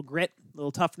add a little grit, a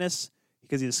little toughness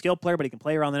because he's a skilled player, but he can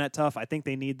play around the net tough. I think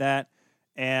they need that.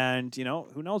 And,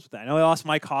 who knows with that? I know they lost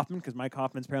Mike Hoffman because Mike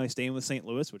Hoffman's apparently staying with St.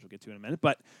 Louis, which we'll get to in a minute.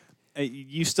 But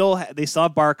they still have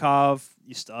Barkov.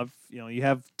 You still have, you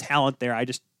have talent there. I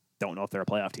just don't know if they're a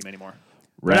playoff team anymore.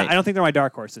 Right. I don't think they're my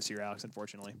dark horse this year, Alex,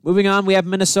 unfortunately. Moving on, we have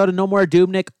Minnesota. No more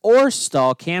Dubnyk or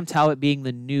Stahl. Cam Talbot being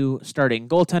the new starting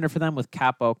goaltender for them with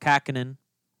Capo Kakkonen.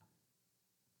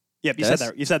 Yep,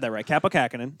 you said that right. Capo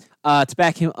Kakkonen. To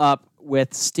back him up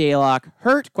with Stalock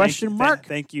hurt? Question mark.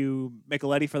 Thank you,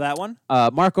 Micheletti, for that one.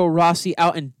 Marco Rossi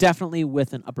out indefinitely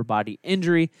with an upper body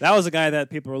injury. That was a guy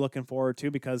that people were looking forward to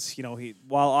because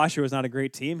while Osher was not a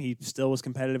great team, he still was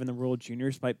competitive in the World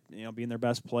Juniors by being their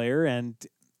best player. And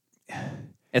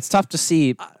it's tough to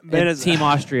see Team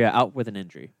Austria out with an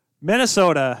injury.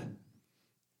 Minnesota.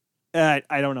 I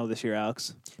don't know this year,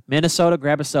 Alex. Minnesota,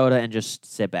 grab a soda and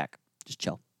just sit back, just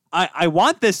chill. I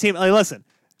want this team. Listen.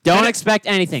 Don't expect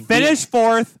anything. Finish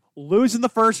fourth, lose in the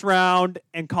first round,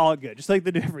 and call it good, just like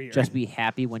they do every year. Just be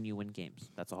happy when you win games.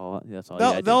 That's all.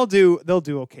 They'll do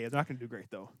okay. They're not going to do great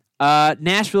though.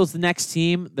 Nashville's the next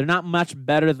team. They're not much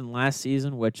better than last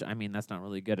season, which that's not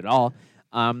really good at all.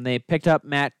 They picked up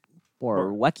Matt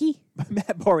Borowiecki.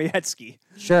 Matt Borowiecki.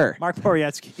 Sure. Mark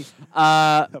Borowiecki.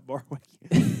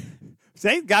 Borowiecki.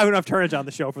 Same guy who don't have Turnage on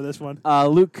the show for this one.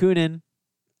 Luke Kunin.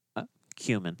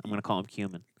 Cumin. I'm going to call him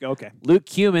Cumin. Okay. Luke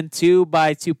Cumin, 2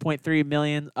 by $2.3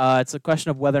 million. It's a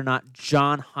question of whether or not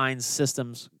John Hines'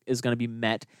 systems is going to be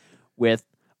met with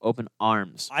open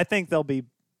arms. I think they'll be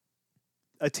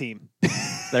a team.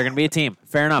 They're going to be a team.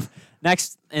 Fair enough.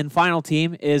 Next and final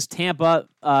team is Tampa.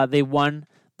 They won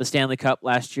the Stanley Cup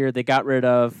last year. They got rid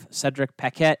of Cedric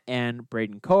Paquette and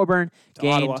Braden Coburn.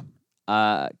 Gained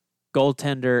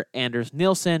goaltender Anders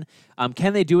Nilsson.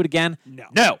 Can they do it again?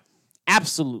 No.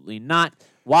 Absolutely not.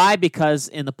 Why? Because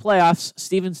in the playoffs,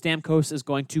 Steven Stamkos is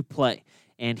going to play,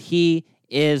 and he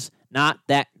is not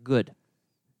that good.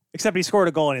 Except he scored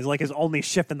a goal and he's like his only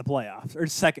shift in the playoffs, or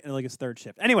second, like his third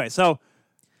shift. Anyway, so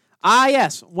Ah,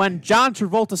 yes. When John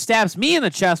Travolta stabs me in the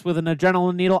chest with an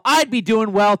adrenaline needle, I'd be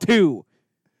doing well, too.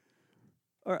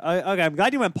 Okay, I'm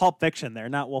glad you went Pulp Fiction there,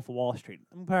 not Wolf of Wall Street.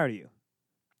 I'm proud of you.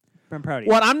 I'm proud of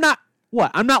you. What?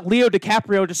 I'm not Leo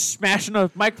DiCaprio just smashing a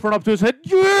microphone up to his head.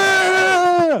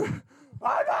 Yeah!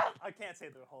 I can't say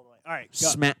the whole way. All right.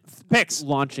 Picks.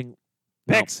 Launching.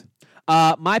 Picks.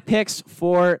 My picks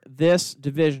for this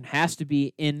division has to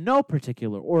be in no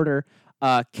particular order.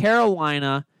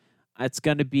 Carolina. It's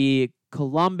going to be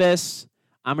Columbus.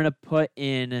 I'm going to put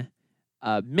in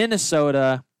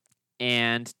Minnesota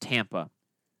and Tampa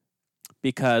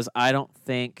because I don't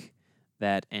think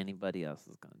that anybody else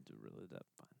is going to do really that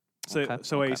fine.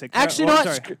 So what you say? Actually, no,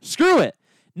 screw it.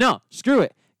 No, screw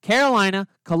it. Carolina,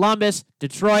 Columbus,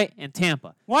 Detroit, and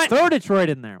Tampa. What? Throw Detroit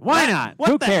in there. Why not? What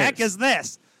Who the cares? heck is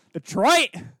this? Detroit?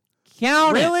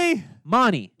 Count it. Really?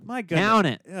 Money. My goodness. Count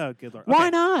it. Oh, good Lord. Why Okay.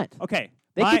 not? Okay.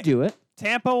 They could do it.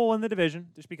 Tampa will win the division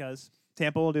just because.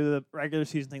 Tampa will do the regular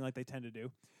season thing like they tend to do.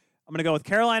 I'm going to go with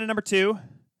Carolina number 2.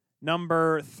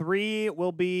 Number 3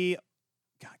 will be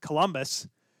Columbus.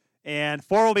 And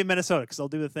 4 will be Minnesota because they'll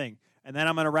do the thing. And then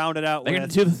I'm going to round it out They're going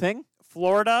with to do the thing?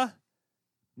 Florida,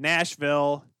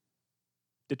 Nashville,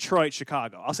 Detroit,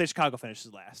 Chicago. I'll say Chicago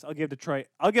finishes last. I'll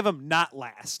give them not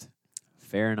last.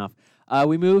 Fair enough.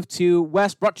 We move to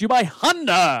West, brought to you by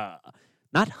Honda.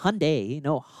 Not Hyundai,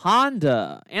 no,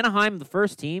 Honda. Anaheim, the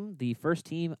first team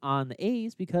on the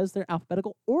A's because they're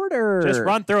alphabetical order. Just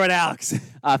run through it, Alex.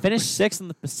 Finished 6th in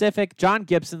the Pacific. John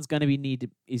Gibson's going to need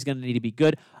to be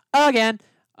good again.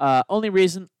 Only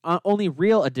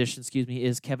real addition,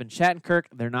 is Kevin Shattenkirk.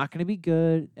 They're not going to be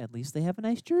good. At least they have a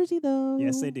nice jersey, though.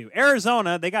 Yes, they do.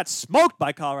 Arizona, they got smoked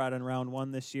by Colorado in round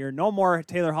 1 this year. No more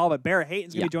Taylor Hall, but Barrett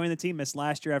Hayton's going to be joining the team. Missed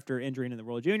last year after injury in the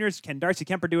World Juniors. Can Darcy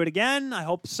Kemper do it again? I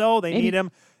hope so. They need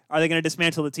him. Are they going to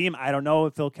dismantle the team? I don't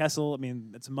know. Phil Kessel,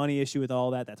 it's a money issue with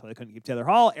all that. That's why they couldn't keep Taylor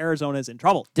Hall. Arizona's in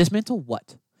trouble. Dismantle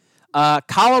what?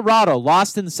 Colorado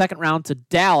lost in the second round to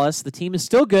Dallas. The team is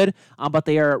still good, but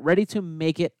they are ready to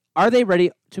make it. Are they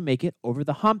ready to make it over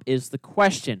the hump is the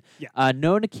question. Yeah.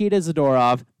 No Nikita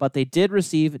Zadorov, but they did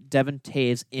receive Devin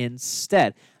Taves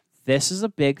instead. This is a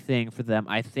big thing for them.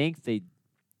 I think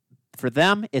for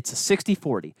them, it's a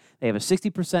 60-40. They have a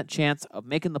 60% chance of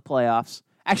making the playoffs.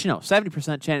 Actually, no,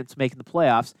 70% chance of making the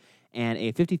playoffs and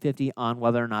a 50-50 on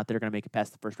whether or not they're going to make it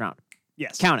past the first round.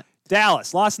 Yes. Count it.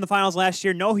 Dallas lost in the finals last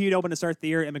year. No Heat open to start the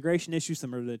year. Immigration issues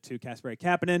similar to Kasperi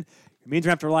Kapanen. It means we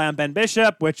have to rely on Ben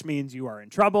Bishop, which means you are in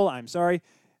trouble. I'm sorry.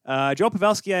 Joe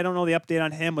Pavelski, I don't know the update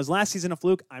on him. Was last season a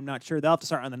fluke? I'm not sure. They'll have to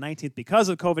start on the 19th because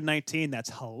of COVID-19. That's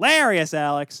hilarious,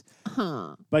 Alex.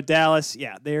 Huh. But Dallas,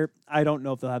 I don't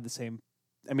know if they'll have the same.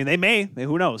 They may.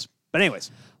 Who knows? But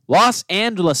anyways. Los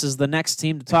Angeles is the next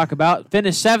team to talk about.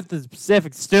 Finished 7th in the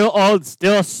Pacific. Still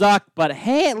suck. But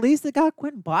hey, at least they got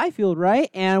Quentin Byfield, right?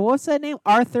 And what's that name?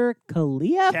 Arthur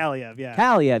Kaliev? Kaliev, yeah.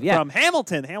 Kaliev, yeah. From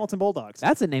Hamilton Bulldogs.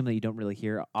 That's a name that you don't really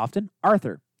hear often.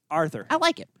 Arthur. I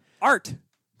like it. Art.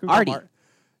 Artie.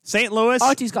 St. Louis.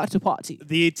 Artie's got to party.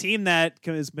 The team that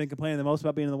has been complaining the most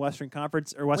about being in the Western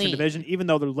Conference or Western Division, even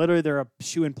though they're a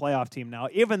shoe-in playoff team now,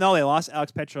 even though they lost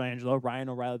Alex Pietrangelo, Ryan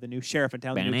O'Reilly, the new sheriff in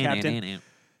town, the new captain.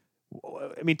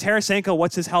 Tarasenko,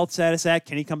 what's his health status at?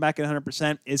 Can he come back at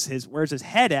 100%? Where's his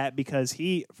head at? Because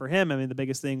for him, the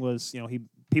biggest thing was,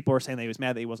 people were saying that he was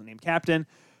mad that he wasn't named captain.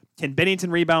 Can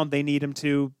Binnington rebound? They need him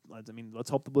to. Let's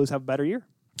hope the Blues have a better year.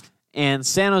 And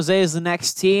San Jose is the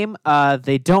next team.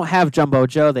 They don't have Jumbo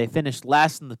Joe. They finished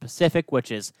last in the Pacific, which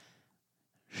is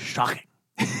shocking.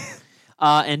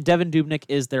 And Devin Dubnyk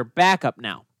is their backup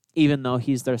now, even though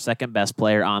he's their second best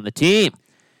player on the team.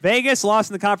 Vegas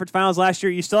lost in the conference finals last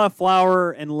year. You still have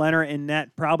Flower and Leonard in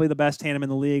net, probably the best tandem in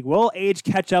the league. Will age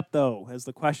catch up, though, is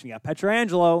the question. You got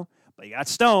Pietrangelo, but you got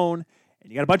Stone,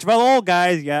 and you got a bunch of other old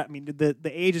guys. The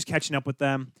age is catching up with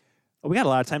them. Oh, we got a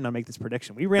lot of time now to make this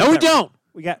prediction. We don't.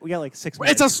 We got like 6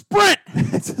 minutes. It's a sprint.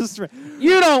 It's a sprint.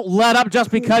 You don't let up just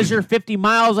because you're 50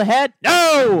 miles ahead.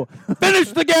 No!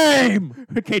 Finish the game!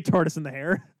 Okay, tortoise in the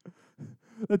hair.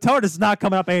 The tortoise is not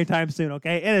coming up anytime soon,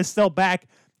 okay? It is still back.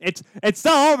 It's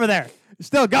still over there. It's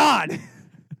still gone.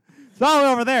 It's all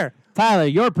over there. Tyler,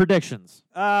 your predictions.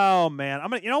 Oh, man.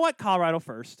 You know what? Colorado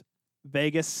first.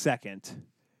 Vegas second.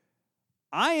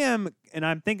 I'm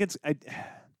thinking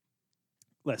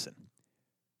listen.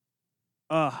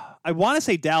 I want to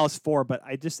say Dallas 4, but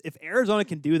if Arizona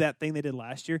can do that thing they did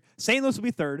last year, St. Louis will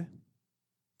be third.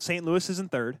 St. Louis is in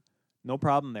third. No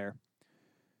problem there.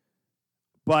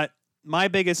 But my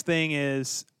biggest thing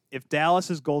is if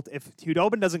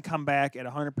Hudobin doesn't come back at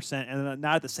 100% and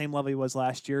not at the same level he was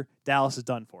last year, Dallas is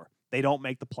done for. They don't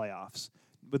make the playoffs.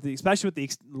 especially with the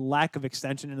lack of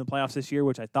extension in the playoffs this year,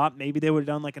 which I thought maybe they would have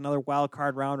done like another wild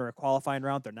card round or a qualifying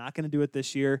round. They're not going to do it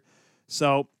this year.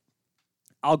 So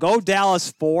I'll go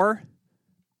Dallas 4,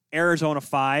 Arizona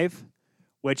 5,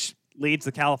 which leads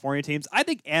the California teams. I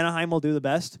think Anaheim will do the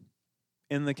best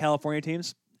in the California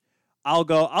teams. You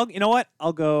know what?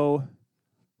 I'll go.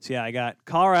 So yeah, I got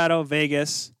Colorado,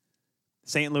 Vegas,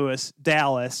 St. Louis,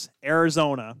 Dallas,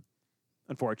 Arizona.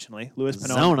 Unfortunately, Louis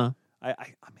Pannone. I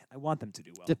want them to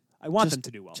do well. I want them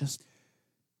to do well. Just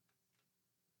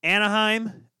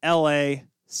Anaheim, LA,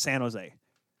 San Jose.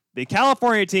 The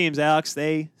California teams, Alex,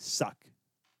 they suck.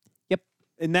 Yep.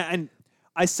 And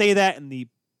I say that in the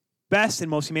best and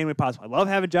most humane way possible. I love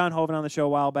having John Hoven on the show a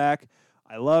while back.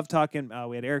 I love talking.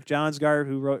 We had Eric Johnsgaard,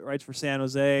 who writes for San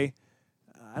Jose.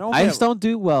 Ice don't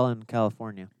do well in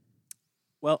California.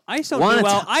 Well, Ice don't do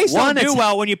well. Ice don't do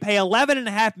well when you pay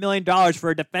 $11.5 million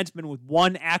for a defenseman with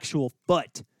one actual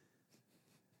foot.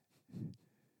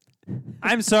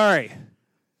 I'm sorry.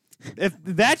 If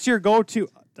that's your go-to...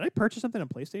 Did I purchase something on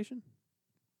PlayStation?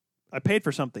 I paid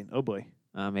for something. Oh, boy.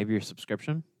 Maybe your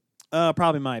subscription?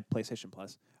 Probably my PlayStation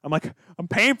Plus. I'm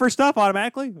paying for stuff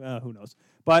automatically? Who knows?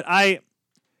 But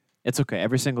It's okay.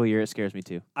 Every single year it scares me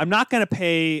too. I'm not going to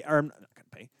pay... Or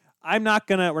I'm not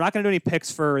going to pay. We're not going to do any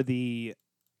picks for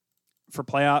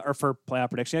playoff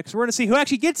prediction because we're going to see who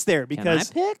actually gets there. Because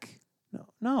Can I pick?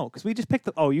 No, because we just picked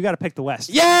the. Oh, you got to pick the West.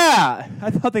 Yeah, I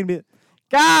thought they'd be.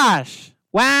 Gosh,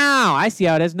 wow! I see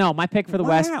how it is. No, my pick for the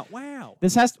West. Wow!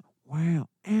 This has. Wow!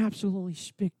 Absolutely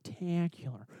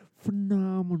spectacular,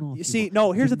 phenomenal. You see,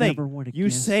 no. Here's the thing. You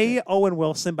say Owen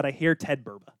Wilson, but I hear Ted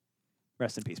Burba.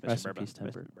 Rest in peace, Mr. Rest Burba. in peace,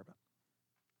 Ted Burba.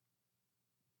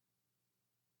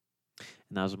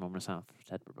 And that was a moment of silence for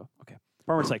Ted Burba. Okay.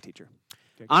 Former psych teacher.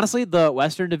 Honestly, the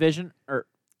Western Division,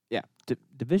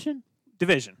 Division?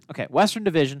 Division. Okay, Western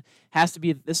Division has to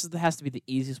be the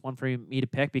easiest one for me to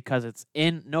pick because it's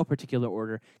in no particular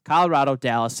order. Colorado,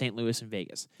 Dallas, St. Louis, and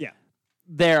Vegas. Yeah.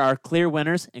 There are clear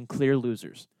winners and clear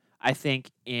losers. I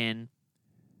think in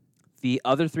the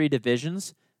other three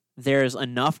divisions, there's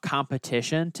enough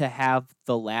competition to have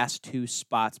the last two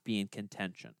spots be in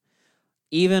contention.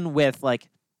 Even with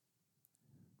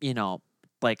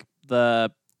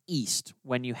the East,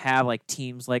 when you have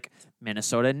teams like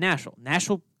Minnesota and Nashville.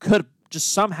 Nashville could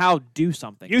just somehow do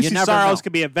something. UC Saros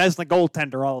could be a Vezina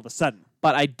goaltender all of a sudden.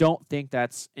 But I don't think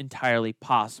that's entirely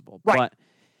possible. Right. But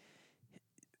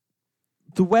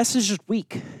the West is just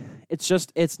weak.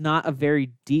 It's not a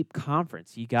very deep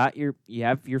conference. You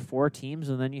have your four teams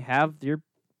and then you have your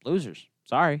losers.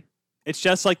 Sorry. It's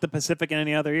just like the Pacific in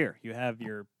any other year. You have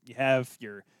your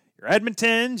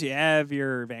Edmontons, you have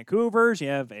your Vancouvers, you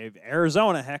have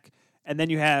Arizona, heck, and then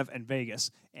you have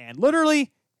Vegas, and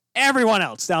literally everyone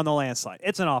else down the landslide.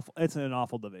 It's an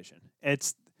awful division.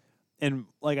 And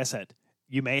like I said,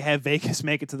 you may have Vegas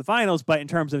make it to the finals, but in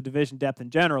terms of division depth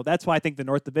in general, that's why I think the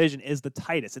North Division is the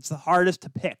tightest. It's the hardest to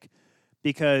pick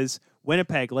because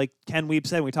Winnipeg, like Ken Wiebe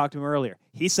said when we talked to him earlier,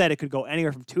 he said it could go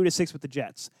anywhere from 2 to 6 with the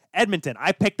Jets. Edmonton,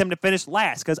 I picked them to finish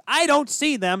last because I don't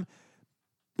see them.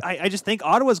 I just think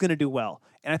Ottawa's going to do well.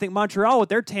 And I think Montreal with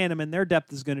their tandem and their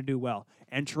depth is going to do well.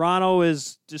 And Toronto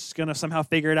is just going to somehow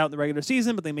figure it out in the regular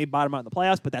season, but they may bottom out in the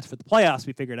playoffs, but that's for the playoffs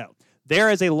we figured out.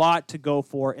 There is a lot to go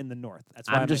for in the North. That's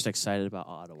why I'm just excited about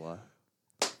Ottawa.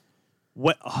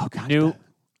 What? Oh, God.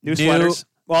 New sweaters.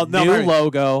 Well, no, new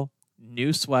logo,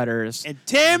 new sweaters, and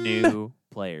Tim new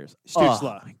players.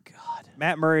 Stützle. Oh, my God.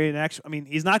 Matt Murray,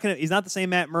 he's not the same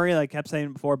Matt Murray like I kept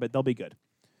saying before, but they'll be good.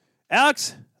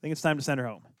 Alex, I think it's time to send her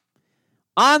home.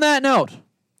 On that note,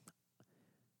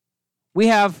 we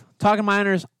have Talking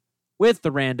Miners with the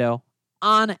Rando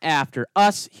on after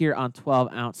us here on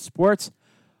 12 Ounce Sports.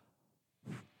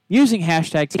 Using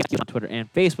hashtag TFQ on Twitter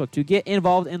and Facebook to get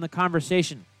involved in the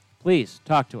conversation. Please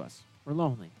talk to us. We're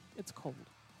lonely. It's cold.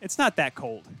 It's not that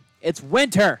cold. It's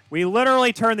winter. We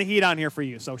literally turned the heat on here for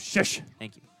you, so shush.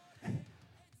 Thank you.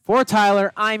 For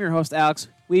Tyler, I'm your host, Alex.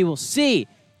 We will see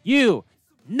you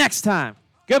next time.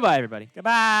 Goodbye, everybody.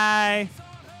 Goodbye.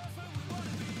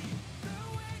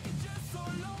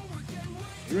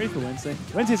 You ready for Wednesday?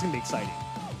 Wednesday's going to be exciting.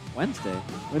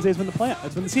 Wednesday's when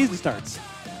that's when the season starts.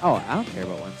 Oh, I don't care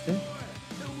about Wednesday.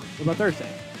 What about Thursday?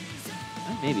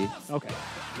 Maybe. Okay.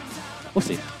 We'll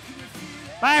see.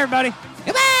 Bye, everybody.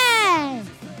 Goodbye.